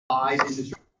5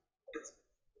 industry.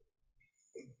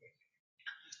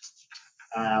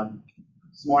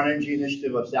 Smart Energy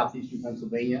Initiative of Southeastern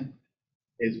Pennsylvania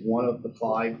is one of the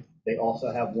 5. They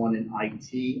also have one in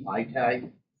IT, ITAG.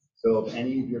 So if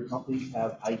any of your companies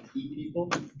have IT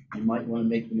people, you might want to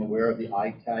make them aware of the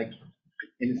ITAG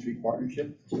industry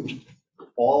partnership.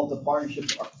 All of the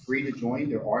partnerships are free to join.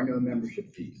 There are no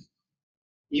membership fees.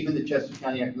 Even the Chester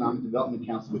County Economic Development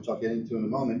Council, which I'll get into in a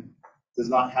moment, does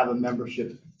not have a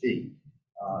membership fee.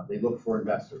 They look for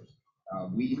investors.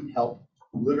 We help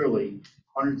literally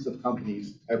hundreds of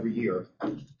companies every year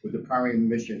with the primary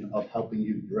mission of helping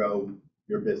you grow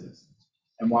your business.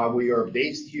 And while we are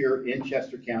based here in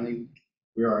Chester County,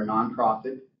 we are a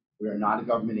nonprofit. We are not a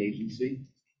government agency.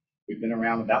 We've been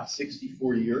around about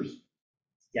 64 years.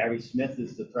 Gary Smith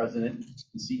is the president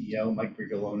and CEO. Mike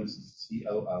Brigalonis is the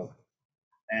COO.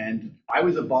 And I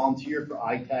was a volunteer for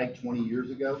ITAG 20 years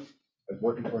ago. I was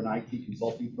working for an IT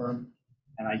consulting firm,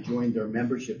 and I joined their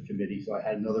membership committee, so I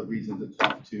had another reason to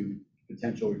talk to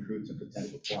potential recruits and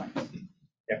potential clients.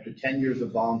 After 10 years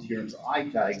of volunteering for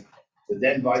ITAG, the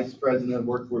then Vice President of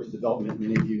Workforce Development,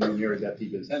 many of you know Mary Beth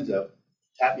DiVincenzo,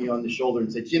 tapped me on the shoulder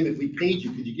and said, "Jim, if we paid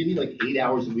you, could you give me like 8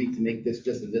 hours a week to make this,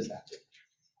 and this happen?"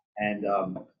 And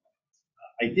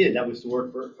I did. That was to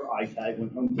work for ITAG.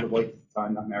 Went home to the wife at the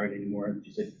time, not married anymore, and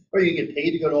she said, "Oh, you get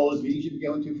paid to go to all those meetings you've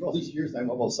been going to for all these years?" And I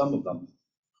went, "Well, some of them."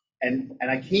 And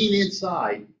I came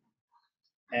inside,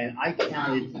 and I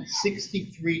counted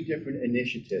 63 different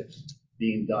initiatives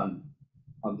being done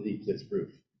underneath this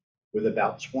roof, with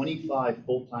about 25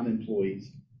 full-time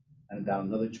employees and about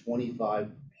another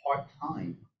 25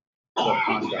 part-time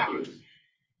subcontractors.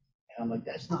 And I'm like,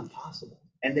 that's not possible.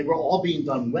 And they were all being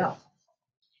done well.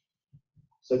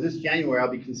 So this January,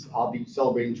 I'll be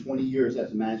celebrating 20 years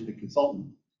as a management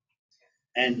consultant.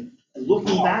 And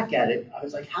looking back at it, I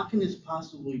was like, how can this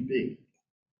possibly be?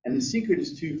 And the secret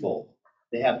is twofold.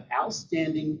 They have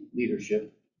outstanding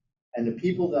leadership, and the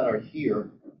people that are here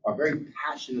are very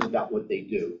passionate about what they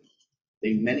do.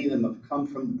 Many of them have come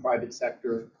from the private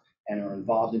sector and are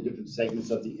involved in different segments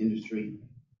of the industry.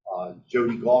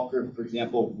 Jody Gawker, for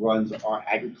example, runs our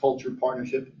agriculture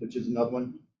partnership, which is another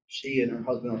one. She and her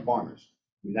husband are farmers.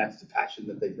 I mean, that's the passion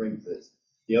that they bring to this.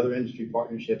 The other industry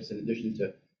partnerships, in addition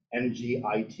to energy,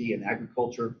 IT, and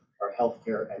agriculture, are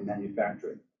healthcare and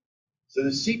manufacturing. So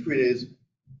the secret is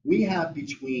we have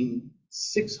between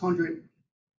 400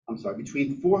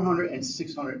 and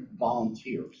 600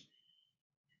 volunteers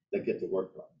that get the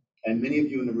work done. And many of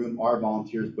you in the room are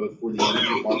volunteers, both for the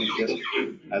energy partnership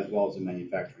as well as the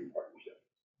manufacturing partnership.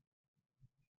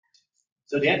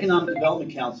 So the Economic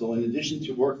Development Council, in addition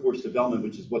to workforce development,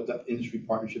 which is what the industry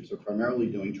partnerships are primarily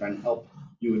doing, trying to help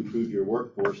you improve your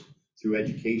workforce through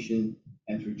education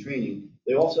and through training,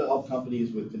 they also help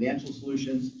companies with financial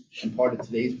solutions. And part of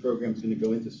today's program is going to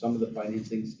go into some of the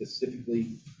financing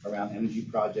specifically around energy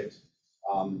projects,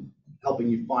 helping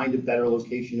you find a better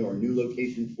location or a new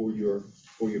location for your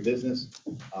business.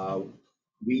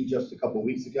 We just a couple of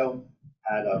weeks ago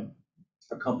had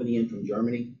a company in from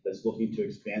Germany that's looking to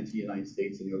expand to the United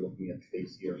States, and they're looking at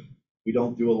space here. We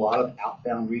don't do a lot of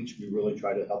outbound reach. We really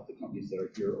try to help the companies that are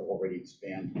here already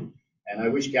expand. And I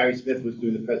wish Gary Smith was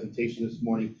doing the presentation this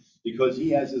morning, because he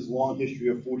has this long history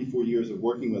of 44 years of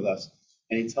working with us,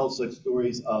 and he tells such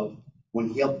stories of when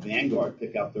he helped Vanguard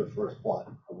pick out their first plot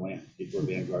of land before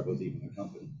Vanguard was even a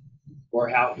company, or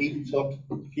how he took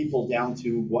people down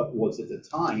to what was at the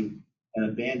time an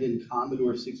abandoned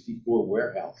Commodore 64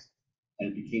 warehouse,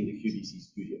 and it became the QVC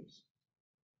Studios.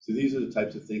 So these are the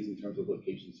types of things in terms of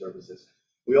location services.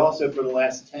 We also, for the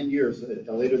last 10 years,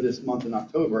 later this month in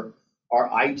October, our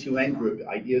I2N group,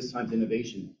 Ideas Times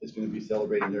Innovation, is going to be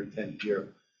celebrating their 10th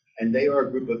year. And they are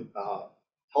a group of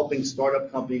helping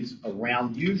startup companies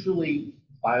around usually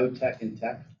biotech and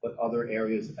tech, but other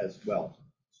areas as well.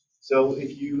 So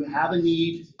if you have a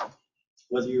need,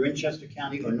 whether you're in Chester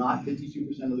County or not,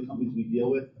 52% of the companies we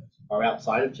deal with are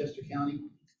outside of Chester County,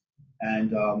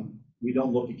 and we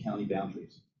don't look at county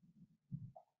boundaries.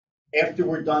 After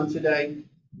we're done today,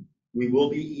 we will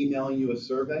be emailing you a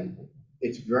survey.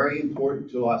 It's very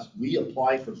important to us. We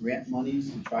apply for grant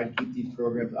monies to try to keep these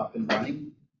programs up and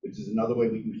running, which is another way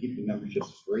we can keep the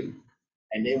memberships free.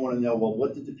 And they want to know, well,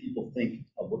 what did the people think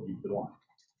of what you put on?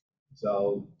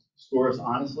 So score us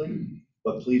honestly,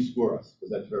 but please score us,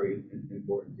 because that's very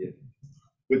important to you.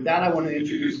 With that, I want to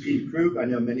introduce Steve Krug. I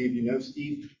know many of you know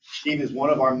Steve. Steve is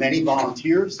one of our many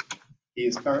volunteers. He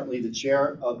is currently the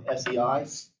chair of SEI.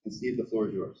 And Steve, the floor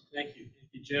is yours. Thank you,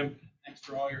 Jim. Thanks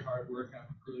for all your hard work. I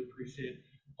really appreciate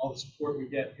all the support we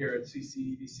get here at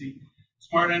CCEDC.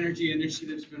 Smart Energy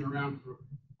Initiative's been around for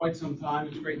quite some time.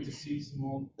 It's great to see some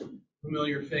old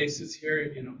familiar faces here,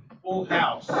 you know, full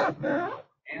house,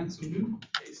 and some new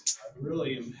faces. I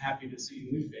really am happy to see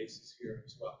new faces here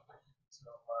as well.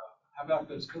 So, how about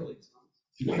those Phillies?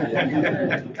 In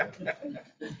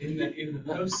the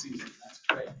postseason, that's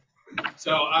great.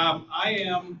 So I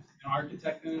am an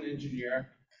architect and an engineer.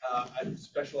 I've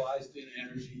specialized in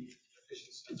energy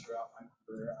efficiency throughout my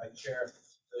career. I chair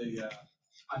the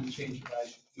climate change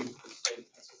advisory committee for the state of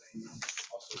Pennsylvania.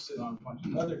 Also sit on a bunch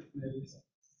of other committees.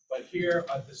 But here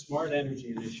at the Smart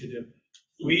Energy Initiative,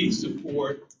 we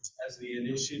support, as the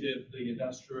initiative, the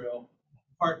industrial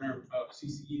partner of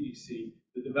CCEDC,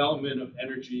 the development of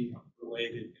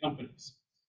energy-related companies.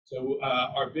 So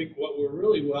what we're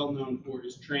really well known for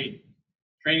is training.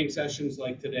 Training sessions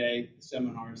like today,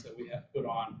 seminars that we have put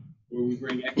on, where we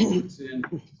bring experts in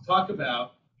to talk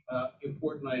about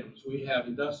important items. We have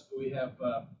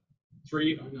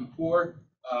four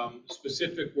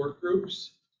specific work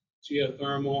groups: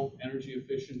 geothermal, energy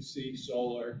efficiency,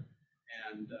 solar,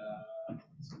 and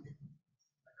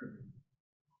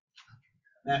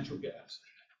natural gas.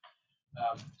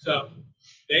 So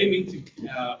they meet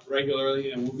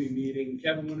regularly, and we'll be meeting.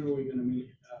 Kevin, when are we going to meet?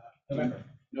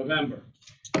 November.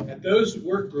 At those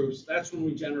work groups, that's when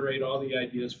we generate all the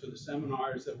ideas for the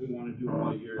seminars that we want to do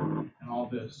all year and all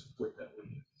the support that we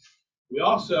do. We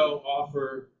also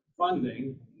offer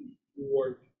funding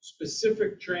for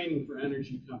specific training for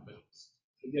energy companies.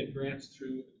 We get grants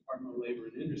through the Department of Labor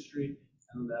and Industry,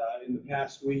 and in the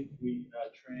past week, we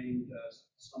trained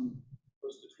some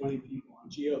close to 20 people on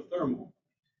geothermal,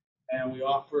 and we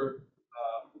offer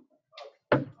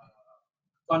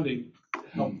funding to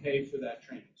help pay for that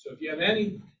training. So if you have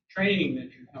any training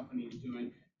that your company is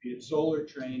doing, be it solar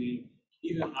training,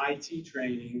 even IT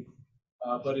training,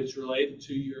 but it's related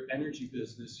to your energy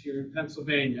business here in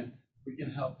Pennsylvania, we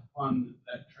can help fund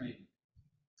that training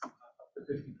up to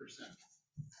 50%.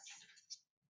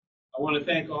 I want to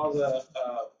thank all the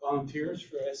volunteers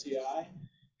for SEI,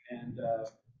 and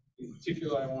in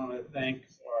particular, I want to thank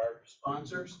our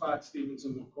sponsor, Spot Stevens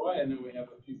and McCoy. I know we have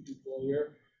a few people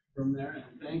here from there,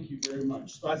 and thank you very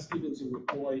much. Spot Stevens and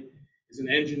McCoy is an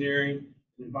engineering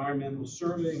and environmental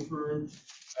surveying firm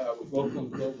with local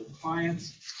and global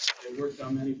clients. They worked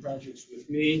on many projects with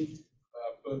me,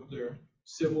 both their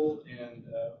civil and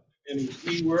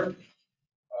MEP work.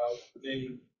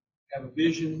 They have a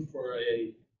vision for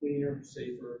a cleaner,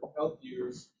 safer,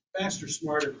 healthier, faster,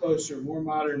 smarter, closer, more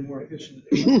modern, more efficient,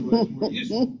 more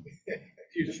useful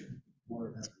future. More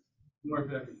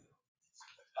of everything.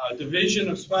 Division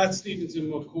of Spot Stevens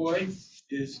and McCoy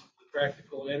is the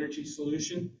Practical Energy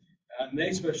Solution, and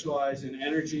they specialize in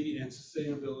energy and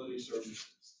sustainability services.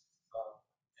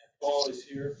 And Paul is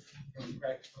here from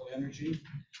Practical Energy.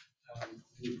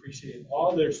 We appreciate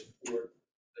all their support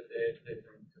that they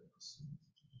bring to us.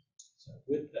 So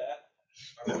with that,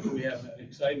 we have an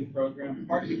exciting program,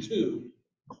 part 2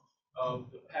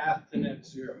 of the Path to Net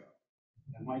Zero.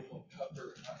 And Mike will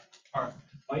cover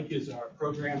Mike is our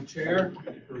program chair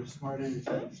for Smart Energy.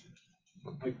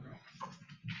 Mike.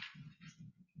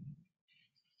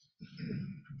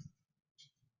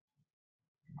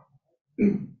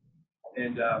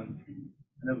 And I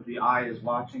know the eye is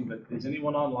watching, but is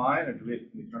anyone online, or can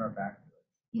we turn our back to it?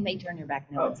 You may turn your back.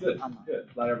 No, oh, good, good.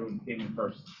 Glad everyone came in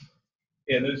person.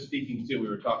 Yeah, those speaking too, we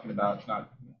were talking about,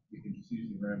 we can just use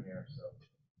the room here.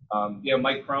 So, yeah,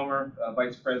 Mike Cromer,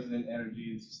 Vice President,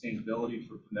 Energy and Sustainability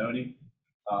for Pannoni.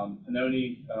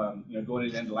 Pannoni, going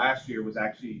into the end of last year, was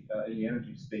actually in the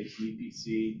energy space,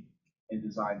 EPC and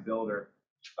design builder.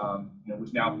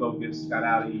 Was now focused, got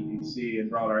out of EPC and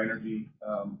brought our energy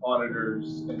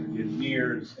auditors, energy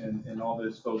engineers, and all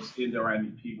those folks into our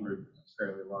MEP group, which is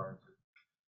fairly large.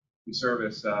 We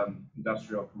service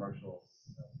industrial, commercial,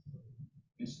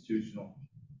 institutional.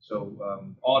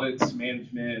 So audits,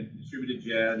 management, distributed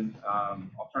gen,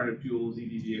 alternative fuels,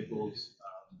 EV vehicles.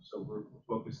 So we're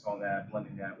focused on that,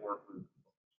 blending that work with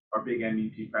our big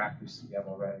MEP practice that we have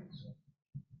already. So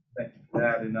thank you for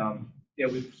that. And yeah,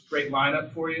 we have a great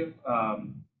lineup for you.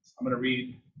 I'm going to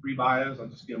read 3 bios. I'll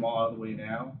just get them all out of the way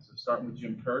now. So starting with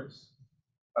Jim Kurtz.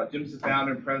 Jim's the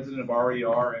founder and president of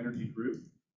RER Energy Group.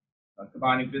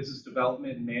 Combining business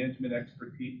development and management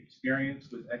experience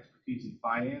with expertise in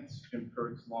finance, Jim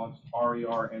Kurtz launched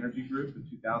RER Energy Group in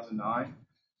 2009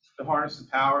 to harness the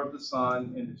power of the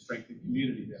sun and to strengthen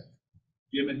community there.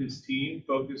 Jim and his team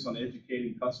focus on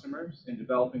educating customers and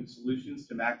developing solutions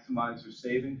to maximize their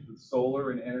savings with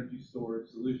solar and energy storage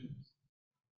solutions.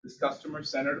 This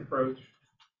customer-centered approach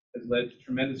has led to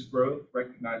tremendous growth,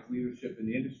 recognized leadership in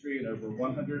the industry, and over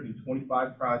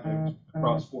 125 projects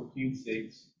across 14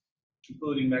 states,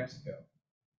 including Mexico.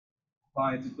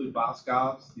 Clients include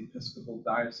Boscov's, the Episcopal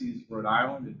Diocese of Rhode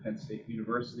Island, and Penn State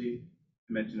University,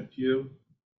 to mention a few.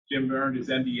 Jim earned his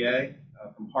MBA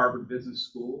from Harvard Business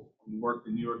School and worked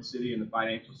in New York City in the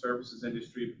financial services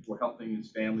industry before helping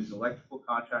his family's electrical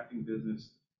contracting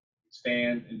business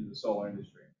expand into the solar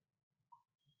industry.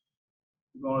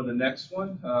 Going to the next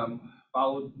one,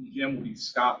 followed Jim will be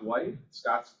Scott White.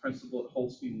 Scott's principal at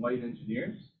Holstein White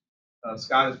Engineers.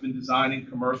 Scott has been designing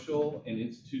commercial and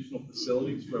institutional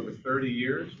facilities for over 30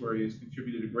 years, where he has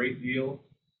contributed a great deal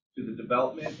to the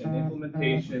development and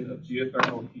implementation of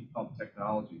geothermal heat pump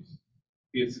technologies.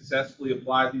 He has successfully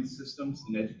applied these systems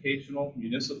in educational,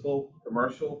 municipal,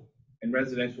 commercial, and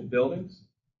residential buildings.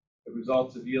 The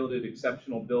results have yielded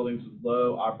exceptional buildings with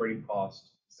low operating costs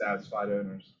to satisfied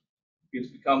owners. He has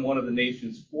become one of the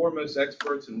nation's foremost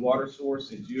experts in water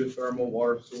source and geothermal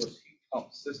water source heat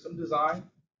pump system design.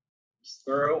 His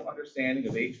thorough understanding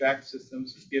of HVAC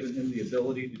systems has given him the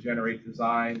ability to generate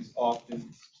designs,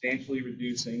 often substantially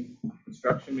reducing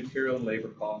construction material and labor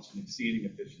costs and exceeding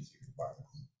efficiency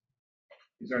requirements.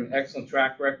 He's earned an excellent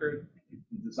track record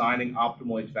in designing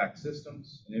optimal HVAC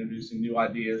systems and introducing new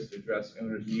ideas to address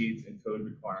owners' needs and code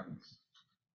requirements.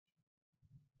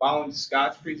 Following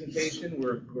Scott's presentation,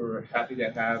 we're happy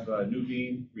to have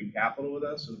Nuveen Green Capital with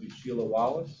us. It'll be Sheila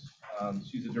Wallace.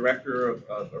 She's the director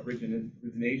of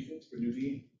originations for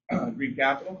Nuveen Green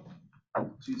Capital.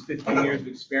 She's 15 years of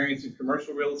experience in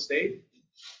commercial real estate.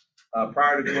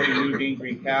 Prior to joining Nuveen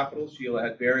Green Capital, Sheila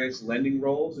had various lending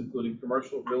roles, including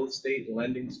commercial real estate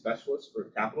lending specialist for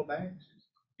Capital Bank,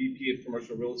 VP of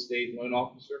Commercial Real Estate Loan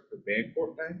Officer for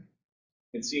Bancorp Bank,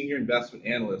 and Senior Investment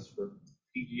Analyst for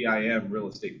PGIM Real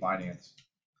Estate Finance.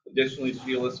 Additionally,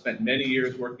 Sheila spent many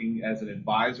years working as an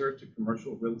advisor to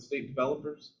commercial real estate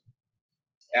developers,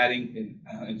 adding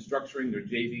and structuring their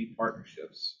JV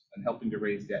partnerships and helping to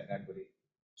raise debt and equity.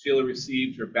 Sheila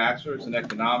received her bachelor's in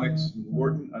economics from the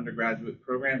Wharton undergraduate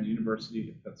program at the University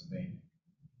of Pennsylvania.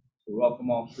 We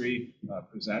welcome all three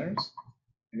presenters.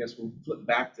 I guess we'll flip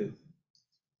back to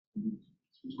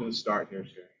who's going to start here,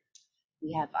 Sherry.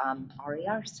 We have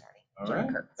RER starting. All right,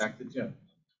 back to Jim.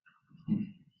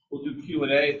 We'll do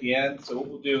Q&A at the end. So what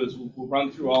we'll do is we'll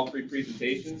run through all three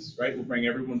presentations, right? We'll bring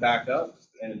everyone back up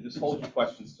and just hold your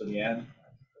questions to the end.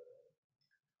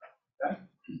 Okay.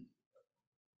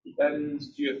 That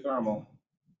is geothermal.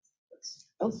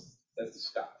 That's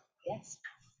Scott. Yes.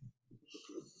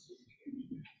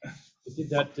 I did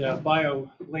that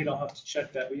bio late. I'll have to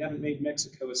check that. We haven't made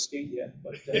Mexico a state yet,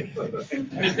 but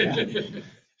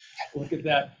look at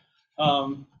that.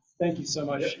 Thank you so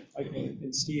much, Michael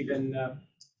and Steve. And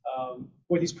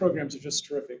boy, these programs are just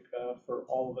terrific for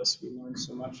all of us. We learn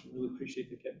so much. I really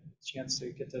appreciate the chance to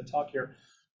get to talk here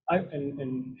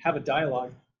and have a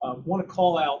dialogue. Want to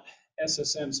call out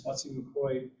SSM, Spotsy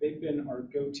McCoy. They've been our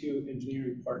go-to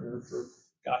engineering partner for,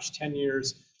 10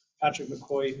 years. Patrick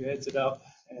McCoy, who heads it up,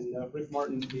 and Rick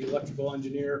Martin, the electrical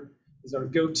engineer, is our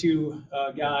go-to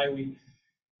guy.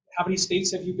 How many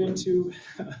states have you been to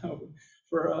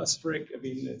for us, Rick? I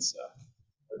mean, it's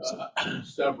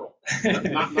Several.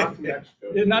 Not to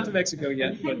Mexico. Not to Mexico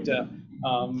yet, but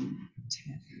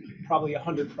probably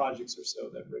 100 projects or so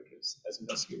that Rick has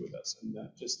investigated with us, and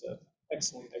just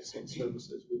excellent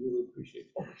services. We really appreciate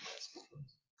all of you guys.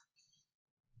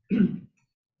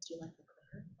 Do you like the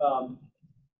clicker?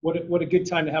 What a good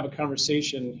time to have a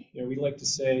conversation. You know, we like to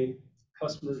say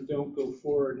customers don't go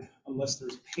forward unless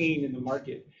there's pain in the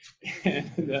market,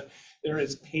 and there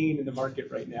is pain in the market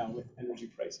right now with energy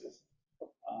prices.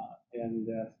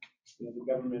 You know,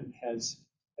 the government has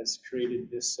created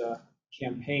this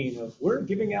campaign of we're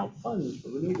giving out funds for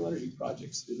renewable energy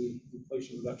projects through the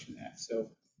Inflation Reduction Act. So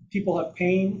people have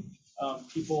pain.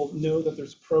 People know that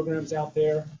there's programs out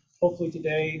there. Hopefully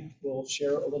today we'll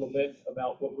share a little bit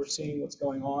about what we're seeing, what's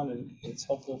going on, and it's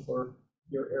helpful for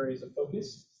your areas of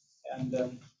focus.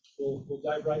 And we'll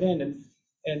dive right in.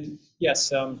 And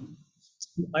yes,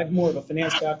 I have more of a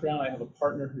finance background. I have a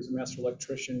partner who's a master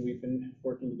electrician. We've been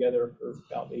working together for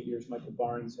about 8 years, Michael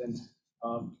Barnes, and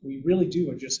we really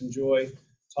do just enjoy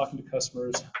talking to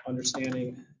customers,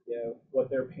 understanding what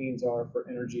their pains are for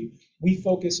energy. We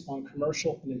focus on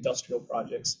commercial and industrial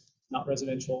projects, not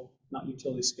residential, not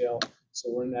utility scale. So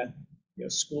we're in that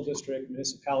school district,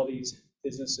 municipalities,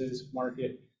 businesses,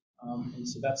 market. And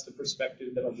so that's the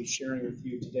perspective that I'll be sharing with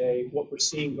you today, what we're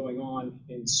seeing going on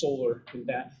in solar in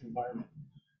that environment.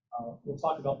 We'll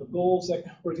talk about the goals that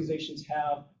organizations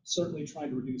have, certainly trying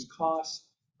to reduce costs,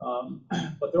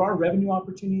 but there are revenue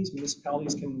opportunities.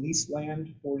 Municipalities can lease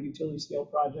land for utility scale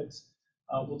projects.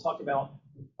 We'll talk about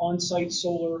on-site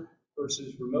solar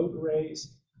versus remote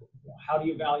arrays. how do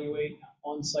you evaluate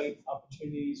on-site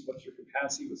opportunities? What's your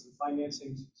capacity? What's the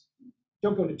financing?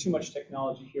 Don't go into too much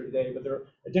technology here today, but there are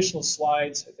additional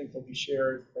slides I think they'll be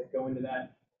shared that go into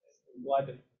that. I'm glad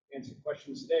to answer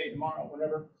questions today, tomorrow,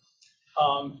 whenever.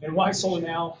 And why solar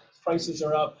now? Prices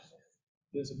are up.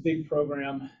 There's a big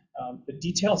program. The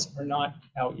details are not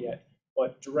out yet,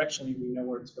 but directionally we know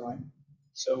where it's going.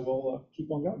 So we'll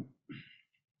keep on going.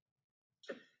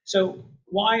 So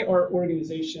why are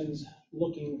organizations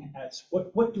looking at,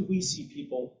 what do we see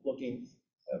people looking,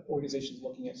 organizations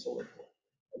looking at solar for?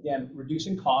 Again,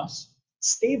 reducing costs,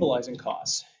 stabilizing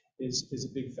costs is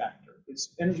a big factor.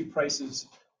 It's energy prices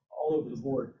all over the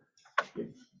board. You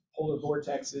have polar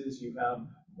vortexes, you have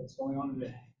what's going on in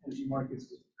the energy markets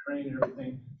with Ukraine and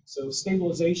everything. So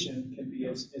stabilization can be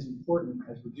as important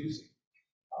as reducing.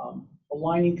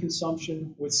 Aligning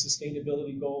consumption with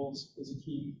sustainability goals is a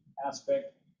key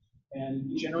aspect,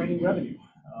 and generating revenue.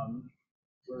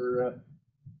 We're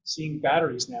seeing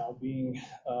batteries now being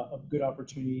a good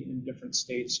opportunity in different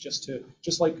states,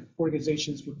 just like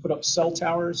organizations would put up cell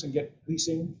towers and get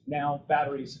leasing, now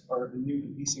batteries are a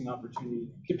new leasing opportunity,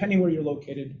 depending where you're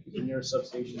located, if near a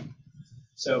substation.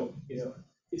 So,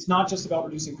 it's not just about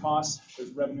reducing costs,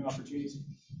 there's revenue opportunities.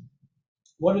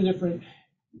 What are different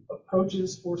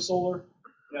approaches for solar?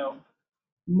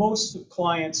 Most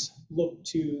clients look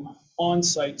to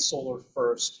on-site solar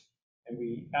first, and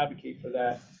we advocate for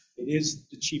that. It is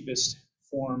the cheapest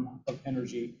form of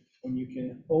energy when you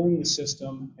can own the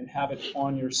system and have it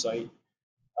on your site.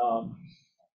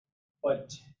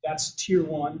 But that's tier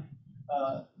one.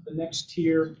 The next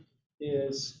tier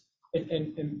is,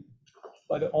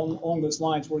 but along those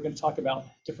lines, we're going to talk about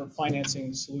different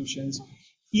financing solutions.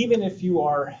 Even if you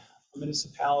are a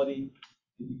municipality,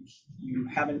 you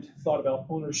haven't thought about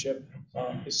ownership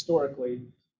historically,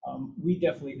 we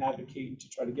definitely advocate to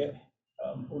try to get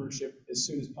ownership as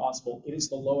soon as possible. It is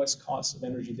the lowest cost of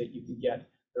energy that you can get.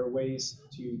 There are ways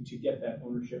to get that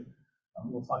ownership.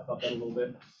 We'll talk about that a little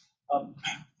bit.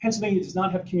 Pennsylvania does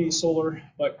not have community solar,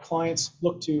 but clients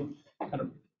look to kind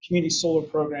of community solar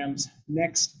programs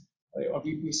next.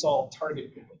 We saw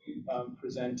Target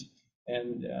present,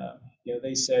 and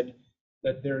they said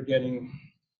that they're getting,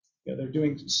 they're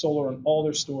doing solar in all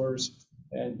their stores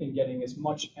and getting as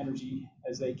much energy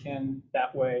as they can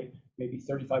that way. Maybe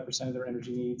 35% of their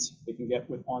energy needs they can get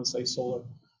with on-site solar.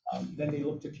 Then they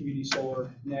look to community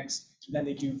solar next, and then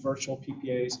they do virtual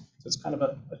PPAs. So it's kind of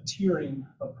a tiering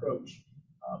approach.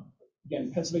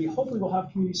 Again, Pennsylvania, hopefully we'll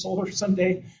have community solar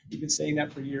someday. We've been saying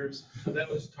that for years. So that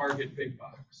was Target big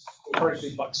box. Target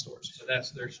big box stores. So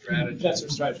that's their strategy. That's their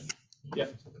strategy. Yeah.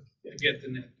 To get the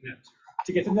net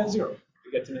zero.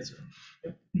 To get to net zero.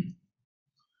 Yep.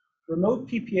 Remote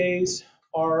PPAs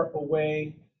are a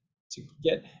way to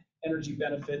get energy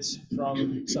benefits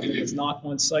from something that's not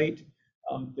on site.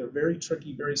 They're very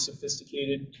tricky, very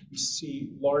sophisticated. You see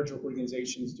larger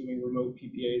organizations doing remote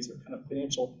PPAs or kind of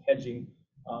financial hedging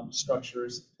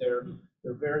structures. They're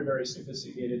very, very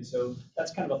sophisticated. So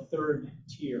that's kind of a third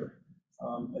tier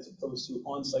as opposed to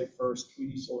on-site first,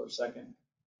 community solar second.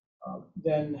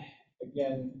 Then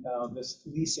again, this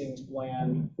leasing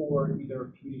plan for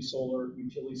either community solar,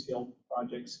 utility scale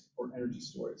projects, or energy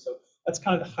storage. So that's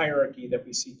kind of the hierarchy that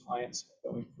we see clients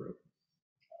going through.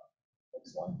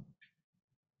 Next slide.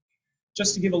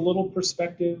 Just to give a little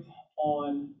perspective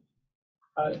on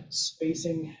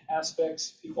spacing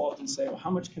aspects, people often say, well, how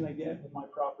much can I get with my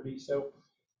property? So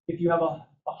if you have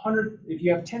if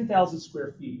you have 10,000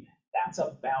 square feet, that's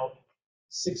about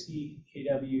 60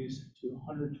 kWs to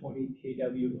 120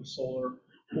 kW of solar,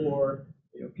 or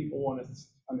people want to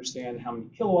understand how many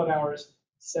kilowatt hours,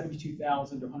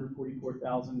 72,000 to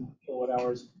 144,000 kilowatt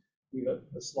hours. We have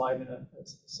a slide in a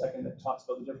second that talks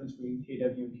about the difference between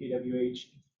kW and kWh.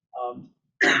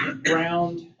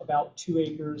 Ground, about 2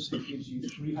 acres, gives you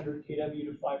 300 kW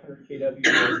to 500 kW,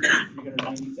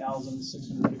 390,000 to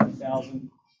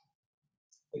 650,000.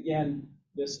 Again,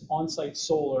 this on-site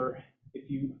solar, if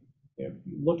you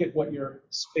look at what your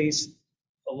space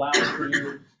allows for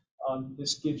you,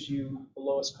 this gives you the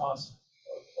lowest cost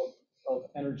of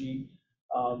energy.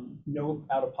 No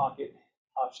out-of-pocket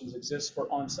options exist for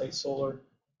on-site solar,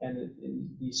 and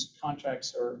these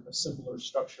contracts are a simpler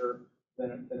structure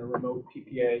than a remote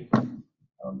PPA.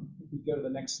 If we go to the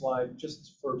next slide,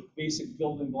 just for basic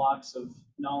building blocks of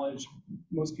knowledge,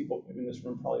 most people in this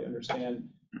room probably understand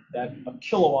that a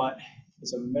kilowatt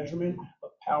is a measurement of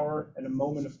power at a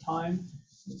moment of time.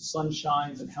 The sun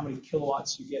shines and how many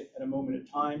kilowatts you get at a moment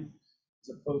of time,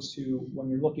 as opposed to when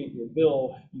you're looking at your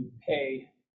bill, you pay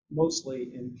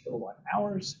mostly in kilowatt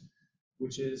hours,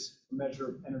 which is a measure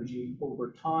of energy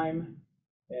over time.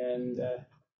 And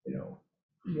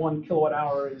 1 kilowatt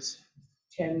hour is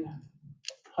 10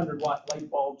 100-watt light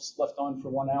bulbs left on for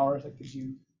 1 hour. That gives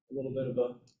you a little bit of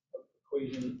a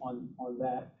equation on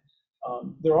that.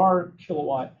 There are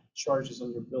kilowatt charges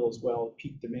on your bill as well,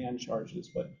 peak demand charges,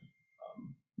 but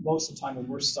most of the time when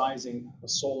we're sizing a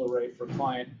solar array for a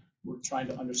client, we're trying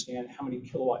to understand how many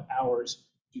kilowatt hours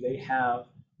do they have,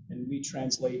 and we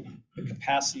translate the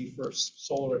capacity for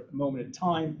solar at the moment in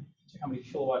time to how many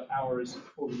kilowatt hours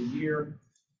over the year.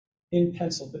 In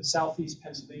Pennsylvania, southeast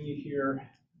Pennsylvania here,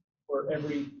 for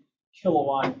every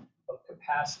kilowatt of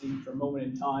capacity for a moment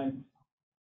in time,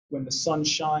 when the sun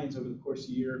shines over the course of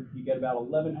the year, you get about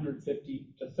 1,150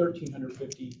 to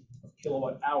 1,350 of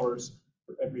kilowatt hours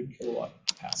for every kilowatt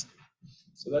capacity.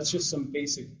 So that's just some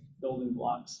basic building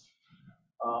blocks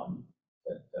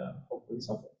that hopefully is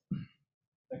helpful.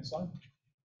 Next slide.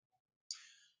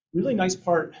 Really nice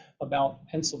part about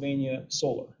Pennsylvania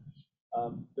solar.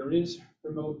 There is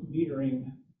remote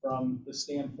metering from the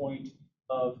standpoint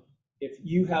of if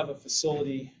you have a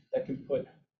facility that can put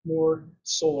more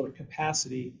solar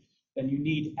capacity than you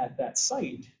need at that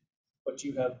site, but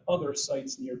you have other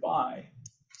sites nearby,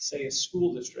 say a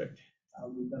school district.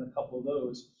 We've done a couple of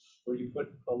those where you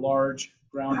put a large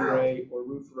ground array or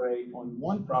roof array on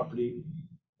one property,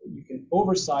 you can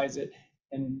oversize it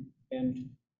and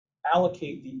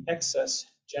allocate the excess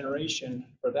generation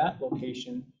for that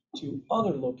location to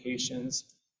other locations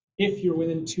if you're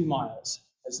within 2 miles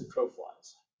as the crow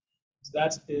flies. So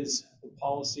that is a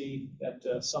policy that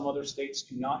some other states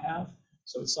do not have,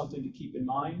 so it's something to keep in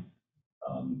mind.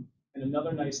 And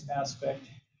another nice aspect,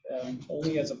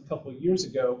 only as a couple of years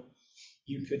ago,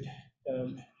 you could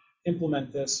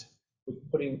implement this with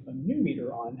putting a new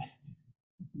meter on.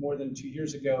 More than 2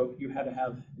 years ago, you had to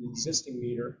have an existing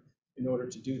meter in order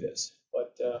to do this.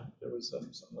 But there was a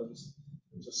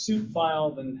suit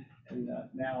filed, and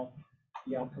now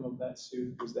the outcome of that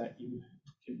suit is that you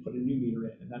can put a new meter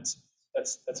in, and that's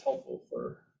helpful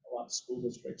for a lot of school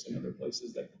districts and other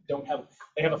places that don't have.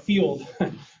 They have a field,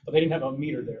 but they didn't have a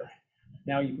meter there.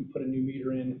 Now you can put a new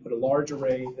meter in, put a large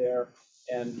array there,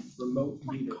 and remote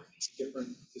meter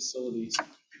different facilities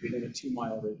within a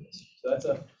 2-mile radius. So that's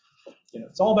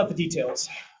it's all about the details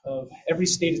of every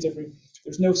state is different.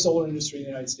 There's no solar industry in the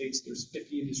United States. There's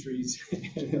 50 industries.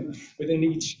 And within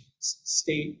each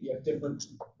state, you have different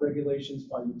regulations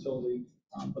by utility.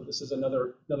 But this is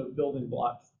another building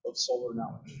block of solar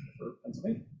knowledge for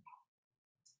Pennsylvania.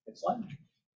 Next slide.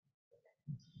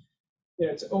 Yeah,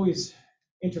 it's always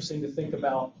interesting to think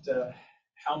about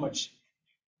how much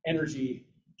energy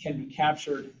can be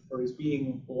captured or is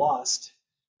being lost.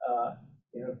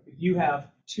 If you have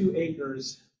 2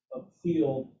 acres of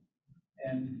field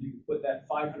and you put that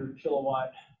 500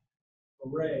 kilowatt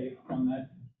array on that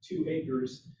 2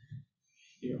 acres,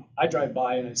 I drive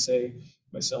by and I say to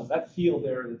myself, that field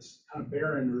there that's kind of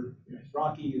barren or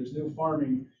rocky, there's no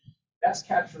farming, that's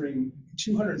capturing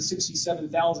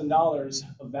 $267,000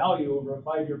 of value over a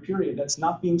 5-year period. That's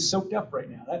not being soaked up right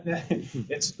now.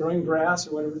 It's growing grass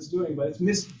or whatever it's doing, but it's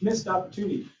missed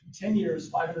opportunity. 10 years,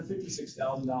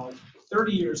 $556,000.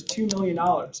 30 years, $2 million.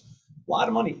 A lot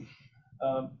of money.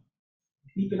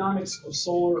 Economics of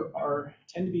solar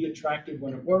tend to be attractive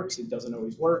when it works. It doesn't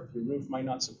always work. Your roof might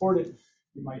not support it.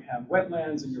 You might have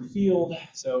wetlands in your field,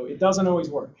 so it doesn't always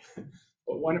work.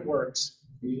 But when it works,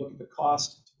 when you look at the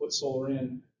cost to put solar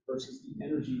in versus the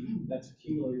energy that's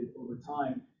accumulated over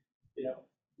time,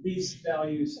 these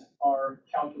values are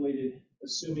calculated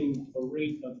assuming a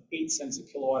rate of 8 cents a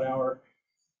kilowatt hour.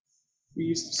 We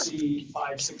used to see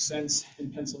 5-6 cents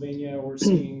in Pennsylvania. We're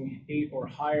seeing 8 or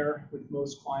higher with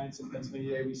most clients in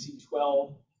Pennsylvania. We see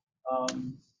 12,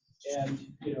 and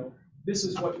this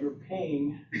is what you're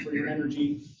paying for your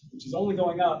energy, which is only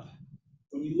going up.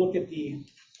 When you look at the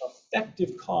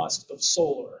effective cost of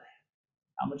solar,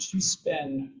 how much you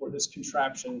spend for this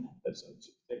contraption that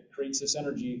creates this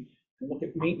energy, and look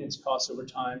at maintenance costs over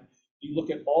time, you look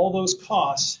at all those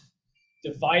costs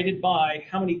divided by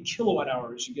how many kilowatt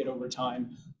hours you get over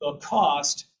time, the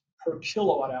cost per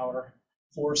kilowatt hour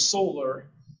for solar,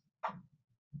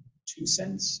 2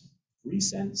 cents, 3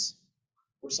 cents,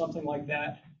 or something like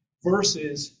that,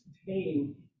 versus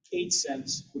paying 8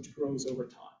 cents, which grows over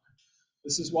time.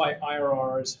 This is why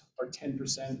IRRs are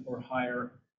 10% or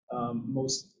higher,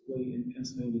 mostly in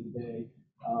Pennsylvania today.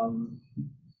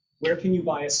 Where can you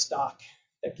buy a stock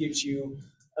that gives you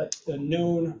a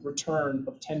known return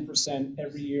of 10%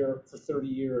 every year for 30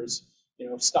 years?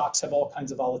 Stocks have all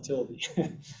kinds of volatility.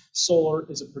 Solar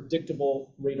is a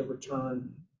predictable rate of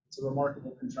return. It's a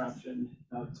remarkable contraption.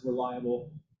 It's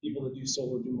reliable. people that do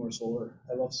solar do more solar.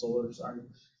 I love solar, sorry.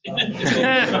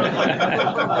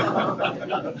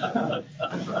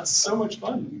 It's so much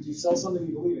fun. You sell something,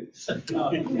 you believe it.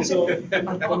 So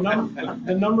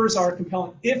the numbers are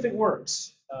compelling if it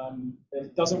works.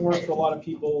 It doesn't work for a lot of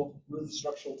people, roof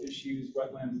structural issues,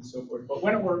 wetlands, and so forth. But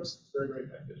when it works, very, very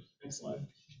effective. Next slide.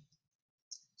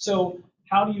 So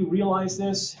how do you realize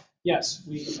this? Yes,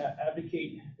 we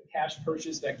advocate the cash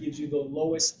purchase that gives you the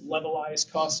lowest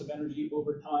levelized cost of energy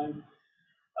over time.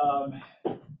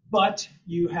 But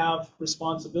you have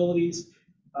responsibilities.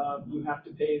 You have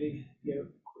to pay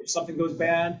if something goes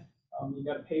bad, you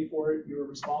got to pay for it. You're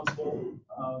responsible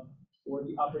for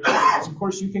the operation. Of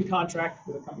course, you can contract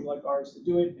with a company like ours to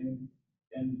do it,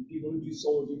 and people who do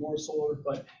solar do more solar,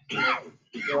 but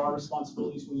there are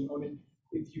responsibilities when you own it.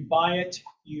 If you buy it,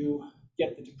 you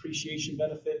get the depreciation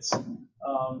benefits.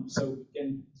 So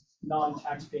again,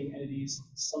 non-tax-paying entities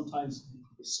sometimes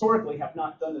historically have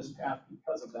not done this path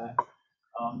because of that.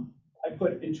 I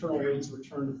put internal rates of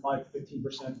return to 5 to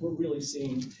 15%. We're really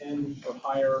seeing 10 or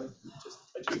higher.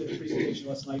 I just did a presentation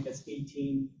last night. That's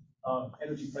 18.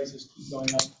 Energy prices keep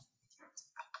going up.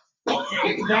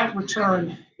 That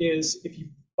return is if you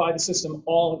buy the system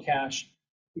all in cash.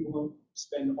 People don't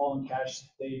spend all in cash.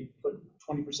 They put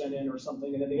 20% in or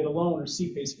something, and then they get a loan or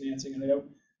C-PACE financing, and they don't.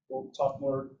 We'll talk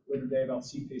more later today about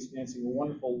C-PACE financing, a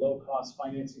wonderful low-cost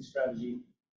financing strategy.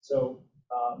 So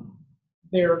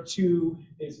there too,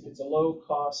 it's a low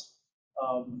cost.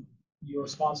 You're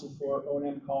responsible for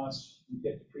O&M costs. You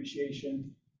get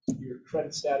depreciation. Your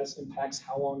credit status impacts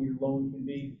how long your loan can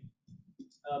be.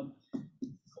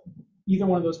 Either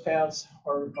one of those paths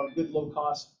are good low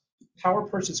cost. Power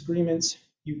purchase agreements,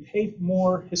 you pay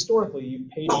more historically. You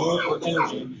pay more for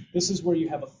energy. This is where you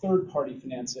have a third party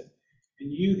finance it.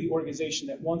 And you, the organization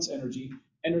that wants energy,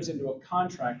 enters into a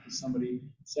contract with somebody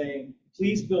saying,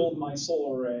 please build my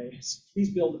solar array, please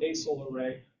build a solar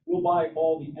array. We'll buy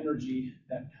all the energy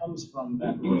that comes from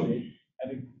that array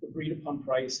at an agreed upon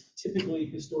price, typically,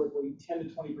 historically, 10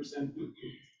 to 20%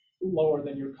 lower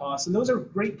than your costs. And those are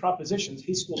great propositions.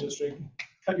 Hey, school district,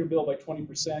 cut your bill by 20%,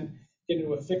 get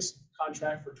into a fixed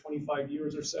contract for 25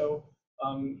 years or so.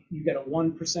 You get a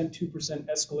 1%, 2%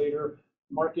 escalator.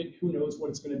 Market, who knows what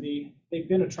it's going to be. They've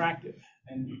been attractive,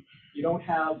 and you don't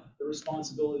have the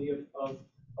responsibility of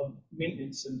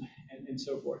maintenance and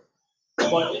so forth.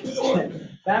 But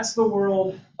that's the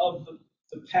world of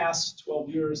the past 12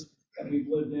 years that we've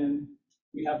lived in.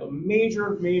 We have a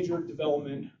major, major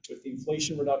development with the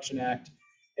Inflation Reduction Act,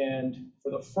 and for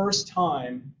the first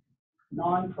time,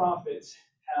 nonprofits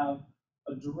have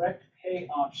a direct pay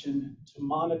option to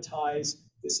monetize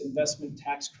this investment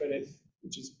tax credit,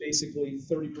 which is basically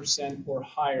 30% or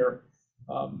higher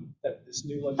that this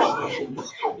new legislation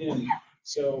put in.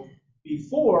 So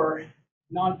before,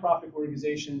 nonprofit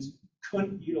organizations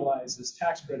couldn't utilize this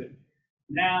tax credit.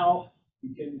 Now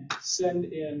you can send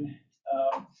in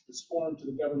this form to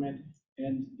the government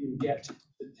and you get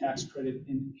the tax credit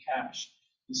in cash.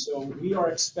 And so we are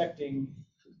expecting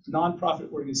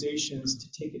nonprofit organizations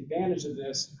to take advantage of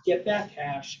this, get that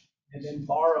cash, and then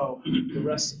borrow the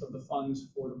rest of the funds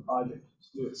for the project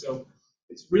to do it. So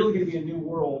it's really going to be a new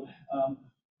world,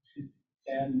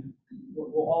 and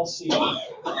we'll all see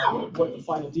what the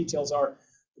final details are.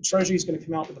 The Treasury is going to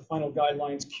come out with the final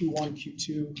guidelines Q1,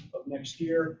 Q2 of next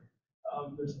year.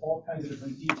 There's all kinds of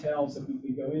different details that we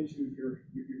can go into if you're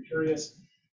curious.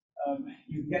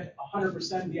 You get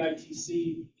 100% of the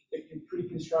ITC if your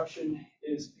pre-construction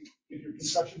is, if your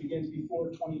construction begins before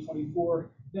 2024,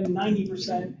 then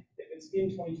 90% if it's in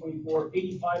 2024,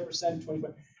 85%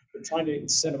 25. We're trying to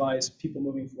incentivize people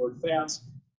moving forward fast.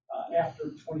 After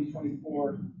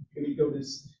 2024, we go to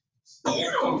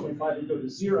 2025, we go to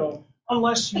zero,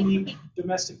 unless you meet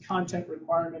domestic content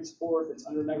requirements or if it's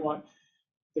under megawatt.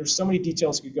 There's so many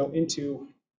details you could go into.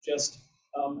 Just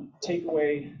take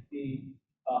away the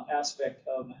aspect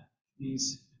of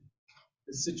these.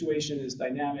 The situation is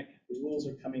dynamic. The rules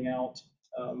are coming out.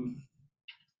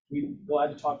 We're glad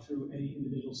to talk through any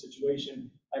individual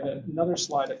situation. I have another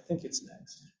slide. I think it's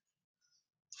next.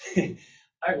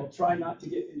 I will try not to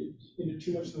get into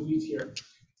too much of the weeds here.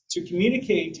 To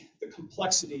communicate the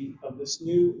complexity of this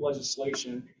new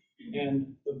legislation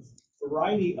and the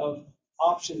variety of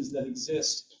options that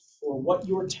exist for what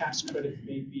your tax credit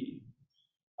may be.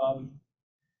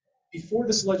 Before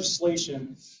this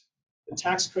legislation, the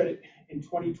tax credit in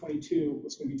 2022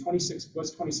 was going to be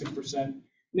 26%.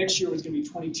 Next year was going to be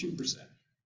 22%.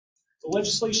 The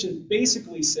legislation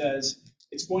basically says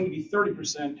it's going to be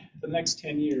 30% the next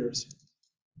 10 years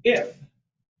if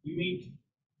you meet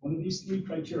one of these three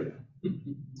criteria.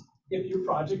 If your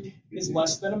project is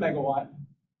less than a megawatt,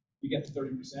 you get the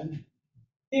 30%.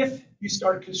 If you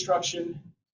start construction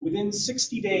within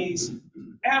 60 days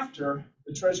after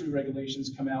the Treasury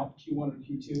regulations come out, Q1 or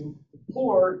Q2,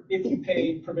 or if you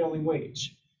pay prevailing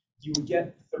wage, you would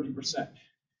get 30%.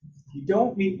 If you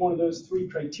don't meet one of those three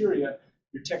criteria,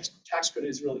 your tax credit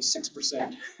is really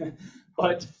 6%,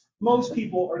 but most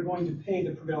people are going to pay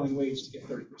the prevailing wage to get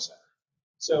 30%.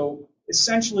 So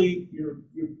essentially, you're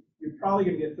probably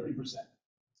going to get 30%,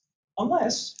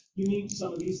 unless you meet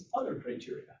some of these other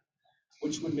criteria,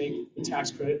 which would make the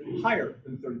tax credit higher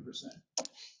than 30%.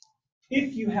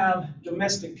 If you have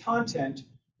domestic content,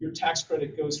 your tax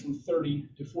credit goes from 30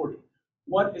 to 40.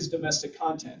 What is domestic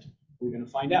content? We're going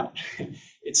to find out.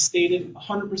 It's stated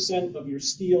 100% of your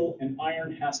steel and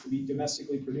iron has to be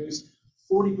domestically produced.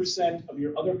 40% of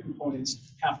your other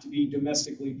components have to be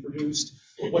domestically produced.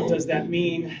 What does that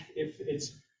mean? If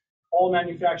it's all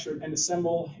manufactured and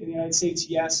assembled in the United States,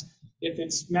 yes. If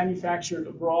it's manufactured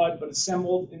abroad but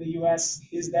assembled in the US,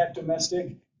 is that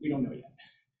domestic? We don't know yet.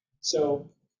 So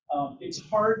it's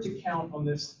hard to count on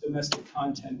this domestic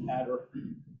content adder.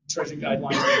 Treasury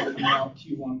guidelines are coming out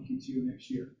Q1, Q2 next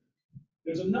year.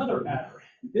 There's another adder.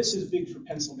 This is big for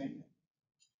Pennsylvania.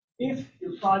 If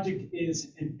your project is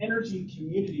an energy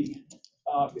community,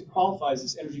 it qualifies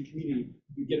as energy community,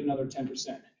 you get another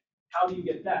 10%. How do you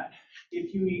get that?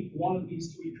 If you meet one of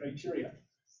these three criteria.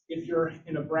 If you're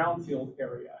in a brownfield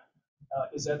area,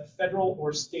 is that federal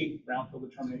or state brownfield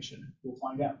determination? We'll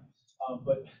find out.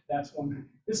 But that's one.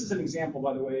 This is an example,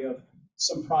 by the way, of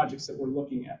some projects that we're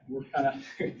looking at. We're kind of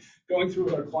going through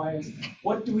with our clients.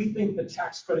 What do we think the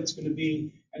tax credit's going to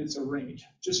be? And it's a range.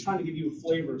 Just trying to give you a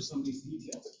flavor of some of these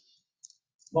details.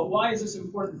 But why is this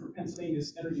important for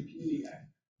Pennsylvania's Energy Community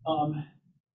Act?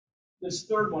 This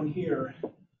third one here,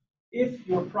 if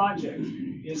your project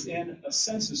is in a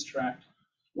census tract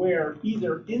where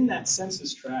either in that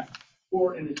census tract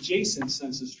or an adjacent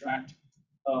census tract,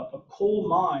 a coal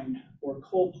mine or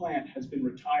coal plant has been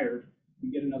retired,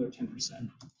 you get another 10%.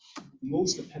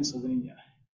 Most of Pennsylvania,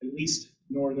 at least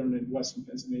northern and western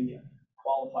Pennsylvania,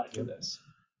 qualify for this.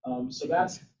 So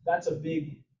that's a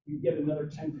big, you get another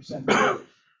 10%.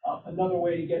 Another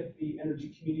way to get the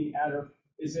energy community adder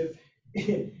is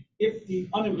if the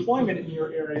unemployment in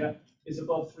your area is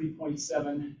above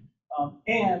 3.7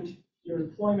 and your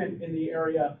employment in the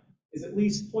area is at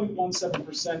least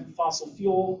 0.17% fossil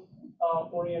fuel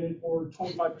oriented, or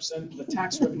 25% of the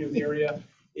tax revenue in the area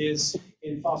is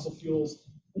in fossil fuels,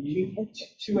 you need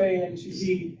 2A and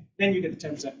 2B, then you get the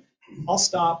 10%. I'll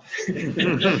stop.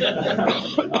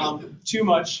 Too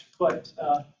much, but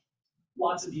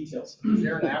lots of details. Is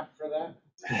there an app for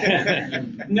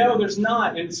that? No, there's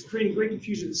not, and it's creating great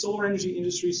confusion. The Solar Energy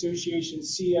Industry Association,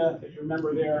 SEIA, if you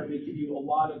remember there, they give you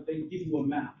a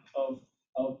map of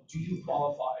do you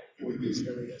qualify for these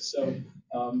areas. So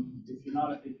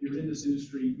if you're in this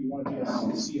industry, you want to be a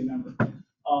SEIA member.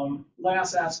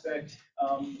 Last aspect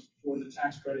for the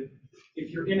tax credit,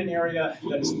 if you're in an area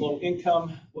that is low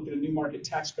income, look at a new market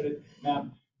tax credit map,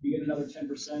 you get another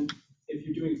 10%. If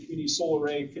you're doing a community solar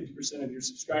array, 50% of your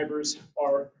subscribers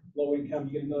are low income,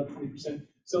 you get another 20%.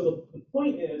 So the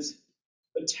point is,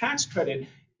 the tax credit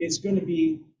is going to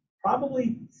be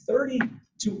probably 30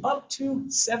 to up to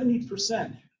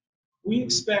 70%. We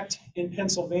expect in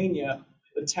Pennsylvania,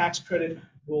 the tax credit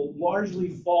will largely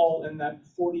fall in that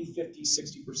 40, 50,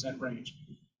 60% range.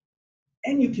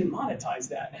 And you can monetize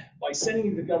that by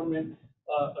sending the government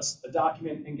a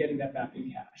document and getting that back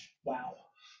in cash. Wow.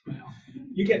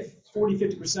 You get 40,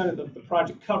 50% of the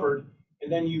project covered,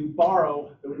 and then you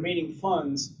borrow the remaining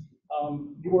funds,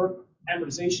 your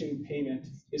amortization payment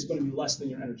is going to be less than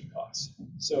your energy costs.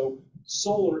 So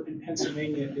solar in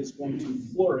Pennsylvania is going to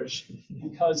flourish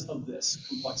because of this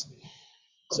complexity.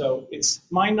 So it's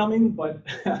mind-numbing, but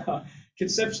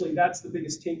conceptually, that's the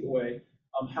biggest takeaway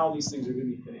of how these things are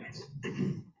going to be financed.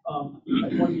 I want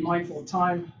to be mindful of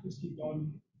time. Let's keep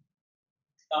going.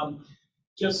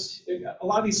 Just a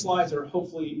lot of these slides are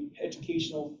hopefully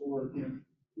educational for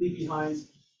leave behinds.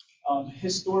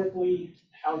 Historically,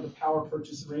 how the power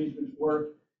purchase arrangements work.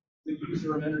 The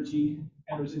user of energy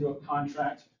enters into a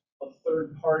contract. A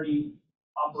third party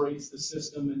operates the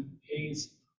system and pays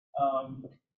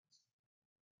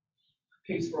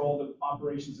for all the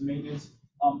operations and maintenance.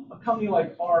 A company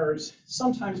like ours,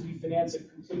 sometimes we finance it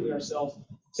completely ourselves.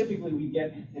 Typically, we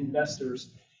get investors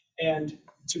and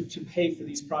to pay for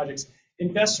these projects.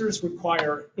 Investors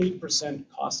require 8%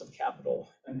 cost of capital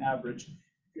on average.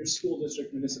 If you're a school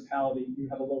district municipality, you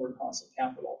have a lower cost of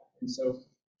capital. And so if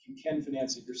you can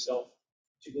finance it yourself,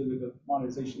 particularly with the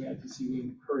monetization of the ITC, we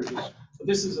encourage it. But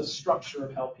this is a structure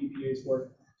of how PPAs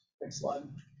work. Next slide.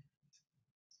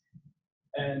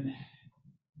 And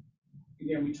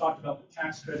again, we talked about the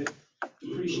tax credit,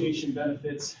 depreciation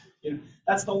benefits. You know,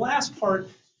 that's the last part,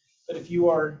 that if you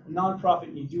are a nonprofit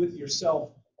and you do it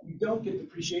yourself, you don't get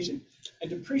depreciation. And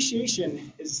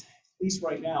depreciation is, at least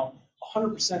right now,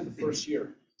 100% the first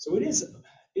year. So it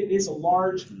is a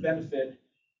large benefit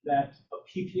that a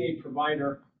PPA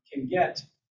provider can get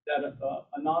that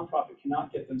a nonprofit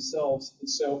cannot get themselves. And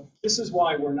so this is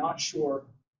why we're not sure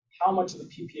how much of the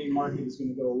PPA market is going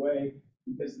to go away,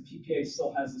 because the PPA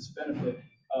still has this benefit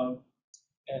of,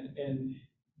 and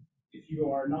if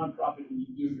you are a nonprofit and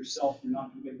you do it yourself, you're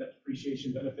not going to get that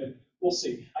depreciation benefit. We'll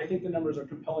see. I think the numbers are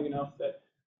compelling enough that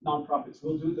nonprofits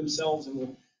will do it themselves and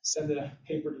will send a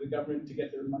paper to the government to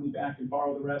get their money back and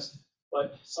borrow the rest.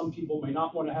 But some people may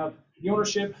not want to have the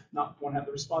ownership, not want to have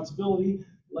the responsibility,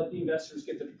 let the investors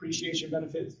get the depreciation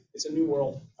benefits. It's a new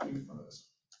world coming in front of us.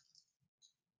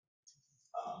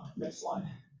 Next slide.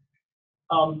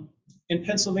 In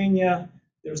Pennsylvania,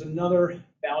 there's another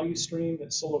value stream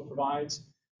that solar provides.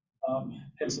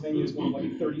 Pennsylvania is one of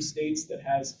like 30 states that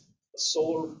has a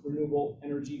solar renewable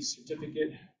energy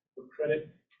certificate or credit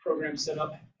program set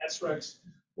up, SRECs,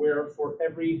 where for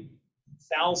every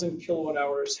 1,000 kilowatt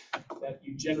hours that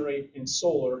you generate in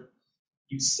solar,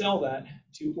 you sell that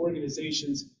to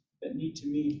organizations that need to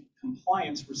meet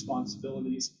compliance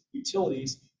responsibilities,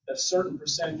 utilities. A certain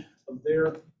percent of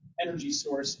their energy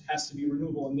source has to be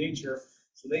renewable in nature,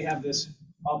 so they have this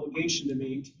obligation to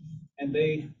meet, and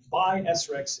they buy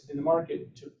SRECs in the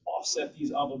market to offset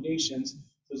these obligations.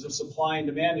 There's a supply and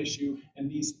demand issue, and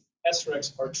these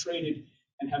SRECs are traded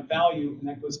and have value, and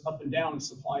that goes up and down, and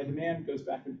supply and demand goes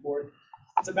back and forth.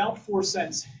 It's about 4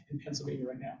 cents in Pennsylvania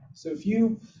right now. So if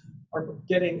you are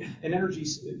getting an energy,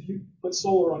 if you put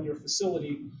solar on your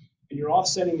facility and you're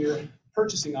offsetting your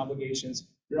purchasing obligations,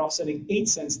 you're offsetting 8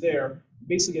 cents there, you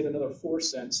basically get another 4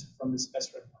 cents from this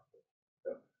SREC market.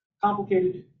 So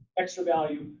complicated, extra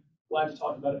value. Glad to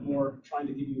talk about it more, trying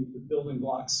to give you the building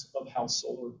blocks of how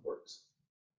solar works.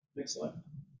 Next slide.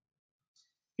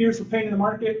 Here's the pain in the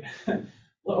market.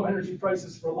 Low energy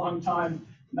prices for a long time,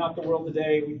 not the world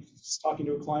today. We was talking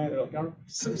to a client, they're like, our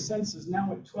 6 cents is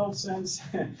now at 12 cents.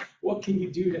 What can you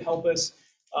do to help us?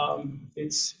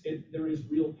 There is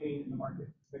real pain in the market.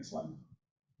 Next slide.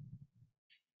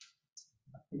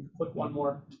 Click one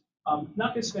more. Not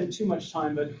going to spend too much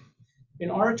time, but in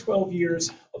our 12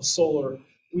 years of solar,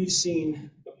 we've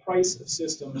seen the price of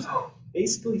systems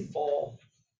basically fall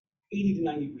 80 to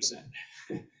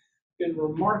 90%. Been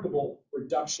remarkable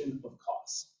reduction of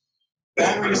costs.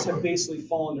 Batteries have basically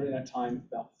fallen during that time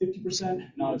about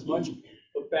 50%, not as much,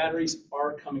 but batteries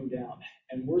are coming down.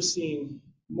 And we're seeing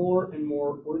more and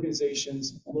more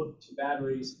organizations look to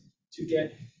batteries to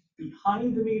get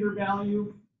behind the meter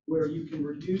value, where you can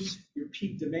reduce your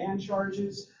peak demand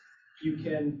charges. You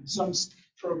can, some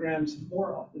programs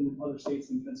more often than other states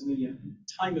in Pennsylvania,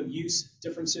 time of use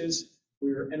differences,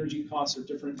 where energy costs are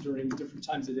different during different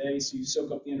times of day. So you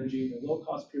soak up the energy in the low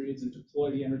cost periods and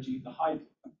deploy the energy in the high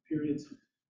periods.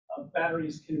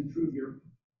 Batteries can improve your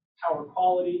power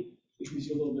quality. It gives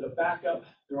you a little bit of backup.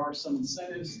 There are some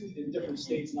incentives in different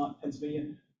states, not Pennsylvania.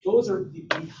 Those are the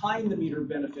behind the meter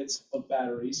benefits of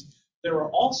batteries. There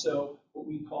are also what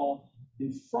we call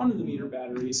in front of the meter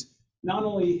batteries. Not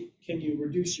only can you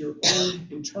reduce your own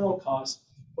internal costs,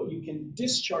 but you can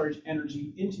discharge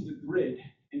energy into the grid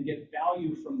and get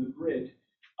value from the grid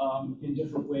in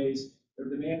different ways. There are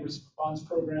demand response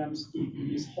programs.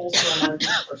 These wholesale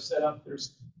markets are set up.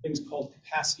 There's things called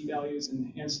capacity values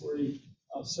and ancillary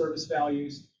service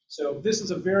values. So this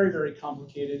is a very, very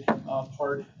complicated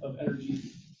part of energy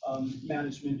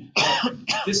management.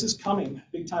 This is coming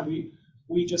big time.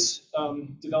 We just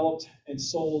developed and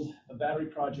sold a battery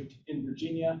project in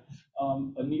Virginia.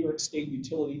 A New York State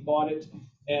utility bought it,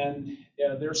 and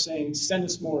they're saying, send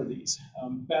us more of these.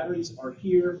 Batteries are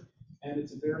here, and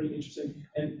it's a very interesting,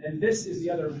 and this is the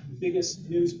other biggest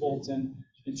news bulletin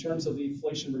in terms of the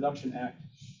Inflation Reduction Act.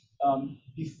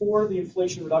 Before the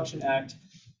Inflation Reduction Act,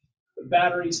 the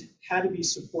batteries had to be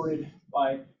supported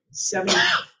by 75%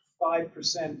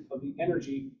 of the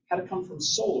energy had to come from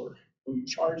solar when you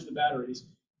charge the batteries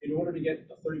in order to get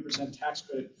a 30% tax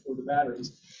credit for the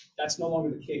batteries. That's no longer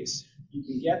the case. You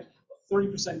can get a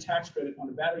 30% tax credit on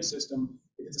a battery system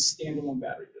if it's a standalone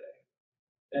battery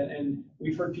today. And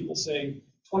we've heard people say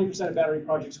 20% of battery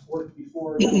projects worked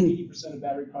before, 80% of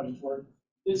battery projects work.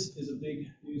 This is a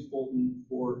big news bulletin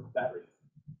for battery.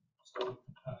 So,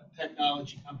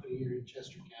 technology company here in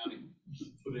Chester County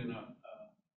put in a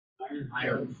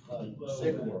iron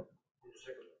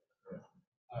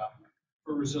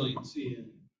for resiliency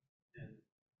and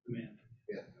demand.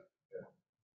 Yeah.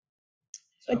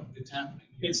 So it's happening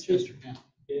here in Chester County.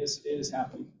 it is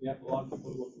happening. We have a lot of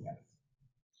people looking at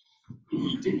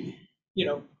it. You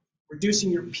know,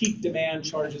 reducing your peak demand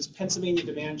charges. Pennsylvania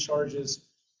demand charges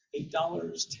 $8,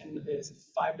 $10, is it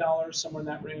 $5, somewhere in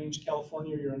that range.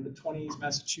 California, you're in the 20s.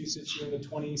 Massachusetts, you're in the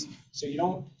 20s. So you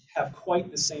don't have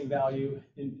quite the same value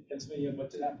in Pennsylvania, but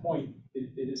to that point,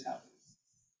 it is happening.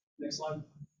 Next slide.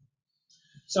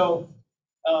 So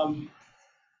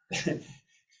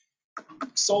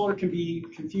solar can be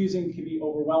confusing, can be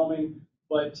overwhelming,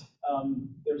 but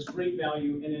there's great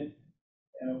value in it.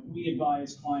 We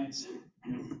advise clients,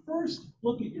 first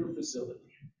look at your facility.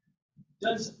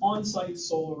 Does on-site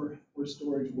solar or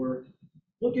storage work?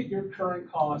 Look at your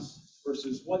current costs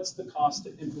versus what's the cost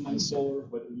to implement solar,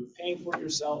 whether you're paying for it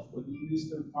yourself, whether you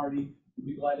use third party. We'd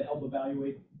be glad to help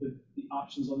evaluate the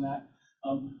options on that.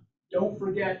 Don't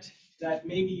forget that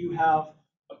maybe you have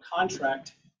a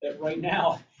contract that right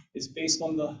now is based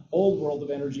on the old world of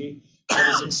energy that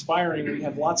is expiring. We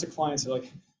have lots of clients that are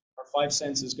like, our 5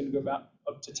 cents is going to go about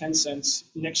up to 10 cents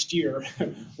next year.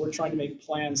 We're trying to make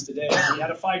plans today. We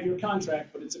had a 5-year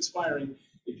contract, but it's expiring.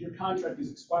 If your contract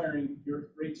is expiring, your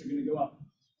rates are going to go up.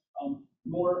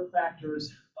 More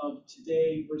factors of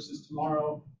today versus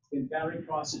tomorrow, and battery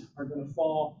costs are going to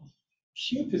fall.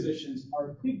 Queue positions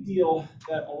are a big deal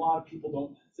that a lot of people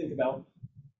don't think about.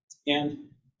 And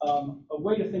a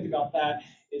way to think about that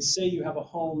is, say you have a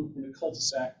home in a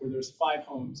cul-de-sac where there's 5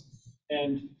 homes,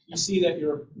 and you see that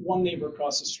your one neighbor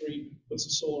across the street puts a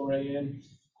solar array in,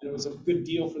 and it was a good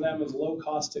deal for them, it was low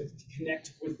cost to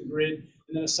connect with the grid,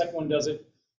 and then a second one does it.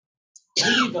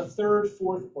 Maybe the 3rd,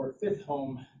 4th, or 5th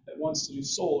home that wants to do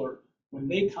solar, when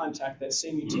they contact that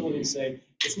same utility and say,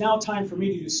 it's now time for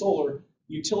me to do solar,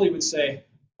 the utility would say,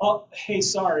 oh, hey,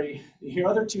 sorry, your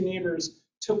other 2 neighbors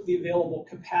took the available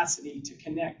capacity to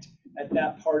connect at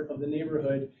that part of the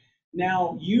neighborhood.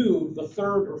 Now you, the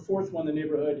 3rd or 4th one in the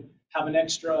neighborhood, have an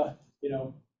extra,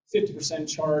 50%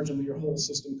 charge on your whole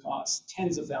system costs,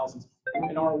 tens of thousands.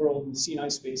 In our world, in the C&I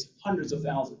space, hundreds of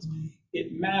thousands.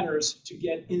 It matters to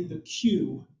get in the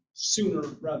queue sooner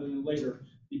rather than later,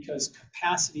 because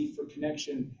capacity for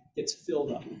connection gets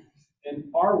filled up. In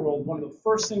our world, one of the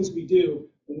first things we do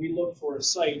when we look for a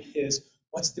site is,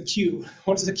 what's the queue?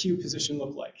 What does the queue position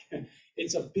look like?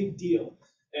 It's a big deal.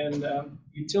 And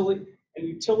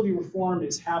utility reform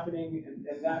is happening,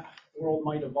 and that world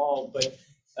might evolve. But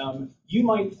you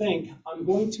might think, I'm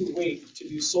going to wait to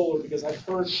do solar because I've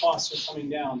heard costs are coming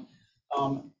down.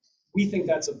 We think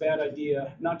that's a bad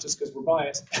idea, not just because we're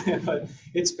biased, but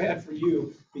it's bad for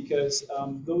you because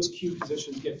those queue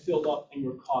positions get filled up and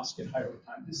your costs get higher over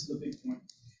time. This is a big point.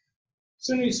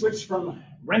 Soon as you switch from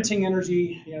renting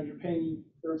energy, you're paying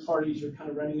third parties, you're kind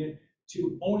of renting it,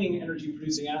 to owning energy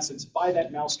producing assets, buy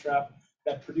that mousetrap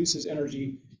that produces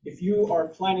energy. If you are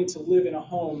planning to live in a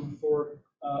home for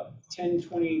 10,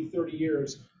 20, 30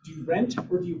 years, do you rent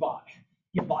or do you buy?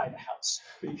 You buy the house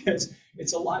because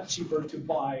it's a lot cheaper to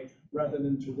buy rather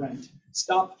than to rent.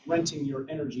 Stop renting your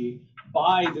energy.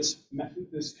 Buy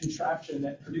this contraption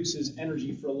that produces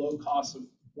energy for a low cost of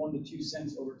 1 to 2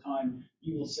 cents over time.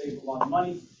 You will save a lot of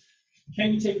money.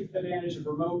 Can you take advantage of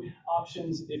remote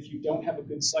options if you don't have a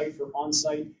good site for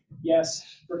on-site? Yes,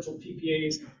 virtual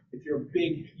PPAs. If you're a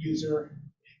big user,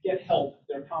 get help.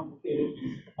 They're complicated.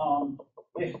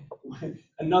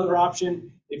 Another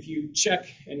option, if you check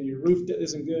and your roof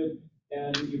isn't good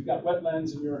and you've got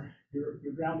wetlands and your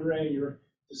ground array, you're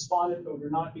despondent over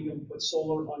not being able to put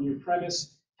solar on your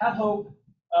premise, have hope.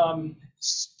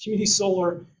 Community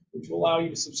solar, which will allow you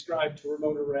to subscribe to a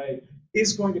remote array,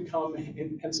 is going to come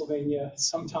in Pennsylvania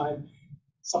sometime.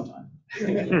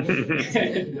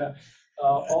 And,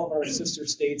 all of our sister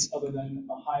states, other than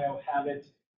Ohio, have it,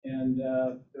 and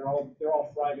they're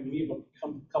all thriving. We have a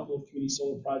couple of community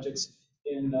solar projects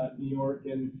in New York,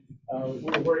 and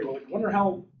we're worried. We're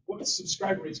like, what the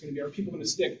subscriber rate is going to be. Are people going to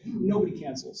stick? Nobody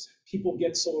cancels. People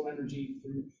get solar energy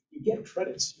through. You get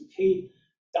credits. You pay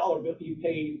 $1 bill. You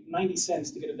pay 90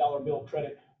 cents to get a $1 bill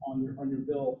credit on your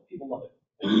bill. People love it,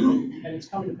 and it's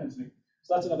coming to Pennsylvania.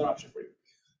 So that's another option for you.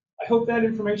 I hope that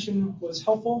information was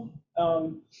helpful.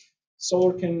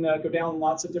 Solar can go down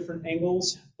lots of different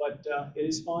angles, but it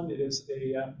is fun. It is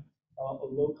a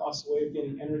low-cost way of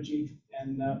getting energy,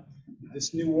 and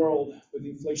this new world with the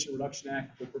Inflation Reduction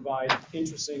Act will provide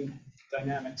interesting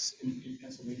dynamics in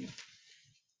Pennsylvania.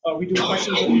 Are we doing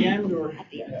questions at the end, or?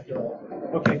 Yeah.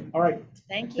 Okay, all right.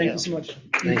 Thank you. Thank you so much.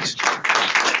 Thanks.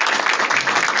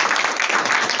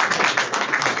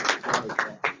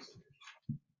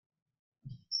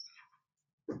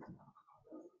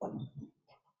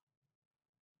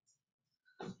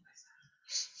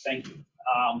 Thank you.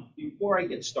 Before I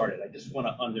get started, I just want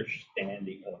to understand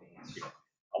the audience here.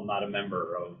 I'm not a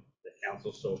member of the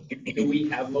council, so do we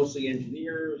have mostly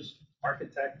engineers,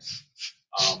 architects,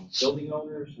 building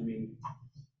owners? I mean,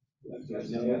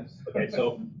 okay,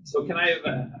 so can I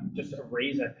have just a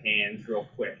raise of hands real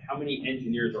quick? How many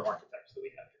engineers or architects do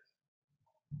we have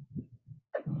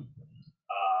here?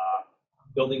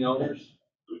 Building owners,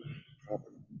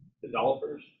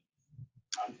 developers,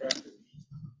 contractors.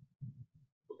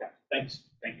 Okay, thanks,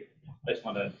 thank you. I just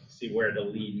want to see where to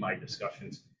lead my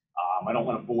discussions. I don't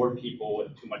want to bore people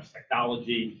with too much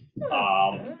technology.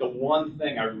 The one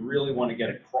thing I really want to get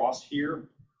across here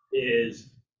is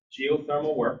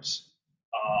geothermal works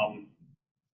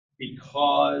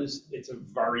because it's a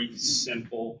very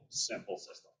simple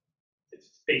system.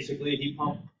 It's basically a heat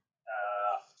pump.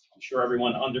 I'm sure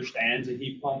everyone understands a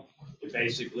heat pump. You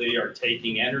basically are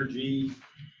taking energy.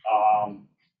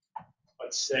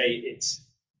 Let's say it's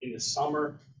in the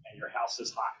summer and your house is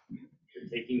hot. You're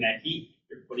taking that heat,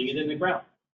 you're putting it in the ground.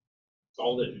 That's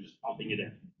all it is, you're just pumping it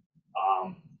in.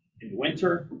 In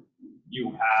winter,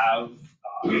 you have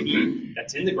heat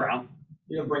that's in the ground,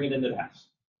 you're gonna bring it into the house.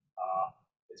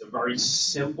 It's a very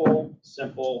simple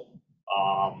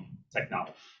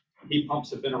technology. Heat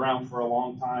pumps have been around for a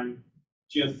long time.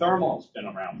 Geothermal has been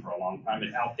around for a long time.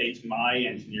 It outdates my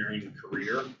engineering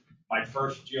career. My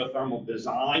first geothermal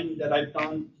design that I've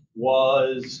done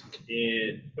was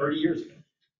 30 years ago.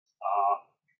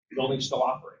 The building's still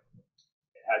operating.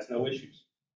 It has no issues.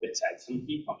 It's had some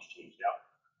heat pumps changed out.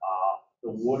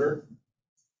 The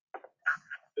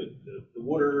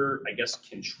water, I guess,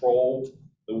 control,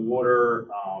 the water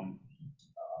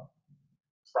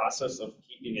process of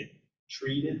keeping it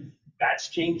treated, that's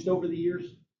changed over the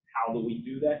years. How do we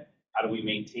do that? How do we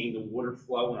maintain the water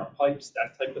flow in our pipes?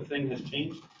 That type of thing has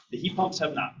changed. The heat pumps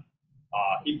have not.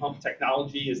 Heat pump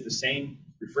technology is the same.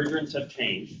 Refrigerants have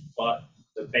changed, but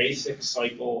the basic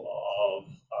cycle of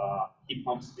heat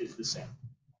pumps is the same.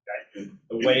 Okay?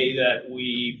 The way that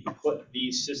we put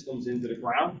these systems into the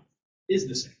ground is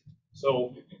the same.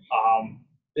 So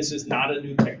this is not a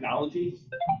new technology.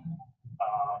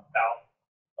 About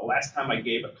the last time I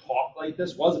gave a talk like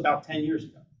this was about 10 years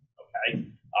ago. Okay,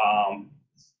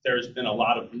 there's been a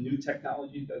lot of new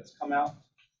technology that's come out.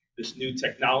 This new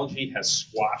technology has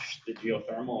squashed the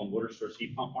geothermal and water source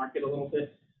heat pump market a little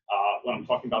bit. When I'm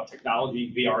talking about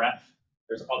technology, VRF,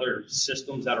 there's other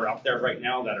systems that are out there right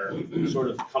now that are sort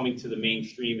of coming to the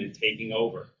mainstream and taking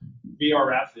over.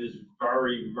 VRF is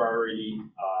very,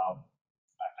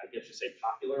 I guess you say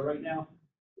popular right now.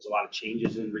 There's a lot of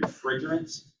changes in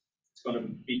refrigerants. It's going to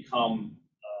become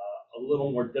a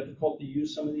little more difficult to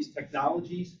use some of these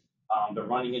technologies. They're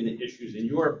running into issues in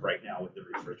Europe right now with the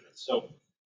refrigerants. So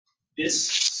this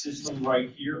system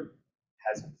right here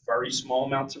has very small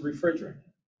amounts of refrigerant,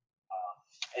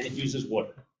 and it uses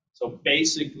water. So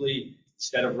basically,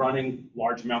 instead of running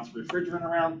large amounts of refrigerant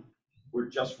around, we're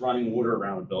just running water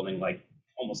around the building like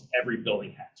almost every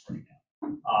building has right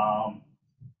now.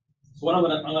 So what I'm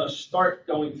gonna start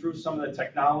going through some of the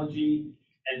technology,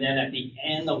 and then at the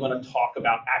end, I'm gonna talk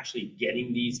about actually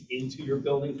getting these into your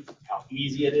building, how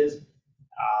easy it is,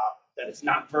 that it's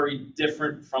not very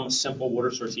different from a simple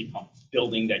water source heat pump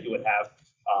building that you would have,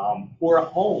 or a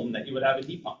home that you would have a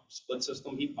heat pump, split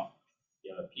system heat pump.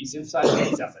 You have a piece inside, a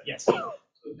piece outside. Yes. So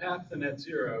the path to net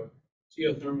zero,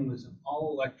 geothermal is an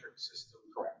all-electric system.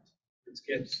 Correct. It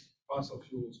gets fossil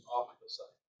fuels off the site.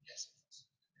 Yes.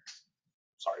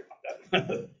 Sorry about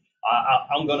that.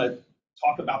 I'm going to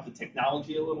talk about the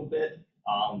technology a little bit.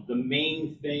 The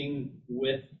main thing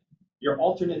with your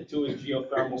alternate to a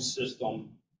geothermal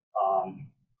system,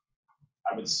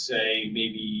 I would say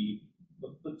maybe,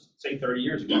 let's say 30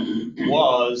 years ago,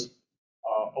 was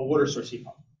a water source heat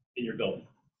pump in your building.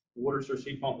 A water source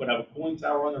heat pump would have a cooling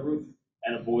tower on the roof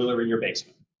and a boiler in your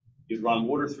basement. You'd run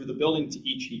water through the building to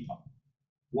each heat pump.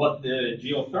 What the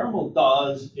geothermal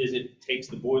does is it takes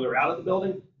the boiler out of the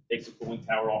building, takes the cooling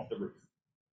tower off the roof.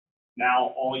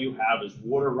 Now all you have is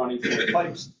water running through the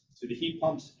pipes to the heat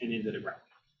pumps and into the ground.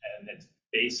 And it's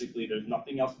basically, there's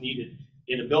nothing else needed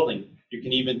in a building. You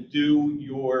can even do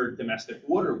your domestic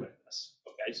water with this.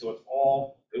 Okay, so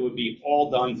it would be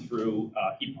all done through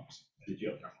heat pumps and the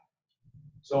geothermal.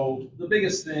 So the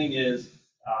biggest thing is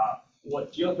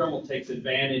what geothermal takes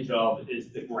advantage of is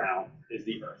the ground, is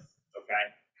the earth. Okay,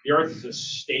 the earth is a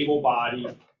stable body.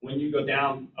 When you go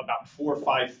down about 4 or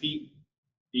 5 feet,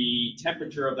 the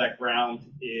temperature of that ground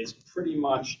is pretty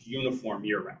much uniform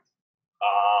year round.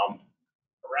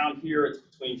 Around here, it's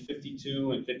between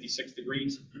 52 and 56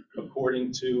 degrees,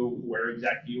 according to where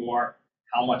exactly you are,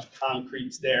 how much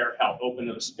concrete's there, how open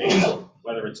of a space,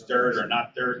 whether it's dirt or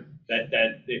not dirt,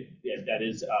 that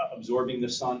is absorbing the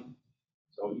sun.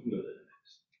 So you can go to the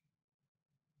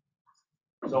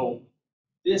So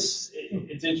this,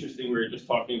 it's interesting, we were just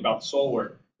talking about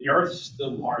solar. The Earth's the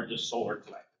largest solar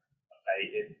collector. Okay?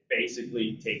 It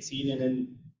basically takes heat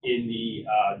in the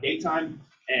daytime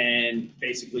and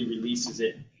basically releases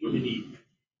it in the evening.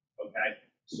 Okay?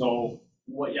 So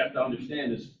what you have to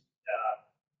understand is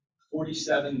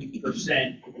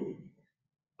 47%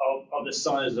 of the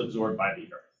sun is absorbed by the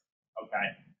Earth.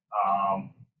 Okay?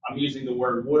 I'm using the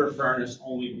word water furnace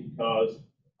only because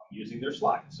I'm using their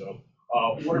slide. So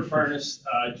water furnace,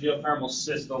 geothermal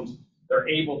systems, they're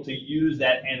able to use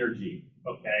that energy,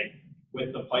 okay,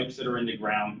 with the pipes that are in the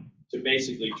ground to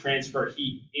basically transfer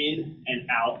heat in and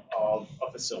out of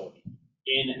a facility,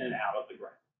 in and out of the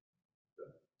ground.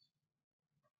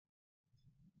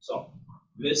 So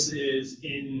this is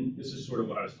sort of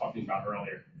what I was talking about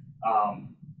earlier.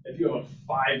 If you have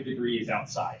 5 degrees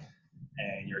outside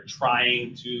and you're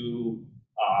trying to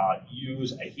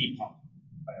use a heat pump,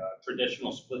 a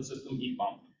traditional split system heat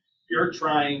pump, you're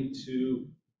trying to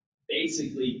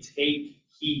basically take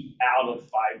heat out of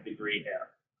 5-degree air.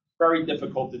 Very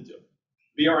difficult to do.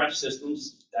 VRF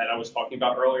systems that I was talking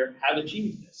about earlier have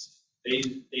achieved this.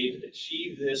 They've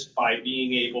achieved this by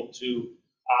being able to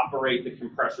operate the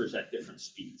compressors at different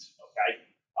speeds, okay?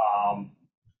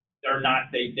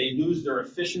 They lose their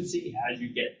efficiency as you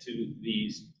get to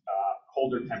these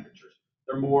colder temperatures.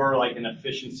 They're more like an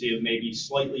efficiency of maybe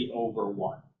slightly over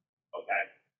 1,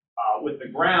 okay? With the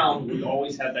ground, we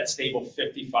always have that stable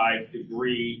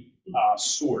 55-degree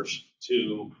source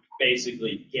to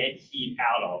basically get heat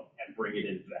out of and bring it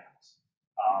into the house.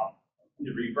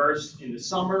 The reverse, in the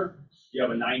summer, you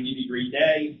have a 90-degree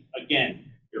day. Again,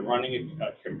 you're running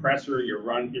a compressor, you're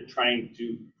trying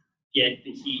to get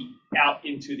the heat out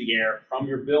into the air from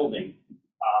your building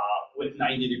with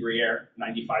 90-degree air,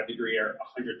 95-degree air,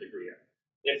 100-degree air.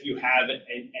 If you haven't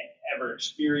ever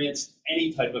experienced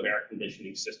any type of air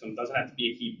conditioning system, doesn't have to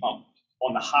be a heat pump.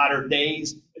 On the hotter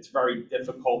days, it's very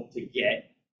difficult to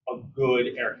get a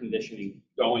good air conditioning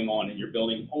going on in your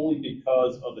building only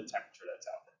because of the temperature that's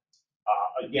out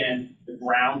there. Again, the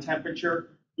ground temperature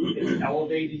is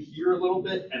elevated here a little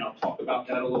bit, and I'll talk about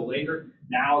that a little later.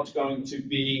 Now it's going to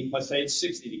be, let's say it's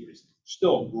 60 degrees.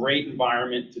 Still a great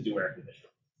environment to do air conditioning.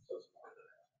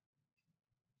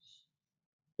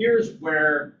 Here's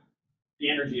where the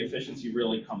energy efficiency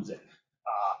really comes in.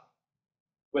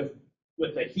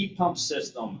 With a heat pump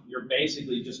system, you're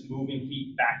basically just moving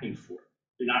heat back and forth.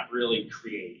 You're not really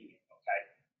creating it, okay?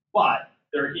 But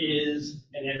there is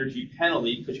an energy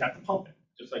penalty because you have to pump it,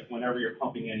 just like whenever you're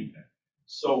pumping anything.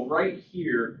 So right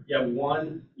here, you have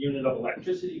 1 unit of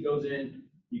electricity goes in,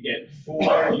 you get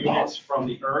 4 units from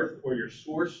the earth or your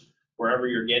source, wherever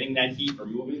you're getting that heat or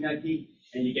moving that heat,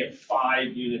 and you get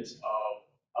 5 units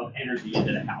of energy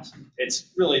into the house. It's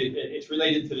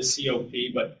related to the COP,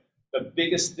 but the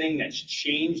biggest thing that's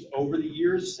changed over the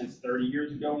years, since 30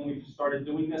 years ago when we started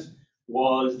doing this,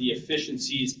 was the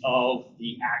efficiencies of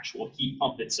the actual heat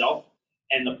pump itself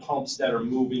and the pumps that are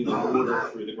moving the water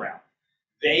through the ground.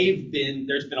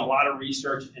 There's been a lot of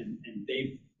research and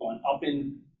they've gone up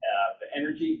in the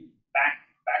energy.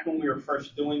 Back when we were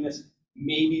first doing this,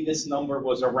 maybe this number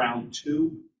was around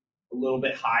 2, a little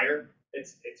bit higher.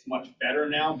 It's much better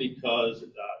now because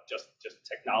just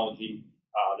technology,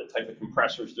 the type of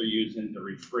compressors they're using, the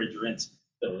refrigerants,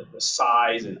 the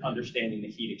size, and understanding the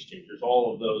heat exchangers,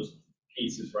 all of those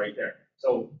pieces right there.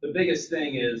 So the biggest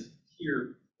thing is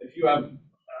here, if you have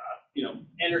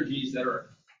energies that are,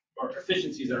 or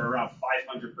efficiencies that are around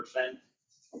 500%,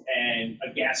 and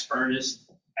a gas furnace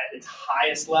at its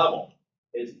highest level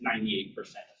is 98%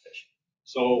 efficient.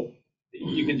 So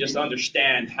you can just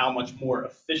understand how much more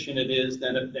efficient it is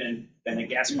than a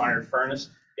gas-fired furnace,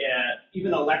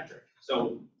 even electric.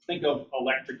 So think of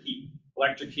electric heat.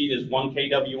 Electric heat is 1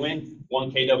 kW in,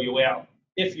 1 kW out,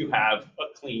 if you have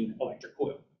a clean electric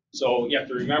coil. So you have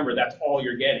to remember that's all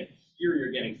you're getting. Here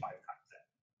you're getting 5 times that.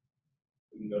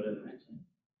 We can go to the next one.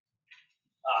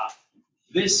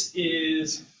 This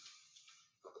is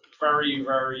very,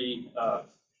 very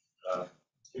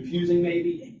confusing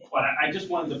maybe, but I just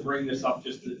wanted to bring this up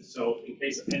so in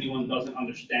case anyone doesn't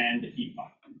understand the heat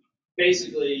pump.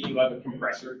 Basically, you have a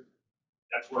compressor,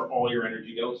 that's where all your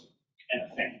energy goes, and a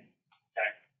fan,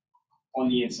 okay, on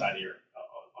the inside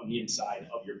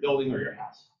of your building or your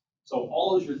house. So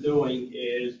all you're doing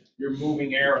is you're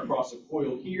moving air across a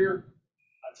coil here,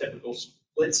 a typical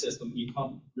split system heat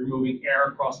pump. You're moving air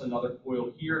across another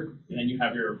coil here, and then you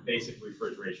have your basic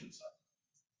refrigeration cycle.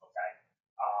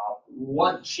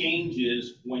 What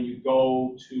changes when you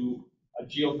go to a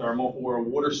geothermal or a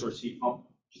water source heat pump?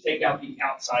 You take out the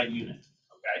outside unit,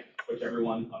 okay, which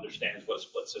everyone understands what a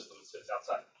split system sits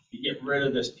outside. You get rid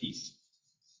of this piece.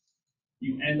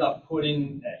 you end up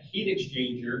putting a heat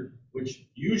exchanger, which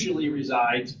usually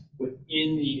resides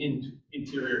within the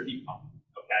interior heat pump,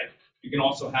 okay? You can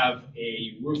also have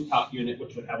a rooftop unit,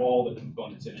 which would have all the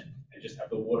components in it, and just have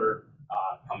the water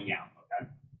coming out, okay?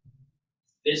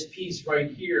 This piece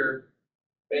right here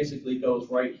basically goes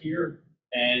right here,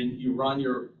 and you run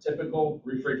your typical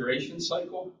refrigeration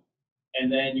cycle,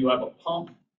 and then you have a pump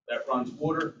that runs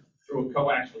water through a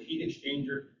coaxial heat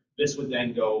exchanger. This would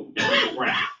then go to the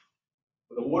ground.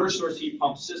 With a water source heat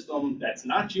pump system that's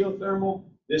not geothermal,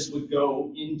 this would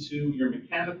go into your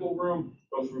mechanical room,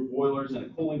 go through boilers and a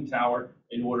cooling tower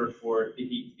in order for the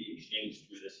heat to be exchanged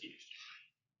through this heat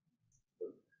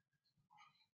exchanger.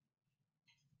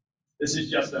 This is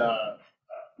just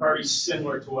very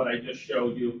similar to what I just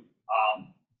showed you.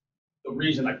 The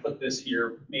reason I put this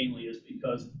here mainly is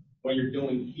because when you're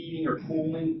doing heating or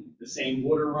cooling, the same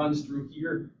water runs through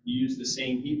here, you use the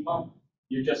same heat pump,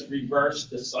 you just reverse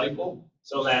the cycle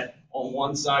so that on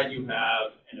one side you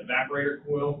have an evaporator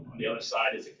coil, on the other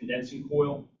side is a condensing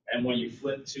coil, and when you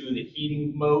flip to the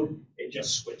heating mode, it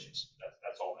just switches.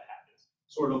 That's all that happens.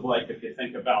 Sort of like if you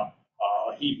think about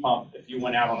a heat pump, if you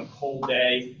went out on a cold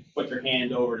day, put your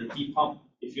hand over the heat pump,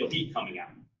 you feel heat coming out.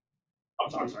 I'm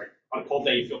sorry, on a cold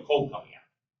day, you feel cold coming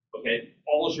out, okay?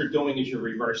 All you're doing is you're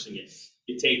reversing it.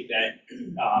 You take that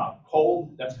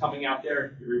cold that's coming out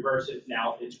there, you reverse it,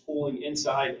 now it's cooling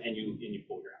inside, and you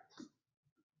cool your house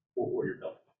or your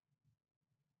building.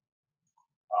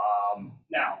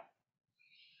 Now,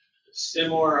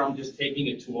 similar, I'm just taking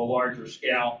it to a larger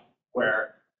scale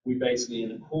where we basically, in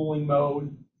the cooling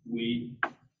mode, we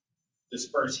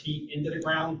disperse heat into the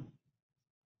ground.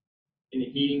 In the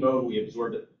heating mode, we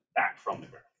absorb it back from the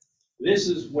ground. This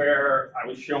is where I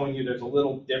was showing you there's a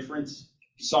little difference,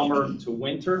 summer to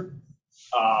winter.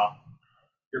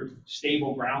 Your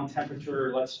stable ground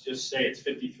temperature, let's just say it's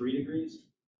 53 degrees.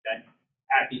 Okay?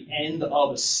 At the end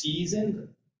of a season,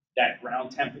 that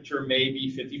ground temperature may be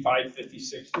 55,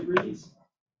 56 degrees.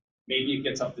 Maybe it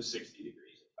gets up to 60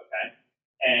 degrees, okay?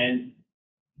 And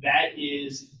that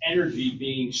is energy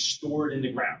being stored in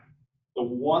the ground. The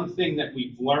one thing that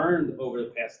we've learned over the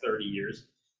past 30 years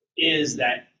is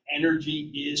that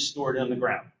energy is stored on the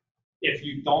ground. If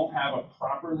you don't have a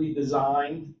properly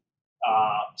designed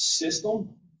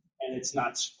system and it's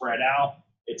not spread out,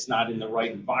 it's not in the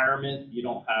right environment, you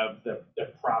don't have the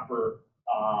proper,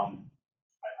 I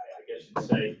guess you'd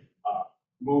say,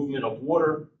 movement of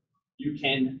water, you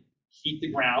can heat the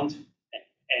ground,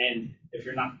 and if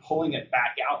you're not pulling it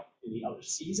back out in the other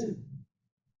season,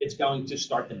 it's going to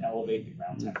start to elevate the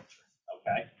ground temperature,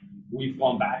 okay? We've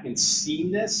gone back and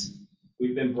seen this.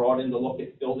 We've been brought in to look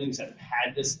at buildings that have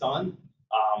had this done.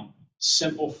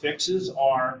 Simple fixes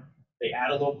are they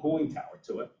add a little cooling tower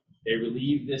to it. They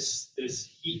relieve this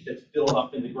heat that's built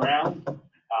up in the ground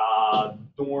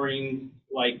during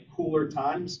like cooler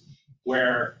times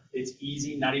where it's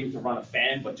easy not even to run a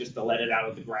fan, but just to let it out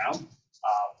of the ground.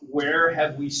 Where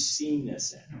have we seen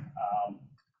this in?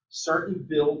 Certain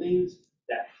buildings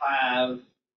that have,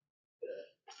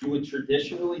 you would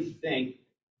traditionally think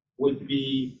would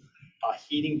be a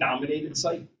heating dominated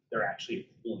site, they're actually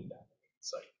a cooling dominated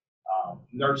site.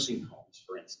 Nursing homes,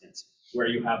 for instance, where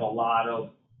you have a lot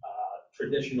of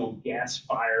traditional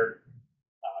gas-fired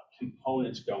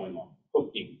components going on,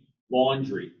 cooking,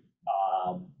 laundry,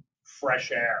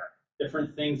 fresh air,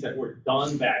 different things that were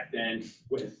done back then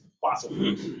with fossil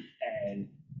fuels and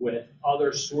with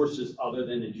other sources other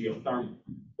than the geothermal.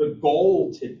 The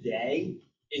goal today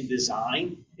in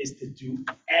design is to do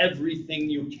everything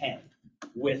you can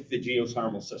with the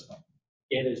geothermal system.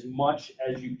 Get as much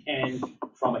as you can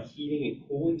from a heating and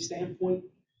cooling standpoint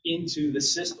into the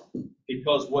system.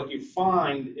 Because what you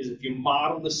find is if you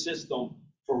model the system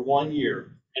for 1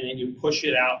 year and then you push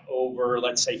it out over,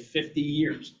 let's say, 50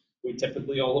 years, we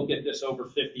typically all look at this over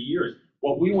 50 years.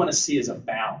 What we want to see is a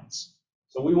balance.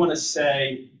 So we want to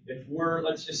say, if we're,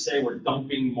 let's just say we're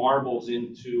dumping marbles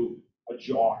into a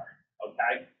jar,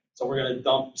 okay? So we're going to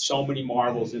dump so many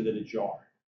marbles into the jar.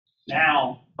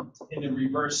 Now, in the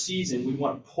reverse season, we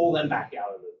want to pull them back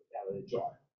out of the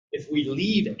jar. If we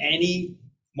leave any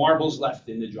marbles left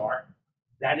in the jar,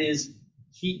 that is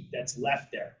heat that's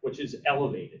left there, which is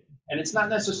elevated. And it's not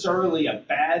necessarily a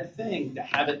bad thing to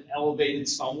have it elevated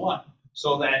somewhat,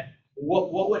 so that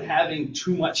what would having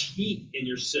too much heat in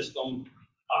your system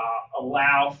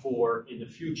allow for in the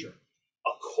future?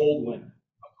 A cold winter,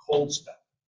 a cold spell.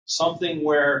 Something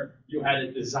where you had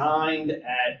it designed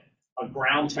at a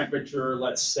ground temperature,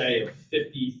 let's say, of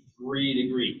 53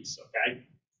 degrees, okay?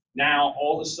 Now,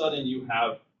 all of a sudden, you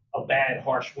have a bad,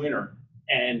 harsh winter,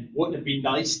 and wouldn't it be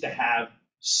nice to have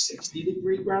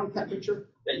 60-degree ground temperature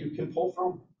that you can pull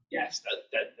from? yes,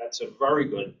 that's a very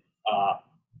good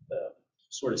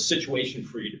sort of situation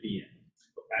for you to be in,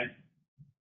 okay?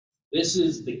 This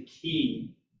is the key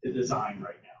to design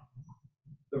right now.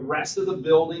 The rest of the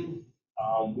building,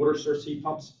 water source heat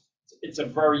pumps, it's a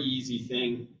very easy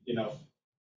thing. You know,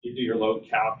 you do your load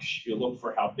calcs, you look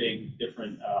for how big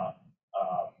different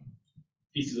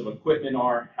pieces of equipment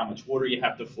are, how much water you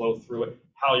have to flow through it,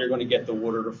 how you're going to get the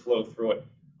water to flow through it.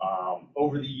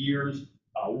 Over the years,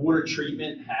 water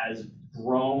treatment has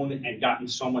grown and gotten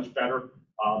so much better.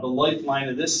 The lifeline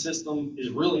of this system is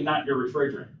really not your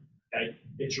refrigerant, okay?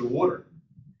 It's your water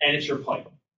and it's your pipe.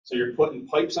 So you're putting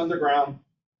pipes underground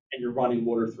and you're running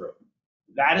water through it.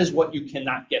 That is what you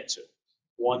cannot get to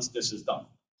once this is done.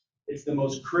 It's the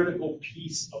most critical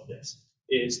piece of this,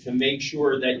 is to make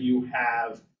sure that you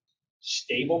have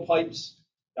stable pipes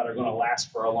that are going to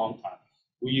last for a long time.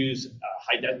 We use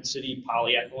high-density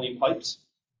polyethylene pipes.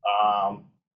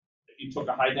 If you took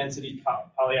a high-density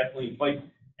polyethylene pipe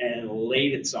and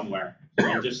laid it somewhere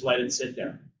and just let it sit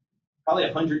there, probably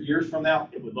 100 years from now,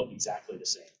 it would look exactly the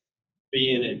same.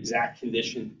 Be in exact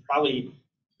condition, probably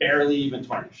barely even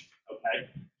tarnished, okay?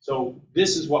 So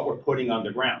this is what we're putting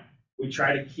underground. We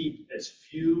try to keep as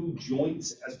few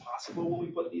joints as possible when we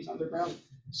put these underground.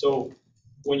 So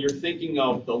when you're thinking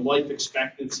of the life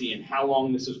expectancy and how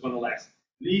long this is going to last,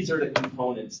 these are the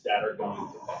components that are going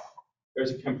to fail.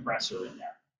 There's a compressor in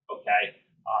there, okay?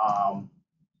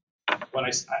 When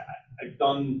I've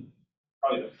done,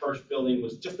 probably the first building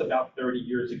was just about 30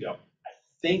 years ago. I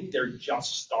think they're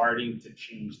just starting to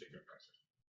change the compressors,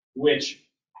 which,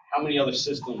 how many other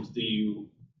systems do you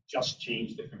just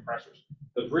change the compressors?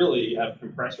 Because really you have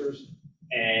compressors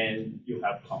and you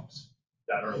have pumps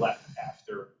that are left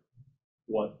after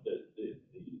what the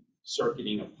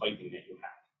circuiting of piping that you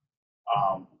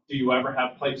have. Do you ever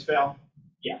have pipes fail?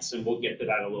 Yes, and we'll get to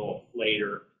that a little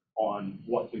later on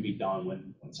what can be done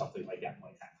when something like that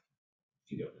might happen.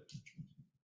 You go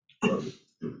there.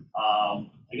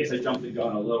 I guess I jumped the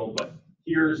gun a little, but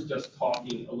here's just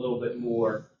talking a little bit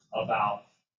more about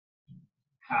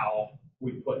how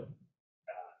we put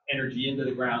energy into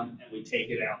the ground and we take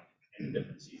it out in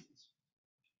different seasons.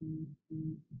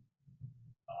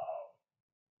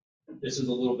 This is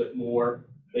a little bit more.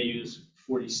 They use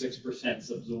 46%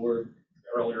 subsorbed.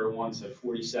 Earlier one said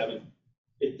 47.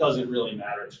 It doesn't really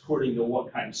matter. It's according to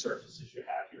what kind of surfaces you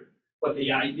have here. But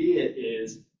the idea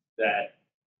is that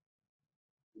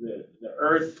the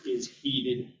earth is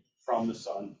heated from the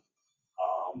sun.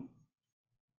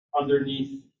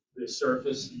 Underneath the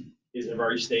surface is a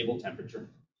very stable temperature,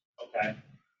 okay?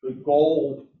 The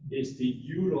goal is to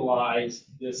utilize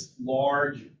this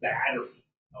large battery,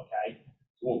 okay?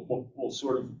 We'll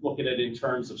sort of look at it in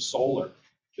terms of solar.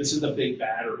 This is a big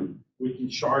battery. We can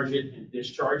charge it and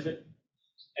discharge it.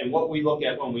 And what we look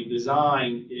at when we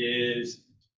design is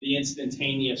the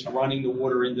instantaneous running the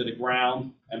water into the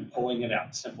ground and pulling it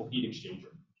out, simple heat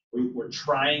exchanger. We're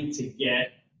trying to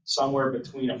get somewhere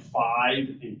between a 5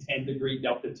 and 10 degree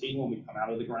delta T when we come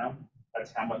out of the ground.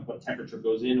 That's how much, what temperature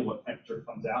goes in and what temperature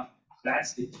comes out.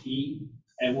 That's the key.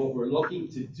 And what we're looking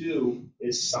to do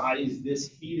is size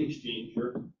this heat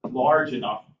exchanger large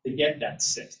enough to get that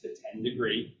 6 to 10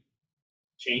 degree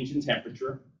change in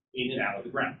temperature in and out of the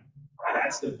ground.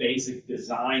 That's the basic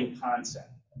design concept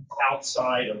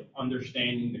outside of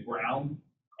understanding the ground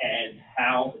and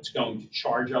how it's going to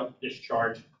charge up,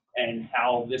 discharge, and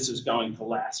how this is going to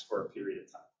last for a period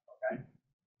of time, okay?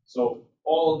 So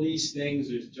all of these things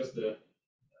is just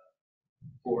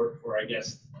for I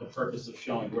guess, the purpose of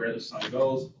showing where the sun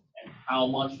goes and how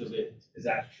much of it is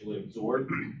actually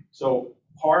absorbed. So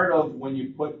part of when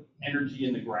you put energy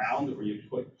in the ground or you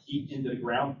put heat into the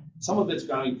ground, some of it's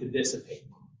going to dissipate.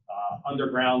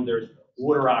 Underground, there's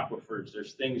water aquifers,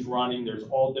 there's things running, there's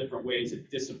all different ways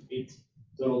it dissipates.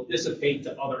 So it'll dissipate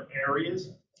to other areas,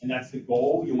 and that's the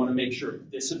goal. You want to make sure it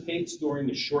dissipates during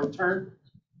the short term,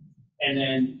 and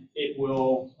then it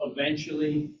will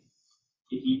eventually,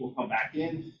 the heat will come back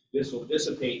in, this will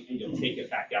dissipate, and you'll take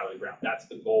it back out of the ground. That's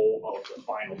the goal of the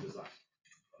final design.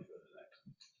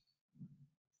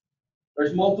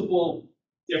 There's multiple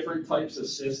different types of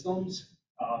systems.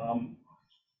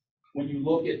 When you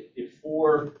look at the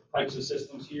 4 types of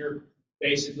systems here,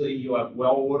 basically you have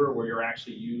well water where you're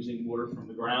actually using water from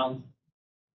the ground.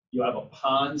 You have a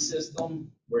pond system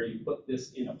where you put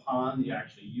this in a pond, you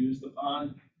actually use the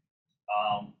pond.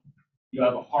 You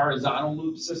have a horizontal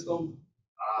loop system.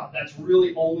 That's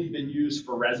really only been used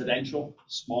for residential,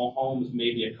 small homes,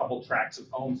 maybe a couple tracts of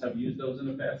homes have used those in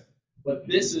the past. But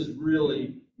this is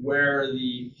really where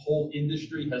the whole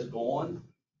industry has gone.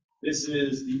 This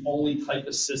is the only type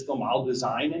of system I'll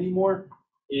design anymore,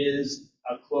 is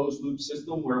a closed loop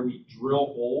system where we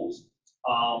drill holes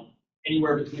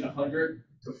anywhere between 100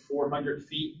 to 400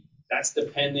 feet. That's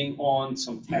depending on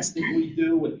some testing we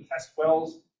do with test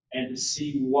wells and to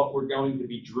see what we're going to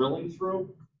be drilling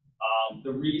through.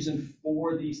 The reason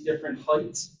for these different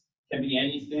heights can be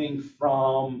anything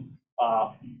from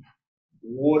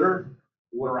water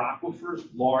aquifers,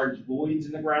 large voids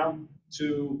in the ground,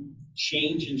 to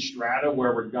change in strata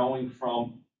where we're going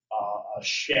from a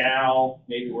shale,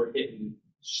 maybe we're hitting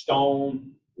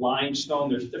stone, limestone.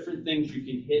 There's different things you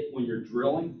can hit when you're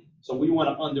drilling. So we want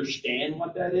to understand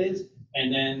what that is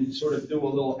and then sort of do a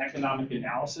little economic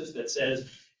analysis that says,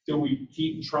 do we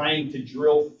keep trying to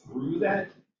drill through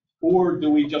that, or do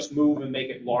we just move and make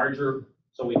it larger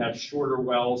so we have shorter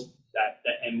wells that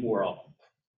and more of them?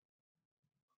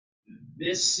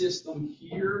 This system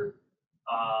here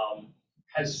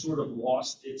has sort of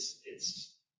lost its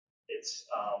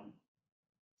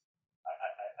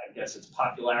I guess its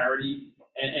popularity,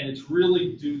 and it's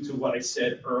really due to what I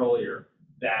said earlier,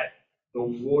 that the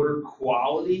water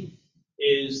quality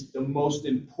is the most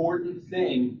important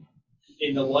thing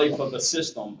in the life of a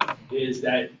system, is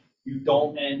that you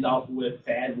don't end up with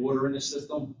bad water in the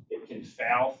system. It can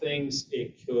foul things,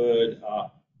 it could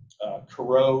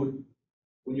corrode.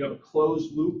 When you have a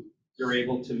closed loop, you're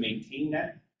able to maintain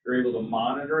that, you're able to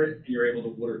monitor it, and you're able to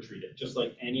water treat it, just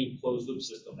like any closed loop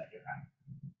system that you have.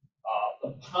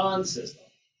 The pond system,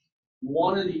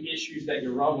 one of the issues that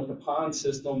you run with the pond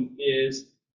system is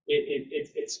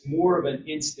it's more of an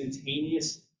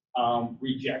instantaneous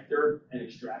rejector and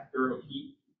extractor of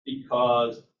heat,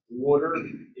 because water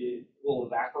will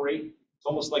evaporate. It's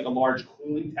almost like a large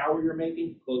cooling tower you're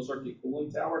making, closed circuit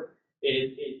cooling tower.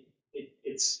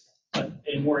 It's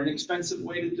a more inexpensive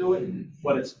way to do it,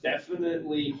 but it's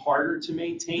definitely harder to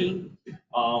maintain.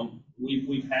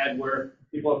 We've had where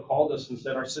people have called us and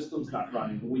said our system's not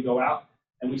running. We go out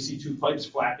and we see two pipes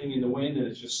flapping in the wind and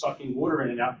it's just sucking water in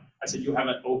and out. I said, you have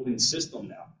an open system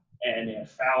now, and they have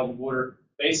fouled water.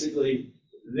 Basically,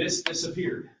 this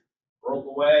disappeared, broke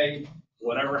away,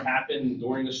 whatever happened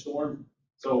during the storm.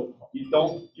 So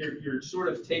you're sort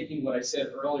of taking what I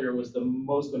said earlier was the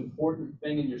most important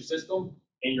thing in your system,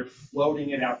 and you're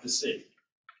floating it out to sea.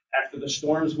 After the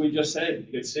storms we just said,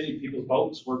 you could see people's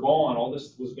boats were gone, all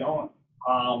this was gone.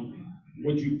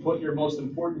 Would you put your most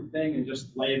important thing and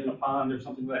just lay it in a pond or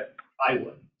something like that? I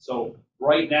would. So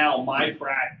right now, my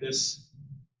practice,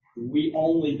 we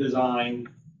only design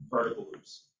vertical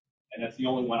loops, and that's the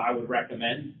only one I would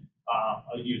recommend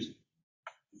using.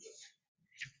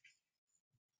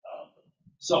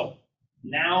 So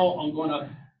now I'm going to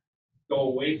go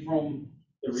away from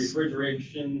the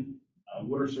refrigeration,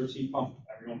 water source heat pump.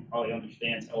 Everyone probably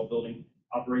understands how a building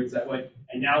operates that way.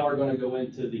 And now we're going to go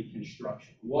into the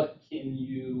construction. What can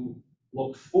you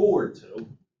look forward to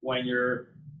when you're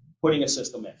putting a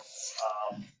system in?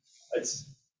 It's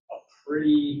a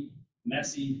pretty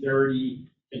messy,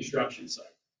 dirty construction site.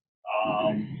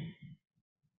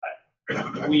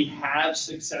 We have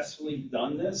successfully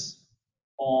done this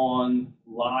on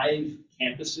live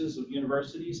campuses of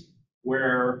universities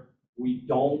where we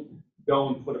don't go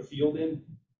and put a field in.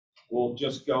 We'll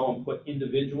just go and put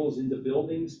individuals into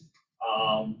buildings.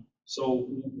 So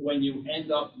when you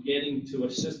end up getting to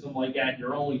a system like that,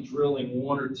 you're only drilling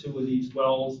one or two of these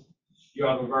wells. You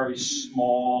have a very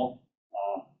small,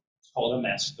 it's called a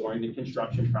mess during the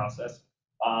construction process.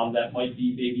 That might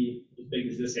be maybe as big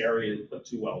as this area to put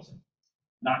two wells in.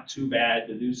 Not too bad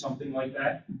to do something like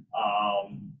that.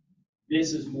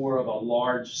 This is more of a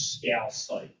large scale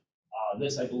site.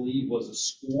 This, I believe, was a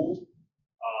school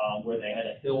where they had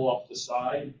a hill off the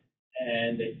side,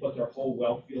 and they put their whole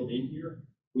well field in here.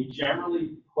 We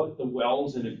generally put the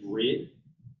wells in a grid.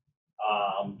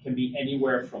 Can be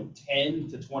anywhere from 10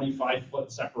 to 25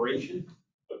 foot separation,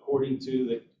 according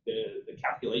to the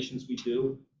calculations we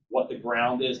do, what the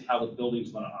ground is, how the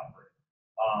building's going to operate.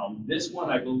 This one,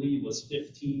 I believe, was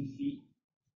 15 feet,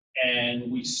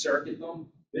 and we circuit them.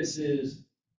 This is,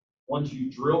 once you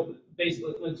drill,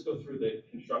 basically, let's go through the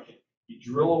construction. You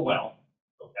drill a well,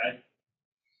 okay?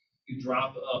 You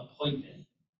drop a pipe in.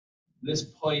 This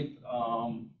pipe,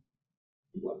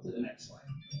 go up to the next slide.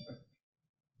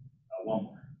 One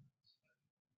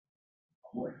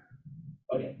more.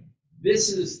 Okay, this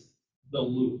is the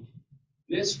loop.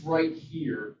 This right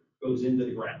here goes into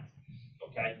the ground,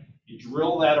 okay? You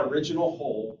drill that original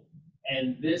hole,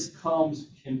 and this comes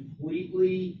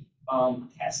completely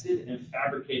tested and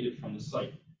fabricated from the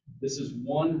site. This is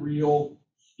one reel.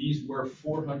 These were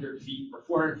 400 feet or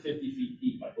 450 feet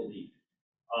deep, I believe.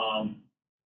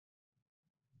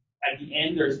 At the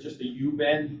end, there's just a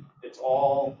U-bend. It's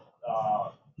all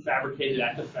fabricated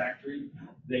at the factory.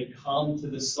 They come to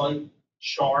the site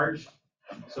charged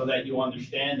so that you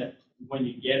understand that when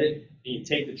you get it and you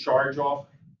take the charge off,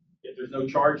 if there's no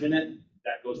charge in it,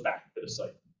 that goes back to the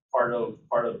site. Part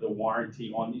of the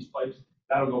warranty on these pipes.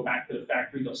 That'll go back to the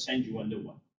factory. They'll send you a new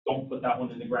one. Don't put that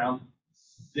one in the ground.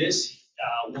 This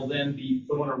will then be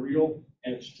put on a reel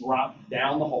and it's dropped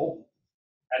down the hole.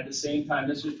 At the same time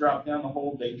this is dropped down the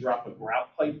hole, they drop a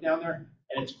grout pipe down there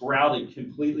and it's grouted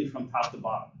completely from top to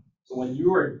bottom. So when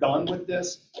you are done with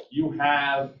this, you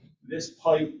have this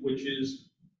pipe, which is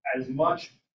as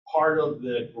much part of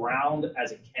the ground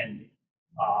as it can be.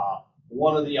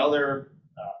 One of the other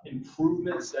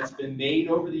improvements that's been made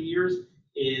over the years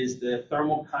is the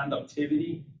thermal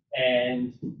conductivity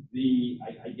and the,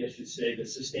 I guess you'd say, the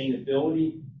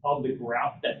sustainability of the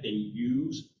grout that they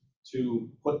use to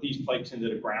put these pipes into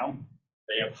the ground.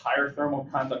 They have higher thermal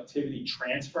conductivity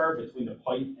transfer between the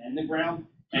pipe and the ground,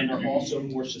 and they're also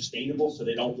more sustainable, so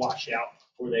they don't wash out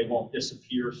or they won't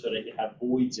disappear, so that you have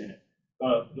voids in it.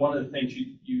 But one of the things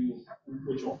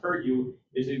which will hurt you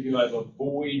is if you have a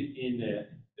void in the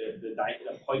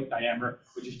pipe diameter,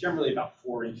 which is generally about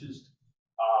 4 inches,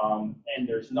 and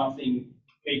there's nothing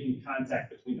making contact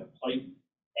between the pipe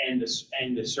and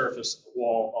the surface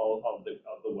wall of the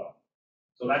well.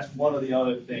 So that's one of the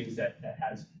other things that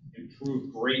has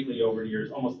improved greatly over the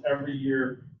years. Almost every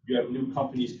year you have new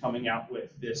companies coming out with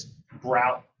this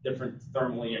grout, different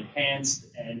thermally enhanced,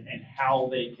 and how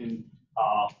they can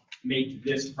make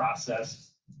this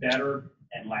process better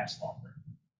and last longer.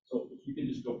 So if you can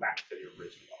just go back to the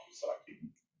original. So I can,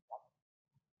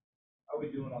 How are we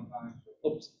doing on time?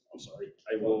 oops, I'm sorry.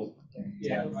 I will.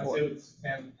 Yeah, I say it's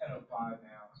 10:05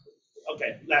 now.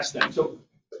 Okay, last thing. So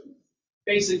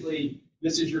basically,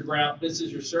 this is your ground, this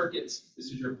is your circuits, this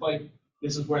is your pipe.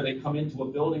 This is where they come into a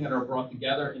building and are brought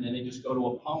together, and then they just go to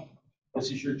a pump. This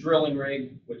is your drilling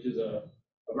rig, which is a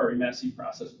very messy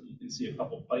process, but you can see a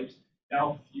couple pipes.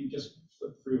 Now, if you just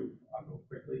flip through, I'll go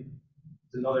quickly.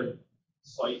 It's another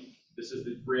site. This is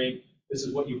the rig. This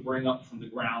is what you bring up from the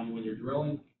ground when you're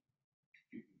drilling.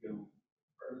 You can go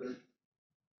further.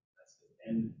 That's the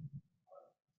end.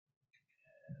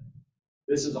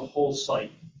 This is a whole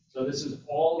site. So this is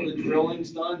all of the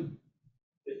drillings done.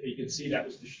 If you can see, that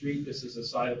was the street. This is the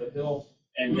side of the hill.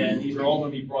 And then these are all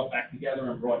going to be brought back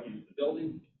together and brought into the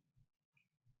building.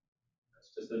 That's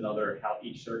just another how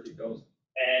each circuit goes.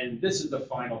 And this is the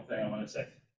final thing I want to say.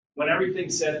 When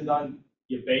everything's said and done,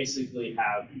 you basically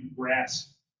have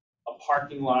grass, a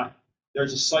parking lot.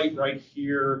 There's a site right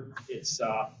here. It's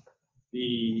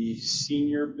the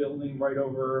senior building right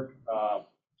over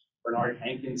Bernard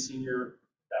Hankins Senior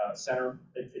Center.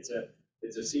 It's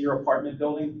a senior apartment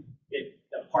building.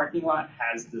 The parking lot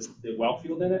has the well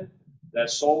field in it.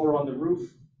 That's solar on the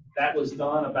roof. That was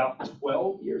done about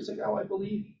 12 years ago, I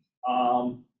believe.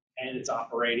 And it's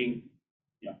operating,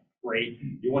 great.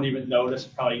 You won't even notice,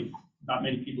 probably not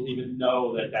many people even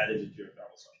know that that is a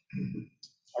geothermal site.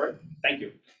 All right, thank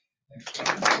you.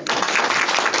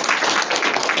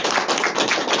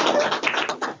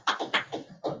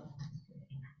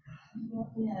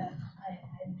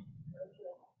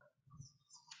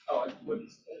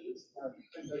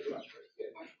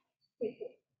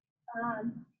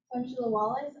 I'm Sheila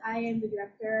Wallace. I am the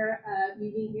director of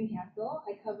Moving Green Capital.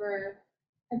 I cover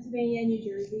Pennsylvania, New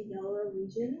Jersey, Delaware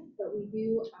region, but we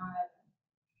do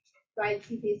provide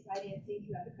C-PACE financing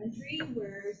throughout the country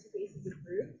where C-PACE is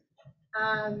approved.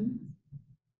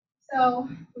 So,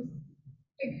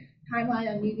 quick timeline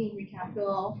on Moving Green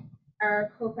Capital.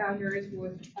 Our co-founders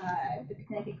were the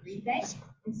Connecticut Green Bank,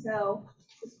 and so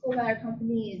what's cool about our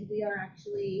company is we are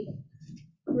actually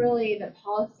really the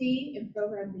policy and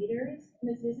program leaders in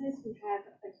this business. We have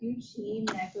a huge team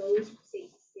that goes from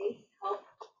state to state to help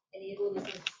enable this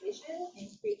legislation and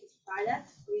create this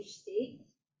product for each state.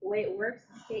 The way it works,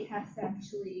 the state has to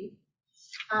actually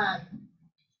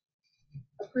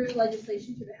approve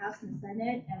legislation to the House and the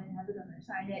Senate, and then have the governor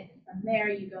sign it. And from there,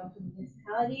 you go from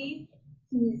municipality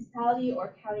to municipality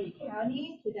or county to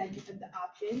county to then different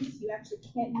options. You actually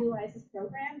can't utilize this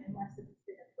program unless it's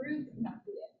been approved and not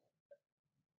do it.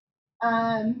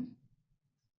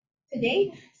 To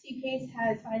date, C-PACE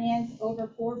has financed over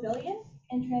 $4 billion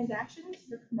in transactions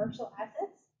for commercial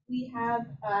assets. We have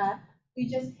we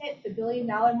just hit the $1 billion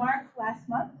mark last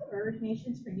month for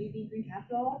originations for Moving Green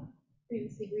Capital,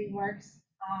 previously GreenWorks,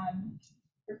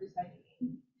 purchased by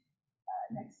Moving.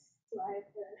 Next slide.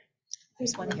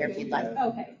 There's one here if you'd like.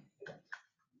 Okay.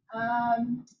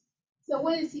 So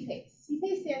what is C-PACE?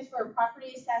 C-PACE stands for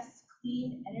Property Assessed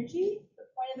Clean Energy. The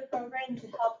point of the program is to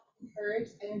help encourage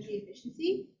energy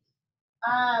efficiency.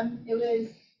 It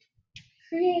was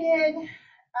created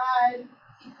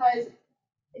because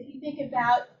if you think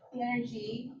about the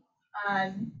energy,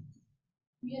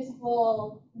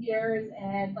 municipal leaders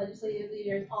and legislative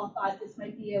leaders all thought this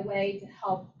might be a way to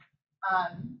help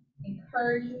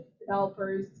encourage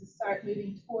developers to start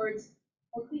moving towards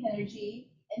more clean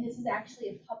energy, and this is actually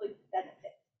a public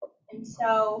benefit. And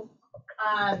so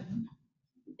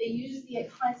they use the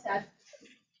concept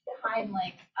behind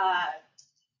like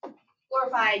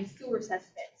glorified sewer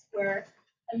assessments, where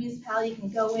a municipality can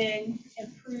go in,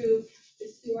 improve the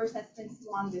sewer assessments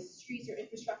along the streets or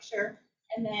infrastructure,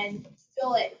 and then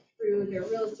fill it through their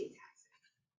real estate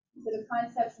taxes. So the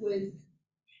concept was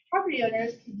property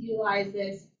owners could utilize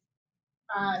this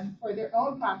for their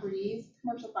own properties,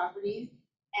 commercial properties,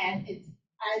 and it's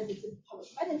as it's a public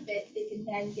benefit, they can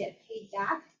then get paid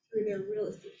back through their real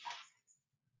estate taxes.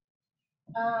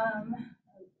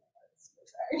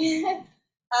 Sorry.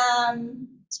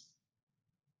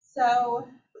 So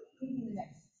moving to the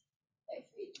next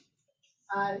page.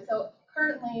 So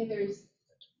currently there's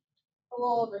a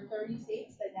little over 30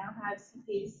 states that now have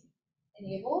CPACE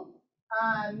enabled.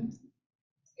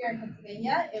 Here in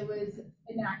Pennsylvania, it was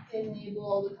enacted and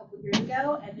enabled a couple of years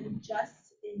ago, and then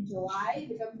just in July,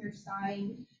 the governor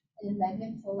signed an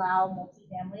amendment to allow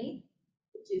multifamily,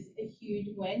 which is a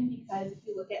huge win because if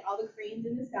you look at all the cranes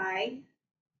in the sky,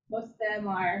 most of them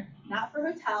are not for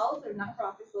hotels or not for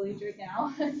office buildings right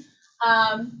now,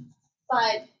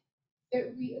 but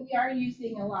we are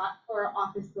using a lot for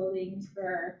office buildings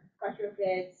for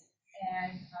retrofits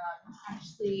and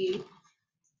actually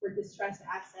for distressed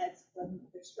assets when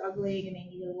they're struggling and they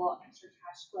need a little extra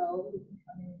cash flow, we can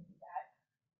come in and do that.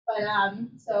 But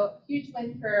so huge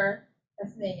win for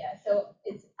Pennsylvania. So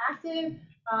it's active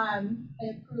and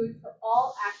approved for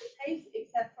all asset types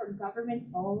except for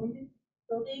government-owned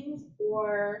buildings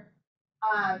or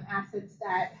assets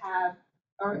that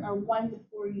are 1 to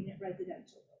 4 unit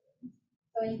residential buildings.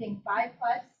 So anything 5+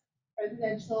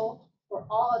 residential, for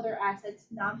all other assets,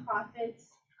 nonprofits,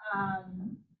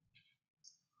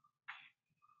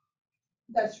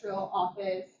 industrial,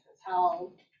 office,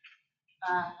 hotel,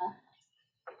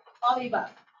 all the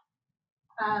above.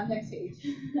 Next page.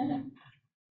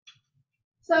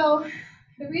 So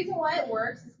the reason why it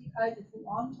works is because it's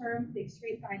long-term fixed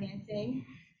rate financing.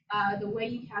 The way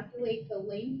you calculate the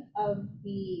length of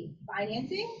the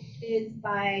financing is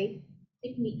by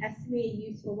taking the estimated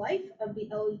useful life of the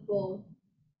eligible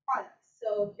products.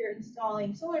 So if you're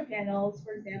installing solar panels,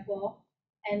 for example,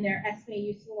 and their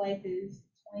estimated useful life is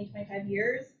 20-25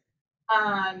 years,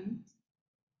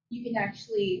 you can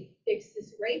actually fix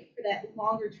this rate for that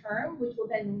longer term, which will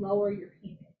then lower your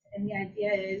payments. And the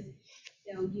idea is,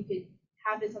 you know, you could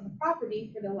have this on the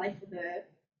property for the life of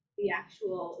the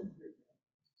actual improvement.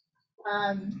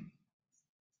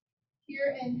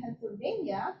 Here in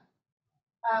Pennsylvania,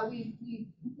 we've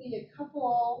completed a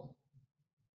couple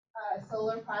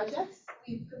solar projects.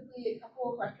 We've completed a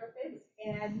couple of retrofits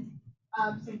and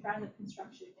some ground-up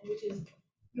construction, which is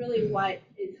really what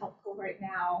is helpful right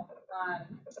now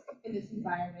in this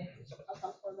environment, which I'll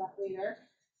talk more about later.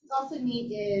 What's also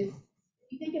neat is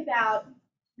if you think about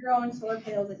your own solar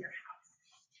panels at your house.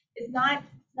 It's not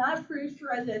approved for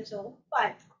residential,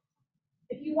 but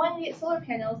if you want to get solar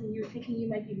panels and you're thinking you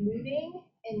might be moving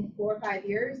in 4 or 5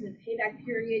 years, and the payback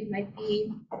period might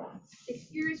be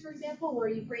 6 years, for example, where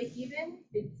you break even,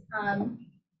 it's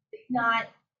not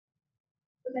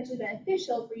potentially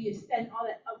beneficial for you to spend all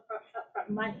that upfront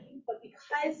money. But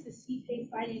because the CPACE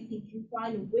financing can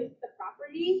run with the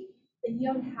property, then you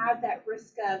don't have that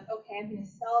risk of, okay, I'm going to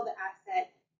sell the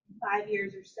asset in 5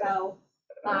 years or so,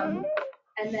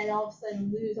 and then all of a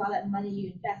sudden lose all that money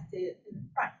you invested in the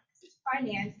front. It's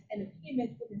financed, and the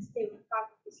payments will then stay with the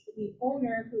property. So the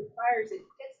owner who acquires it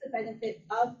gets the benefit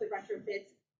of the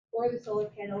retrofits or the solar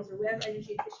panels or whatever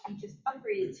energy efficient you just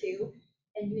upgraded to,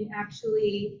 and you can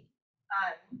actually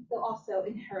they'll also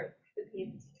inherit the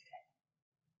payments.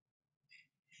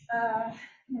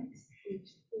 Next page,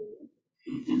 please.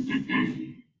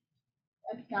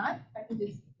 If not, I can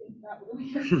just think about what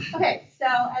we have. Okay, so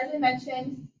as I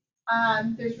mentioned,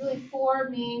 there's really 4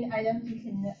 main items you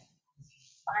can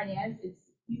finance. It's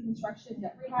new construction,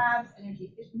 debt rehabs, energy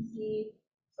efficiency,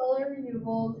 solar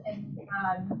renewables, and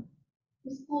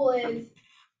the school is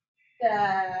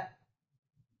the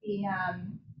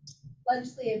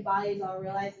legislative bodies all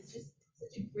realize it's just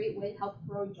such a great way to help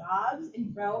grow jobs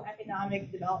and grow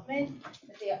economic development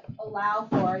that they allow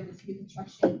for this new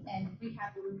construction and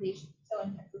rehabilitation. So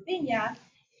in Pennsylvania,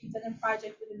 if you've done a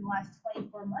project within the last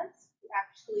 24 months, you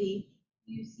actually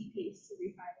use CPACE to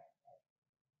refinance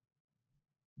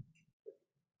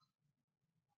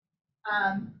it.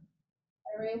 I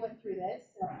already went through this,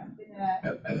 so I'm gonna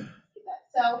skip that.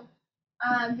 So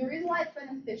The reason why it's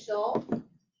beneficial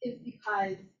is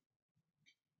because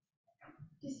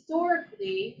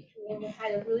historically, when we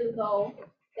had a really low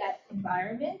debt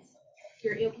environment,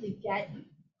 you're able to get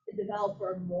the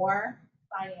developer more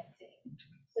financing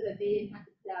so that they didn't have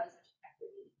to put out as much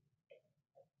equity.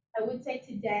 I would say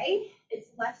today it's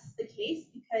less the case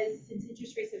because since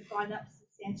interest rates have gone up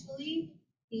substantially,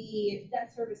 the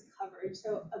debt service coverage.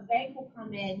 So a bank will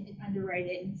come in and underwrite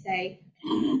it and say,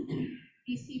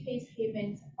 these CPACE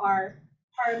payments are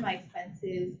part of my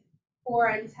expenses, or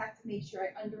I just have to make sure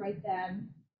I underwrite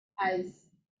them as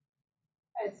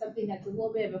something that's a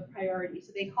little bit of a priority.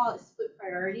 So they call it split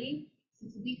priority.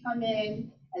 Since we come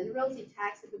in as a real estate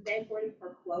tax, if the bank were to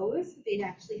foreclose, they'd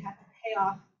actually have to pay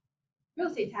off real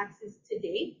estate taxes to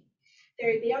date.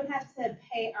 They don't have to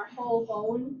pay our whole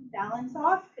loan balance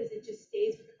off because it just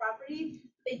stays with the property.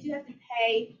 They do have to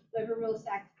pay whatever real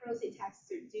estate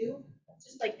taxes are due,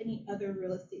 just like any other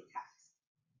real estate tax.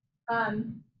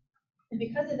 And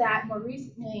because of that, more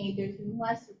recently, there's been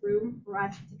less room for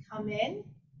us to come in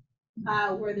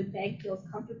where the bank feels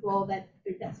comfortable that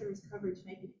their debt service coverage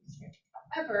may be constrained.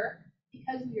 However,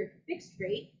 because we are fixed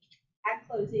rate at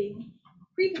closing,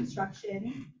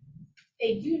 pre-construction,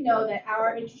 they do know that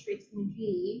our interest rate's going to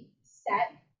be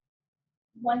set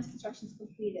once construction is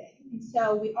completed. And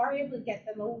so we are able to get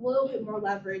them a little bit more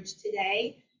leverage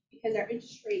today because our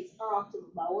interest rates are often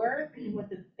lower than what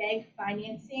the bank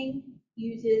financing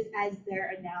uses as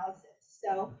their analysis.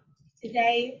 So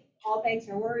today, all banks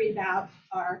are worried about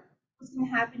are what's going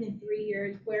to happen in 3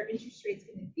 years, where interest rates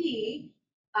going to be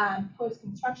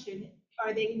post-construction.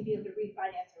 Are they going to be able to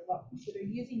refinance their loan? So they're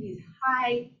using these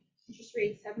high interest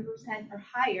rates, 7% or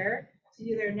higher, to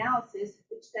do their analysis,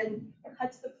 which then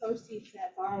cuts the proceeds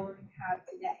that borrower can have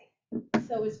today.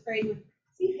 So what's great with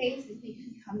CPACE is we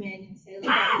can come in and say, look,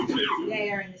 our interest rates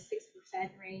today are in the 6%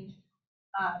 range.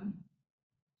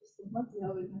 Just a month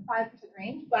ago, it was in the 5%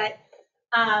 range, but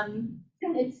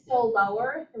it's still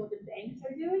lower than what the banks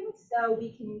are doing. So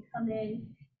we can come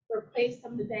in, replace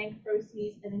some of the bank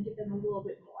proceeds, and then give them a little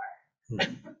bit more.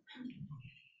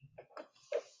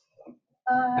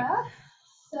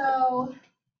 So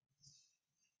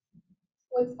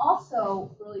what's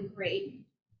also really great,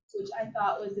 which I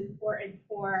thought was important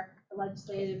for the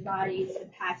legislative bodies to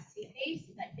pass CPACE,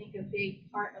 and I think a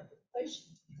big part of the push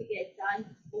to get it done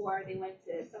before they went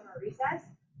to summer recess,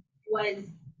 was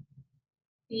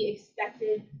the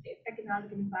expected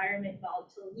economic environment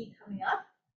volatility coming up.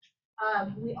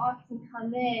 We often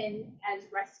come in as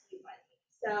rescue money.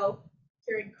 So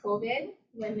during COVID,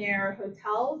 when there are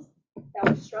hotels that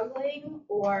were struggling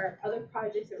or other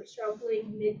projects that were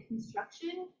struggling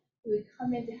mid-construction, we would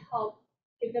come in to help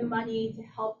give them money to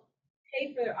help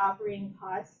pay for their operating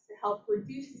costs, to help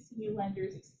reduce the senior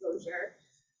lenders' exposure,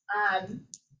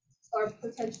 or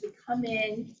potentially come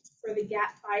in for the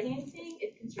gap financing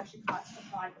if construction costs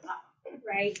have gone up,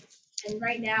 right? And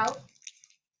right now,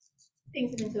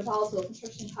 things have been so volatile,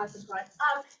 construction costs have gone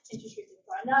up, interest rates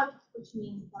have gone up, which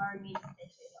means borrowing needs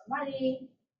potentially more money,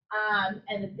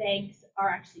 and the banks are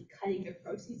actually cutting their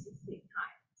proceeds at the same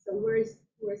time. So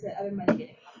where's that other money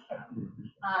getting come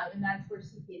from? And that's where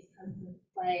CPACE comes into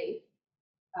play,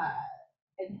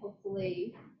 and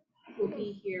hopefully we'll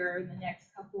be here in the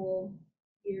next couple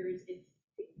years if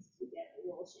things do get a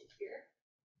little shakier.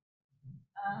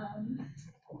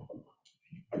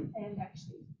 And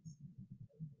actually,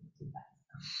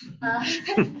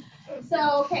 so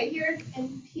okay, here's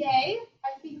in PA.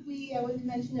 I think I was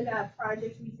mentioned about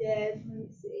projects we did. Let me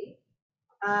see.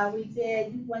 We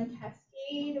did one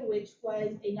Cascade, which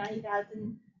was a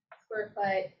 90,000 square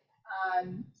foot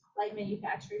light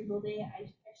manufacturing building. I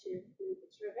should have included a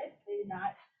picture of it. I did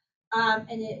not.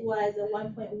 And it was a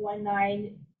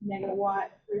 1.19 megawatt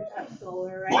rooftop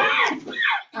solar. Right.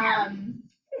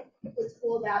 What's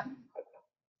cool about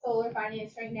solar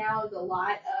finance right now is a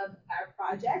lot of our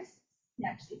projects can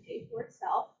actually pay for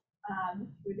itself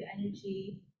through the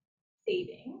energy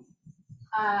savings.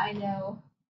 I know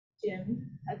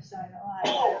Jim touched on a lot of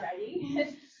that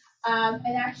already.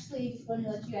 And actually, just want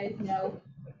to let you guys know,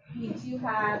 we do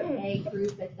have a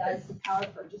group that does the power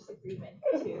purchase agreement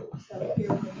too. So here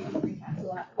with the Green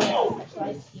Capital, we have a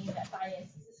specialized team that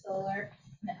finances the solar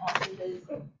and that also does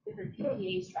different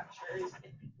PPA structures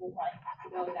if people want to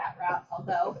go that route.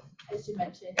 Although, as you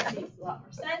mentioned, it makes a lot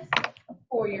more sense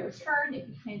for your return if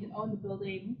you plan to own the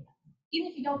building,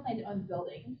 even if you don't plan to own the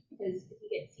building, because if you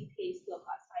get CPACE low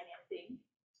cost financing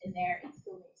in there, it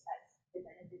still makes sense. And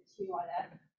then if it's you on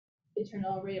a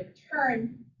internal rate of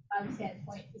return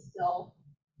standpoint to still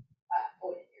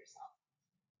own it yourself.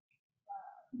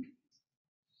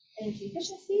 Energy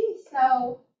efficiency.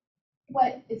 So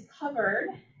what is covered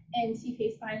and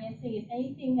CPACE financing is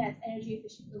anything that's energy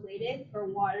efficient related or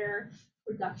water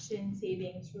reduction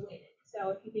savings related. So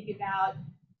if you think about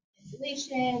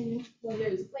insulation,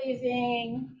 windows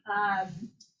glazing,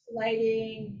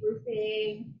 lighting,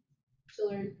 roofing,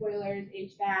 chillers, boilers,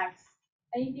 HVACs,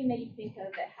 anything that you think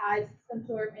of that has some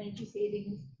sort of energy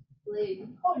savings related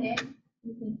component,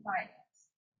 you can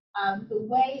finance. The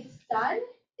way it's done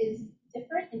is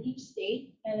different in each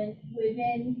state, and then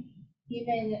within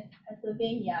even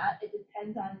Pennsylvania, it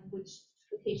depends on which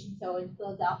location. So in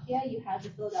Philadelphia, you have the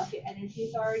Philadelphia Energy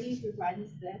Authority who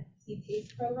runs the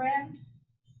CPACE program,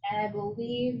 and I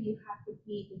believe you have to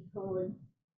meet the code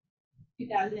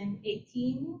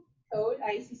 2018 code,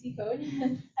 IECC code,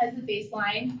 as the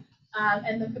baseline.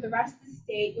 And then for the rest of the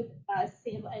state with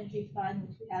Sustainable Energy Fund,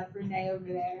 which we have Renee over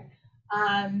there,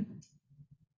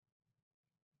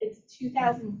 it's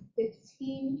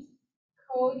 2015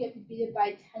 code. You have to beat it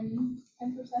by 10%,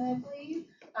 I believe,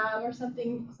 or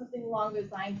something along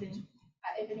those lines. And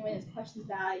if anyone has questions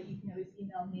about it, you can always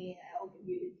email me and I'll give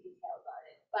you the details on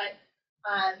it. But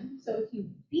so if you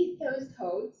beat those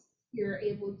codes, you're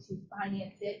able to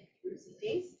finance it through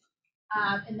CPACE.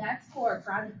 And that's for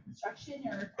ground construction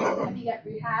or heavy gut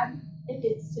rehab if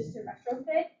it's just a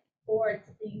retrofit or it's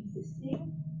something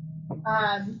existing.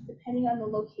 Depending on the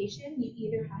location, you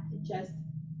either have to just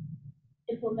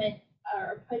implement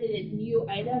or put in a new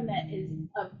item that is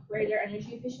of greater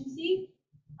energy efficiency.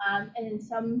 And in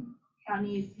some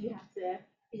counties, you have to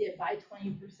beat it by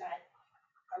 20%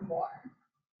 or more.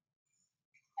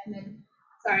 And then,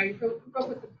 sorry, real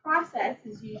quick, the process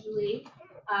is usually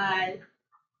a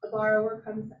borrower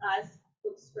comes to us,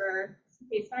 looks for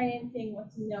CPACE financing,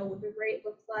 wants to know what the rate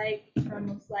looks like, the term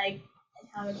looks like, and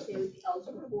how much they would be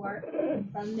eligible for.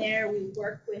 And from there, we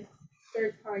work with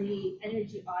third-party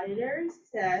energy auditors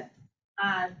to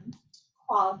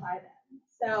qualify them.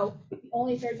 So the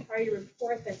only third-party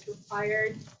report that's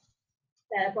required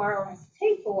that a borrower has to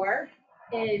pay for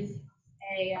is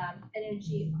a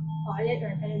energy audit or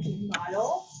an energy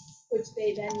model, which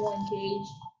they then will engage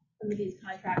some of these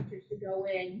contractors to go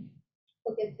in,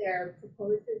 look at their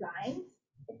proposed designs.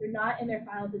 If they're not in their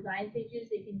final design stages,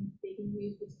 they can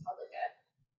use what's called like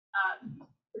a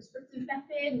prescriptive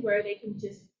method where they can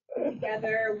just put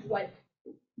together what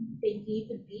they need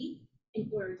to be in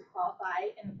order to qualify,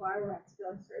 and the borrower has to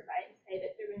go and certify and say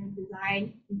that they're going to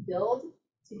design and build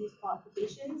to these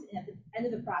qualifications. And at the end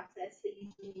of the process, they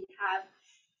usually have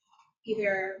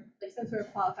either like some sort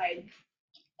of qualified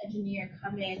engineer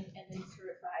come in and then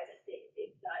certify that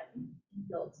they've done and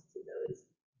built to those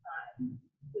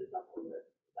levels of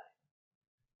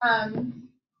design.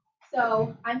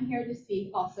 So I'm here to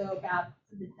speak also about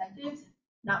some incentives,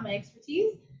 not my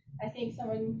expertise. I think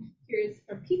someone here is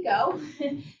from PICO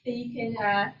that you can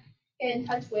get in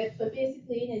touch with, but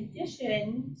basically in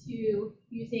addition to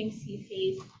using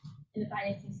CPACE in the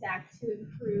financing stack to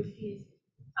improve these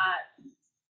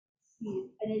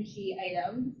energy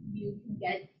items, you can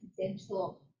get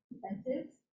substantial incentives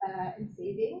and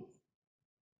savings.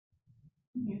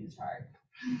 Here's the chart.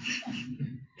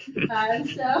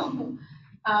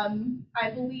 I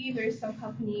believe there's some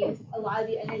companies, a lot of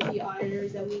the energy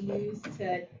auditors that we use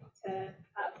to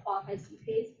qualify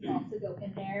CPACE can also go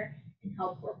in there and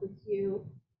help work with you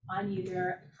on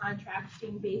either a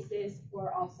contracting basis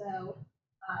or also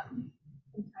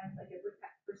sometimes like a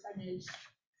percentage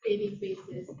savings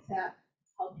basis to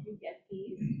help you get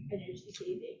these energy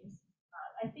savings.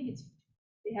 I think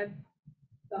they have,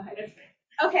 go ahead.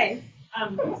 Okay.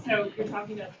 So you're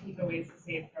talking about the PICO Ways to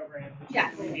Save program, which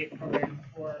Yes. is a rebate program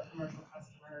for commercial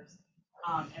customers.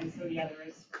 And so, yeah, there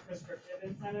is prescriptive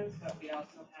incentives, but we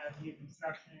also have new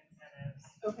construction incentives.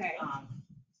 Okay.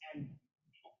 And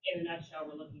in a nutshell,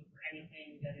 we're looking for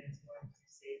anything that is going to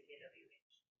save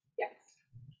KWH. Yes.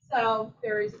 So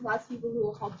there's lots of people who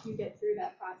will help you get through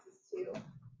that process too.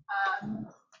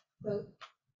 So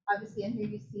obviously, in here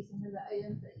you see some of the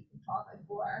items that you can qualify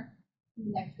for in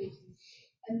the next page.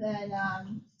 And then,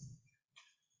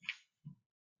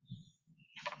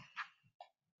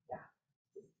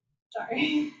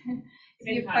 sorry.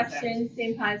 Same questions,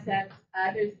 same concept.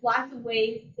 There's lots of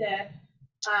ways to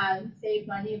save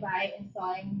money by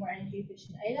installing more energy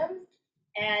efficient items.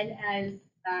 And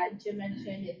as Jim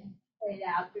mentioned and pointed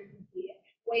out, there's going to be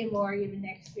way more even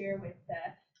next year with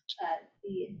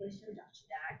the Inflation Reduction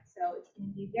Act. So it's going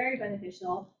to be very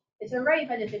beneficial. It's already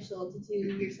beneficial to do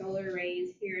your solar arrays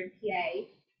here in PA.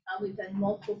 We've done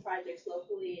multiple projects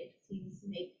locally. It seems to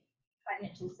make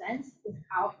financial sense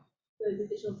without those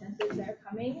additional incentives that are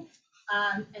coming.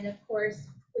 And of course,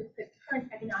 with the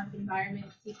current economic environment,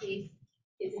 CPACE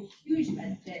is a huge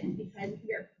benefit because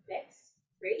we are fixed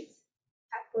rates,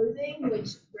 tax closing,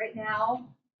 which right now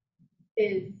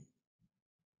is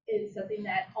something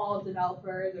that all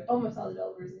developers, or almost all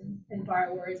developers and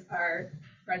borrowers are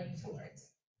running towards.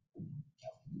 So,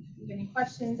 if you have any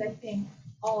questions, I think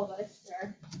all of us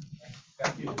are.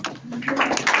 Thank you.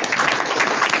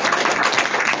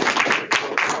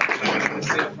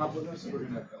 Stay up front with us, we're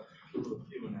gonna do a little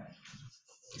Q&A.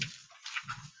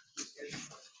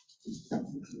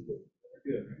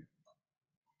 Good, right?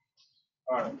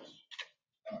 All right.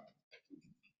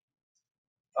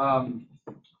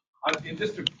 And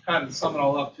just to kind of sum it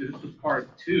all up, this was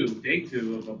part two, day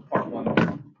two of a part one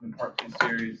and part two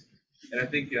series. And I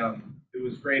think it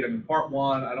was great. I mean, part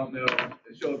one, I don't know,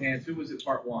 a show of hands, who was at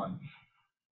part one?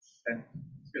 Okay,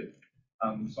 that's good.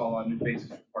 We saw a lot of new faces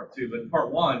for part two, but in part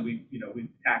one, we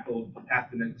tackled the path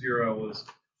to net zero was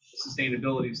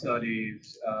sustainability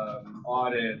studies,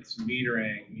 audits,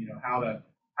 metering, how to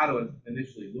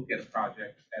initially look at a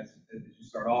project as you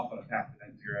start off on a path to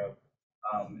net zero.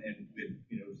 And with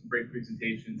some great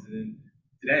presentations, and then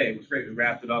today it was great. We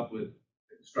wrapped it up with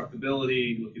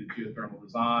constructability, looking at geothermal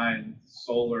design,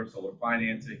 solar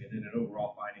financing, and then an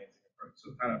overall financing approach.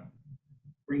 So it kind of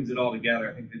brings it all together.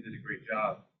 I think they did a great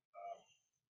job.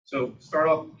 So start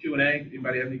off with Q&A.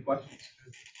 Anybody have any questions?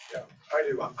 Yeah, I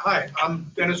do. Hi,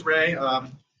 I'm Dennis Ray. I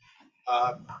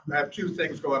have two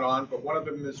things going on, but one of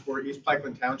them is for East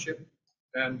Pikeland Township.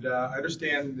 And I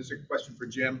understand, this is a question for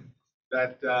Jim,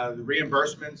 that the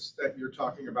reimbursements that you're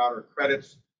talking about or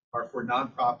credits are for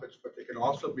nonprofits, but they can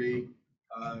also be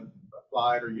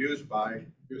applied or used by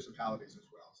municipalities as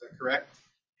well. Is that correct?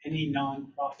 Any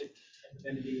nonprofit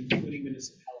entity, including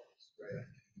municipalities. Right.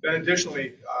 Then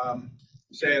additionally,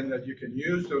 saying that you can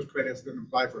use those credits then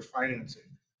apply for financing.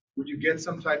 Would you get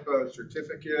some type of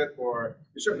certificate, or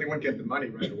you certainly wouldn't get the money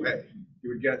right away? You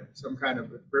would get some kind of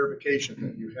verification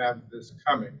that you have this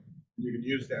coming. You can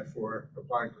use that for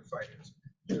applying for financing.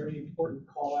 Very important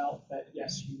call out that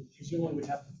yes, you presumably would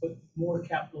have to put more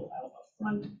capital out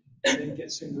upfront and then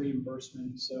get some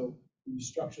reimbursement. So when you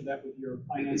structure that with your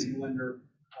financing lender,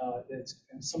 that's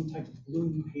some type of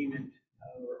balloon payment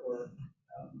or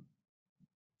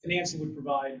financing would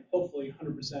provide hopefully 100%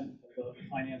 of the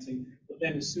financing. But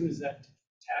then as soon as that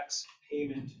tax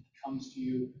payment comes to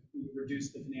you, you reduce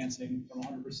the financing from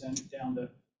 100% down to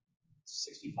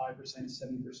 65%, 70%,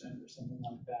 or something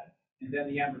like that. And then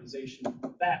the amortization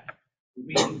of that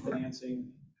remaining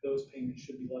financing, those payments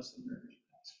should be less than their initial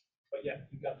cost. But yeah,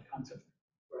 you got the concept.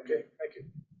 Okay, thank you.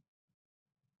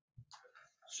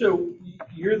 So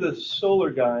you're the solar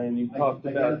guy, and you talked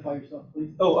about. Identify yourself,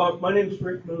 please. Oh, my name is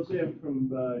Rick Mosley. I'm from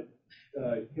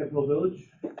Capital Village.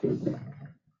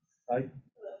 Hi.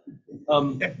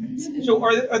 So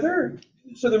are there?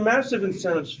 So there are massive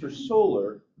incentives for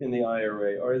solar in the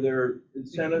IRA. Are there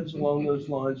incentives along those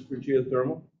lines for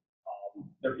geothermal?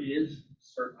 There is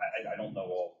certain, I don't know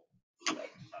all, I'm not a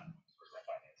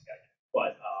finance guy,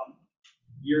 but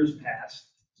years past,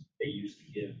 they used to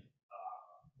give,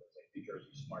 let's say New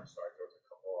Jersey Smart Start, there was a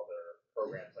couple other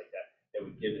programs like that, that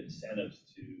would give incentives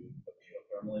to put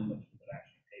geothermal in, which would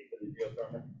actually pay for the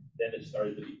geothermal. Then it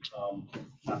started to become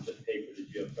not just pay for the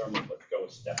geothermal, but go a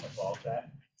step above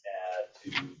that to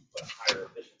put a higher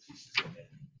efficiency system in,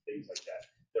 things like that.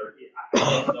 I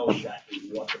don't know exactly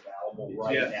what's available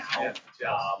right now,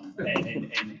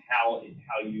 and how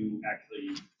you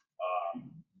actually,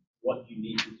 what you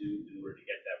need to do in order to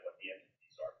get that, what the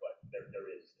entities are, but there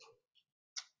is.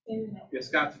 Yeah,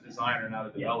 Scott's a designer, not a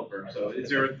developer. So is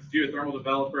there a geothermal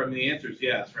developer? I mean, the answer is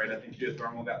yes, right? I think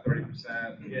geothermal got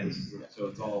 30%. Yes. So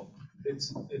it's all.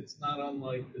 It's not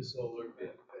unlike the solar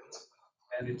bit,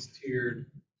 and it's tiered,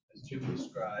 as Jim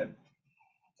described,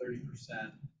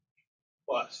 30%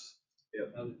 plus,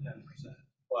 another 10%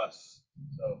 plus.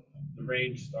 So the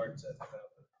range starts at about.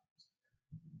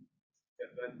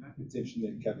 It's interesting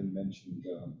that Kevin mentioned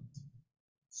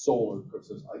solar,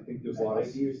 because I think there's a lot of.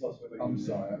 I'm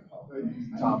sorry, I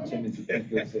apologize. Tom Timmons, I think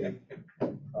there's a,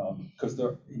 because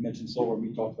he mentioned solar, and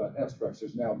we talked about SRECs.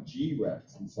 There's now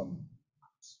GRECs in some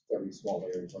very small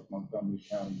areas like Montgomery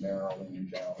County, Maryland,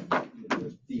 and down in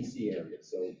the DC area.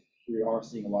 So we are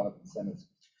seeing a lot of incentives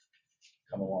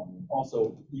come along.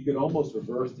 Also, you could almost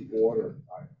reverse the order.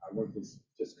 I want to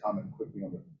just comment quickly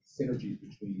on the synergies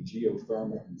between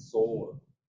geothermal and solar.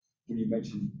 When you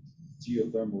mentioned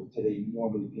geothermal today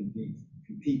normally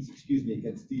competes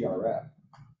against VRF.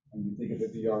 And you think of the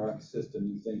VRF system,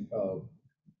 you think of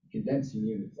condensing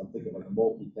units. I'm thinking like a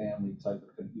multi-family type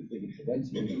of thing. You think of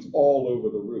condensing units all over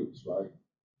the roofs, right?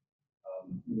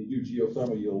 When you do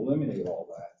geothermal, you eliminate all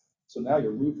that. So now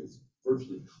your roof is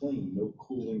virtually clean, no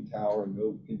cooling tower,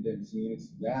 no condensing units.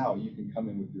 Now you can come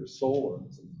in with your solar, and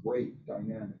it's a great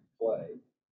dynamic play.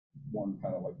 one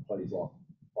kind of like plays off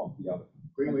the other.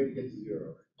 Great way to get to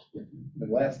zero. The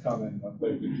last comment, I'm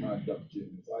glad you timed up, Jim,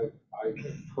 is I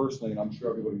personally, and I'm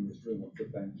sure everybody in this room wants to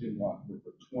thank Jim Lockwood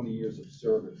for 20 years of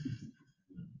service.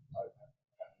 I've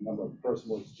had a number of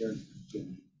personal experiences with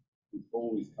Jim. He's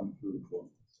always come through for me.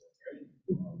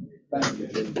 Thank you,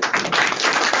 Jim.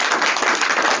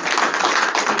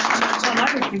 Tom,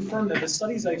 I would confirm that the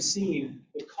studies I've seen,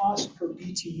 the cost per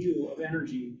BTU of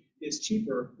energy is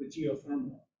cheaper with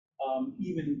geothermal,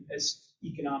 even as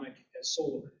economic as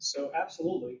solar is. So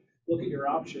absolutely, look at your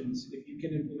options. If you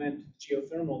can implement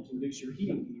geothermal to reduce your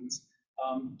heating needs,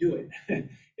 do it.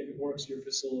 If it works in your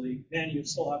facility, then you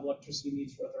still have electricity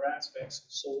needs for other aspects.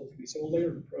 Solar can be so a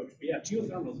layered approach. But yeah,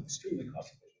 geothermal is extremely cost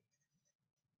efficient.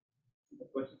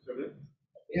 Questions over there?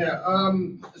 Yeah,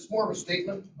 it's more of a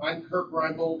statement. I'm Kirk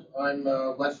Reinbold. I'm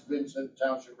a West Vincent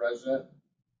Township resident.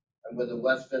 I'm with the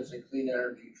West Vincent Clean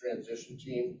Energy Transition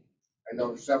Team. I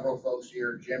know several folks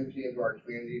here. Jim came to our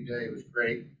community day. It was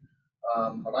great.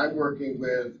 But I'm working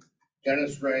with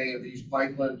Dennis Ray of East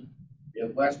Pikeland, we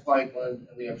have West Pikeland,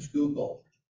 and we have Schuylkill,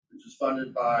 which is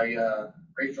funded by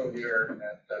Rachel here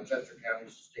at Chester County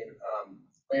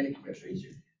Planning Commission.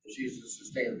 She's the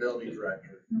sustainability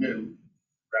director. New.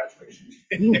 Congratulations.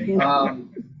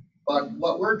 But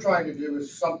what we're trying to do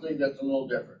is something that's a little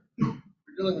different.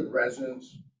 We're dealing with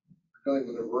residents. We're dealing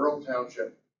with a rural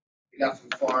township. We got some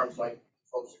farms like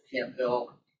folks at Camp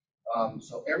Hill.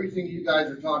 So everything you guys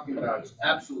are talking about is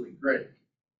absolutely great,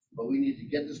 but we need to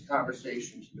get this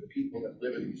conversation to the people that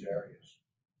live in these areas.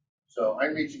 So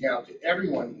I'm reaching out to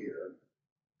everyone here.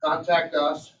 Contact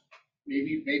us,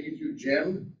 maybe through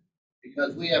Jim,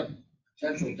 because we have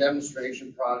potential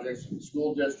demonstration projects in the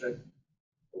school district,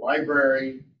 the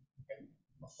library, and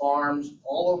the farms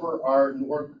all over our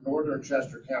northern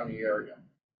Chester County area.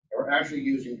 And we're actually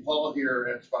using Paul here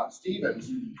at Spot Stevens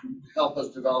to help us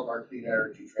develop our clean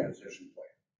energy transition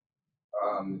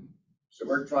plan. So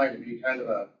we're trying to be kind of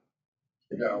a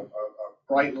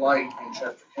bright light in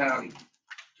Chester County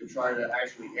to try to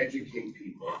actually educate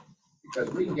people,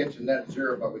 because we can get to net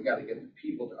zero, but we got to get the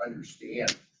people to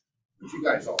understand, which you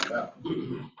guys all know.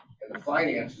 And the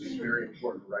finances is very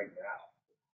important right now,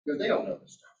 because they don't know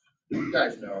this stuff. You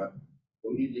guys know it.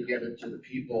 We need to get it to the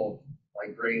people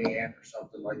like Great Aunt or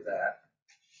something like that,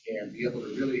 and be able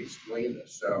to really explain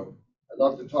this. So I'd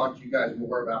love to talk to you guys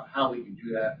more about how we can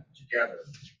do that together.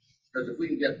 Because if we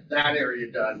can get that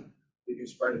area done, we can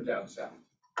spread it down south.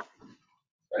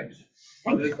 Thanks.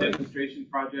 Are those demonstration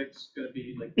projects going to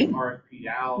be like RFP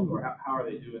out, or how are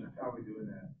they doing that? How are we doing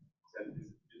that?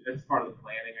 That's part of the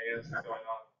planning, I guess, that's going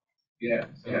on. Yeah,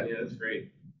 So, yeah, that's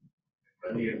great.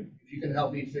 I mean, if you can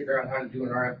help me figure out how to do an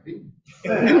RFP.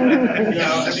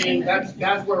 I mean,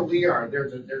 that's where we are.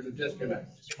 There's a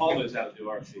disconnect. Paul knows how to do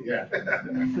RFP. Yeah.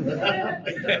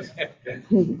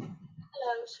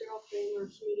 Hello, Cheryl Kramer,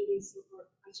 Community Support,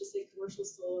 I should say Commercial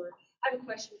Solar. I have a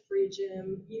question for you,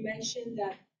 Jim. You mentioned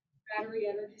that battery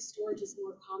energy storage is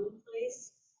more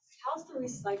commonplace. How's the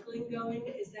recycling going?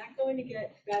 Is that going to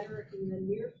get better in the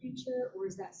near future, or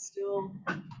is that still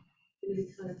going to be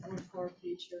kind of more far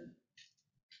future?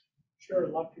 Sure,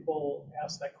 a lot of people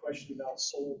ask that question about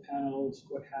solar panels,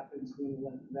 what happens when we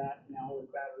let that now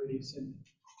with batteries and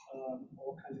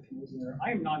all kinds of things in there.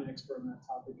 I am not an expert on that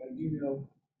topic. I do know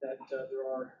that there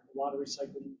are a lot of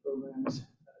recycling programs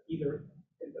either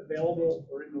available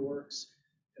or in the works,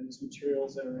 and these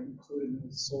materials that are included in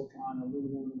the silicon,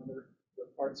 aluminum, and other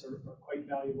parts are quite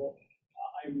valuable.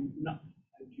 I'm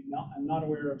not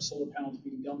aware of solar panels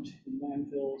being dumped in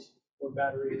landfills or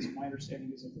batteries. My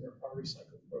understanding is that there are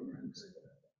recycling programs.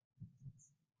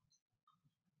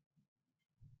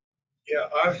 Yeah,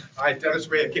 hi, Dennis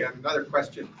Ray again. Another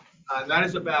question. And that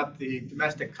is about the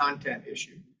domestic content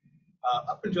issue.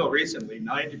 Up until recently,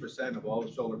 90% of all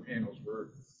the solar panels were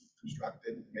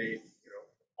constructed, made,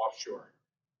 offshore.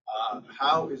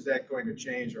 How is that going to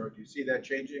change, or do you see that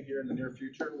changing here in the near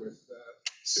future with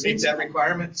to meet that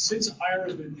requirement? Since IRA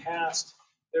has been passed,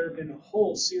 there have been a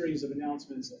whole series of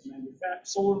announcements of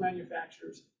solar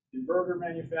manufacturers, inverter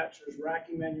manufacturers,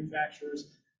 racking manufacturers.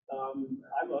 I'm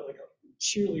like a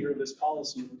cheerleader of this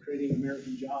policy for creating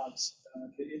American jobs.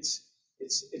 It's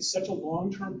such a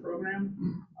long-term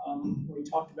program. We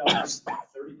talked about this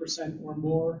 30% or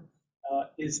more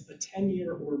is a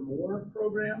 10-year or more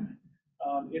program.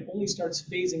 It only starts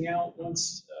phasing out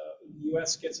once the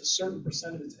U.S. gets a certain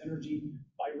percent of its energy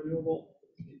by renewable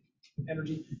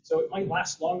energy. So it might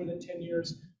last longer than 10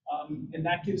 years. And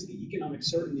that gives the economic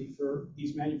certainty for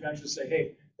these manufacturers to say,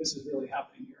 hey, this is really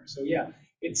happening here. So yeah,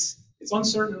 it's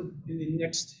uncertain in the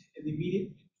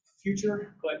immediate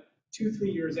future, but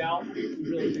 2-3 years out, we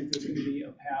really think there's going to be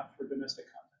a path for domestic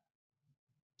content.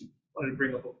 wanted to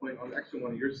bring up a point on actually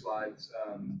one of your slides.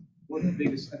 One of the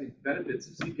biggest, I think, benefits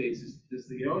of CPACE is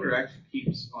the owner actually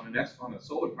keeps on a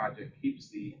solar project, keeps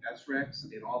the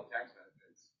SRECs and all the tax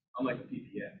benefits, unlike a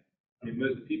PPA. I mean,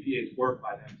 the PPAs work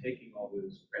by them taking all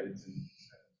those credits and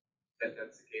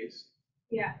that's the case.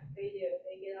 Yeah, they do.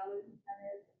 They get all those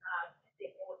incentives, if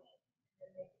they own it,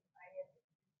 and then they can finance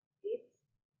it.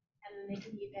 And then they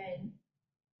can even,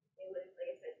 they would, like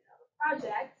I said, sell the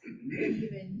project, they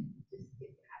even just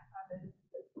get that on the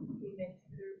payments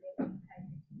for the remaining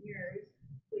 10 years,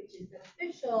 which is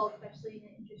beneficial, especially in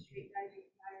an interest rate rising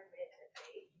environment, that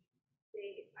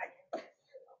they finance it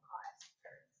at low cost.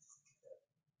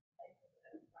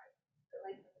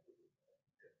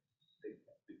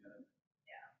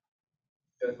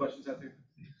 Any questions out there?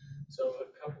 So a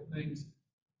couple things.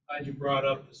 Glad you brought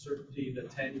up the certainty, the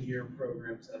 10-year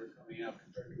programs that are coming out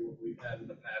compared to what we've had in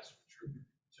the past, which are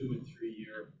 2 and 3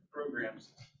 year programs.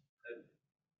 And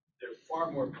they're far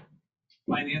more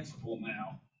financeable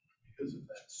now because of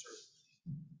that certainty.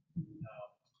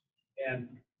 And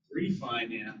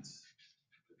refinance,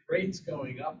 the rates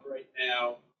going up right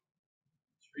now,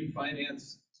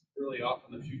 refinance really off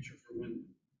in the future for when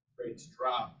rates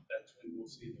drop. That's when we'll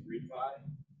see the refi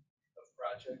of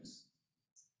projects.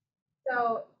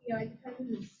 So, it depends on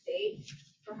the state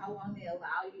for how long they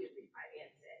allow you to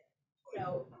refinance it.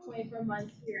 So 24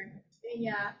 months here in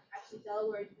Pennsylvania, actually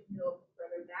Delaware, you can go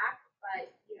further back,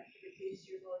 but you have to reduce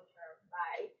your loan term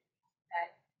by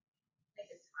that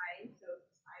length of time. So if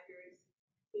it's 5 years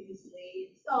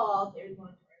previously installed, their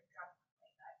loan term drops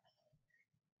like that.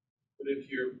 But if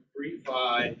your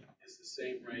refi is the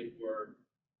same rate, or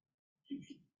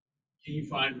can you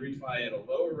find refi at a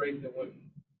lower rate than what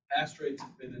past rates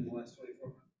have been in the last 24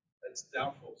 months? That's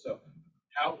doubtful. So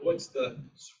what's the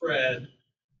spread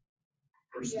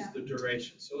versus the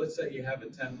duration? So let's say you have a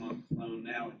 10-month loan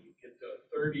now and you get to a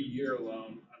 30-year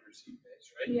loan under CPACE,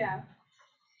 right? Yeah.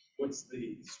 What's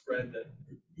the spread that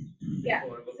Yeah.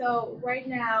 people are looking So for? right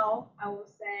now, I will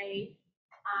say,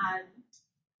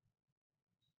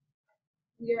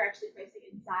 we are actually pricing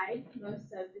inside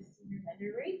most of the senior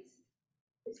lender rates.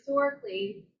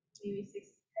 Historically, maybe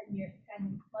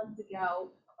 10 months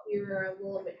ago, we were a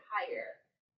little bit higher.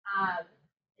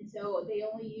 And so they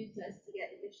only used us to get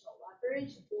additional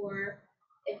leverage, or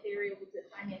if they were able to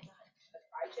finance a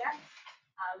project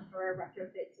for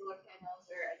retrofit solar panels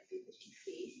or energy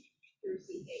efficiency through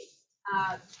CPACE.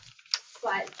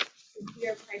 But since we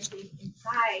are pricing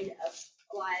inside of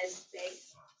a lot of bank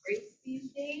rates these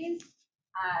days,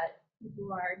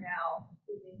 people are now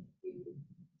moving to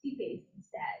CPACE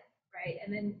instead, right?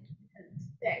 And then because it's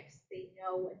fixed, they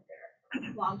know what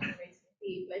their long-term rates will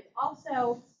be, but it's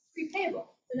also prepayable.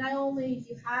 So not only do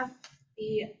you have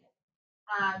the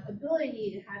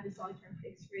ability to have this long-term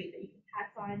fixed rate that you can pass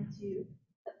on to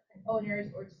the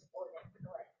owners or just own it for the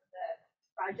life of the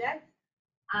project,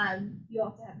 you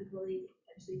also have the ability to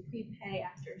potentially prepay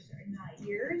after a certain amount of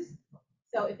years.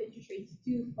 So if interest rates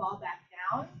do fall back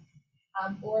down,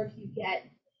 or if you get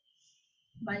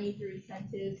money through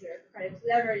incentives or credits,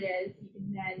 whatever it is, you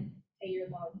can then pay your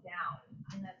loan down,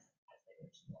 and that's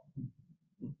negotiable.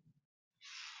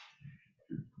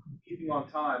 Keeping on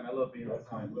time. I love being on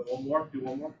time. But one more. Do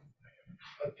one more.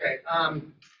 Okay,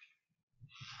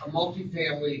 a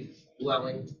multifamily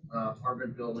dwelling,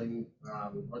 apartment building,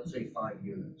 let's say 5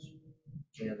 units.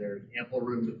 And there's ample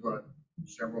room to put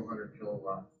several hundred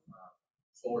kilowatt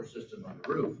solar system on the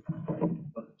roof,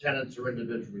 but the tenants are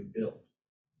individually built.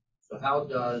 So how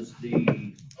does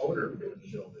the owner of the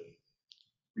building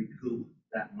recoup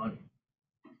that money?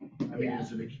 I mean,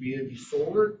 is it a community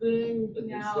solar thing that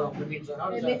they sell? I mean, so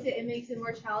how does that? It makes it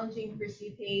more challenging for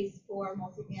CPACE for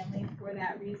multifamily for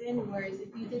that reason, whereas if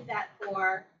you did that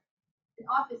for an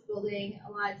office building,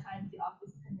 a lot of times the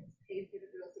office tenants pay for the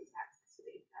real estate taxes, so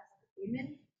they pass on the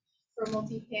payment. For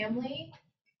multifamily,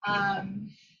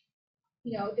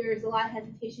 there's a lot of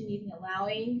hesitation even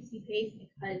allowing CPACE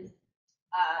because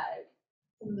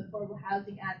some of the affordable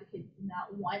housing advocates do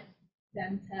not want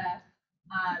them to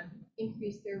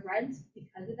increase their rent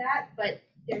because of that, but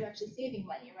they're actually saving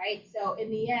money, right? So in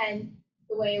the end,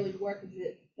 the way it would work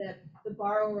is that the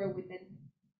borrower would then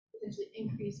potentially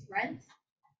increase rent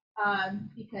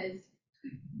because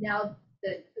now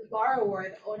the borrower,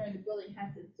 the owner of the building,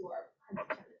 has to absorb 100% of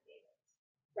the payments,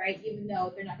 right? Even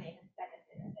though they're not going to get the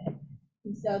benefit of it.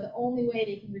 And so the only way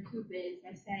they can recoup it is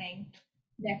by saying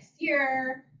next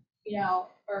year,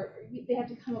 or they have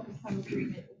to come up with some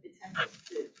agreement with the tenants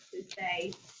to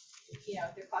say,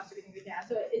 their costs are going to go down.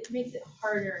 So it makes it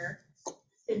harder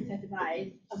to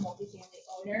incentivize a multifamily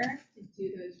owner to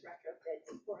do those retrofits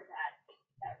for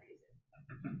that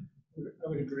reason. I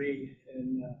would agree,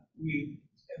 and we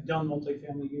done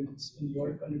multifamily units in New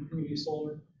York under community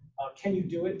solar. Can you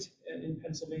do it in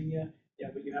Pennsylvania? Yeah,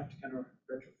 but you have to kind of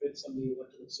retrofit some of the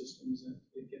electrical systems, and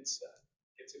it gets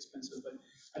expensive. But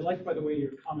I like, by the way,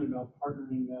 your comment about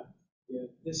partnering.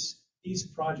 These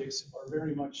projects are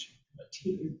very much a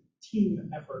team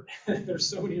effort. There's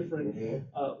so many different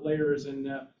layers, and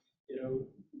I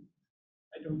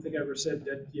don't think I ever said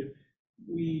that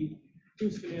we do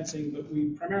financing, but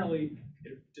we primarily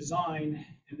design,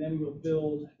 and then we'll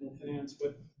build and we'll finance.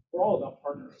 But we're all about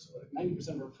partners. So like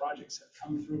 90% of our projects have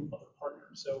come through other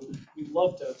partners. So we'd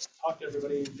love to talk to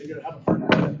everybody and figure out how to partner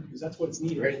together, because that's what's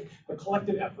needed. Great. A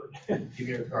collective effort. Give me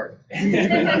your card.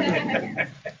 Okay,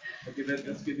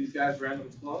 let's give these guys a round of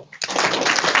applause.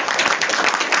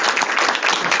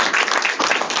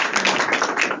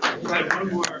 Right, one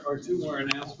more or two more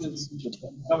announcements.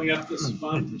 Coming up this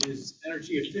month is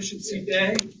Energy Efficiency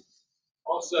Day.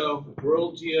 Also,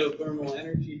 World Geothermal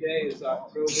Energy Day is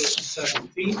October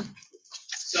 17th.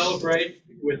 Celebrate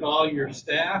with all your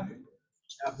staff,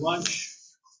 have lunch,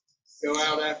 go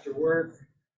out after work,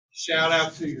 shout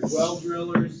out to your well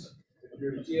drillers. If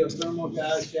you're a geothermal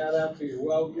guy, shout out to your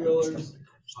well drillers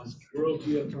on World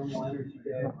Geothermal Energy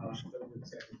Day on October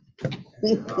 17th.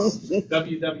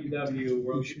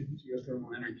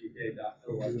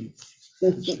 www.geothermalenergyday.org.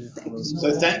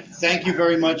 So thank you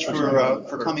very much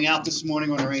for coming out this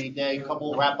morning on a rainy day. A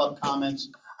couple of wrap-up comments.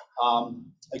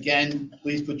 Again,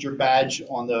 please put your badge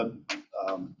on the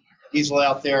easel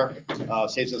out there.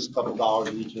 Saves us a couple dollars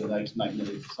in each of the nice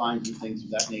magnetic signs and things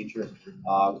of that nature.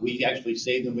 We actually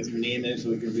save them with your name in it so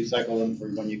we can recycle them for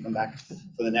when you come back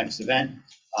for the next event.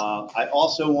 I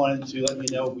also wanted to let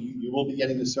you know you will be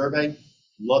getting the survey.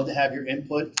 Love to have your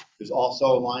input. There's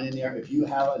also a line in there. If you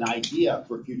have an idea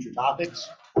for future topics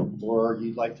or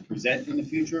you'd like to present in the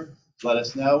future, let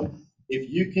us know. If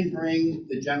you can bring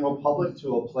the general public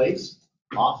to a place,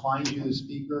 I'll find you the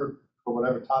speaker for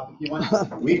whatever topic you want.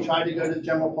 We've tried to go to the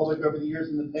general public over the years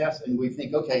in the past, and we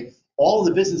think, okay, all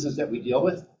the businesses that we deal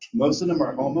with, most of them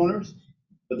are homeowners,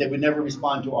 but they would never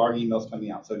respond to our emails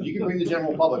coming out. So if you can bring the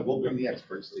general public, we'll bring the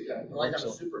experts. Well, I got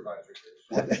a supervisor.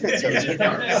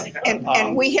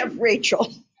 And we have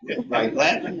Rachel. Right.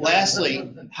 Lastly,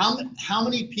 how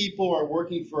many people are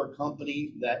working for a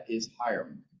company that is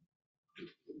hiring?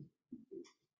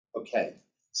 Okay.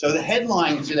 So the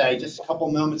headline today, just a couple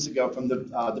moments ago from the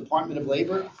Department of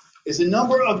Labor, is the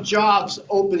number of jobs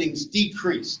openings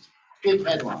decreased. Big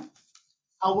headline.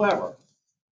 However,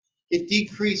 it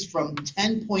decreased from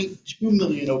 10.2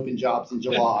 million open jobs in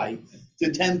July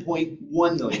to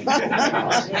 10.1 million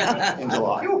in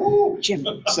July. Jim.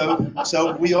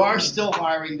 So we are still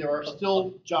hiring. There are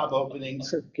still job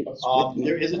openings.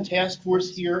 There is a task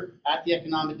force here at the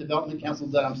Economic Development Council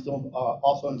that I'm still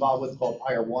also involved with called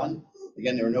Hire One.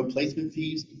 Again, there are no placement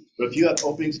fees, but if you have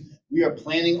openings, we are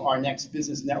planning our next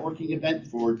business networking event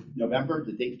for November,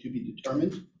 the date to be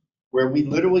determined, where we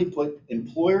literally put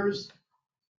employers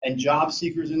and job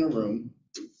seekers in a room,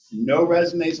 no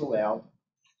resumes allowed,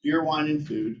 beer, wine, and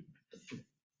food.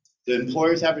 The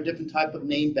employers have a different type of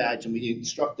name badge, and we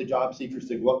instruct the job seekers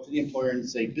to go up to the employer and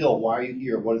say, Bill, why are you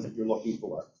here? What is it you're looking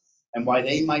for? And why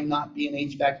they might not be an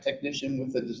HVAC technician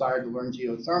with a desire to learn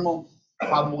geothermal,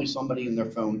 probably somebody in their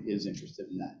phone is interested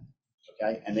in that,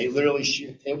 okay? And they literally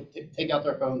take out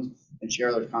their phones and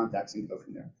share their contacts and go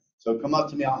from there. So come up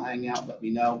to me, I'll hang out, let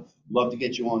me know. Love to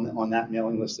get you on that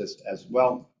mailing list as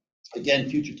well. Again,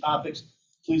 future topics,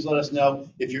 please let us know.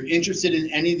 If you're interested in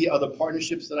any of the other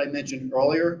partnerships that I mentioned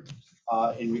earlier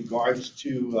in regards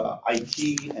to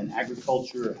IT and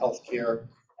agriculture, healthcare,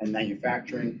 and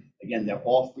manufacturing, again, they're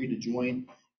all free to join.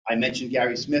 I mentioned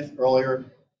Gary Smith earlier.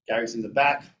 Gary's in the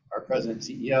back, our president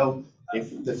and CEO.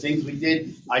 If the things we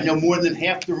did, I know more than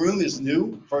half the room is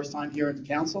new, first time here at the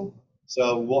council.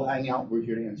 So we'll hang out. We're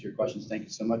here to answer your questions. Thank you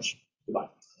so much. Goodbye.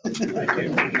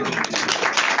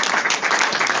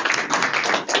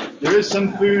 There is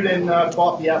some food and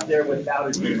coffee out there with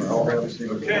powdered creamer.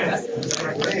 Okay.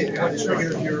 So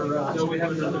we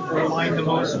have another remind the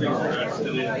most interested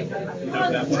in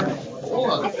November.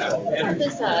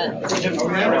 This,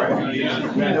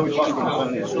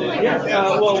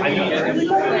 Well, we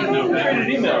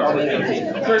email.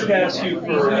 Kurt asked you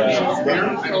for.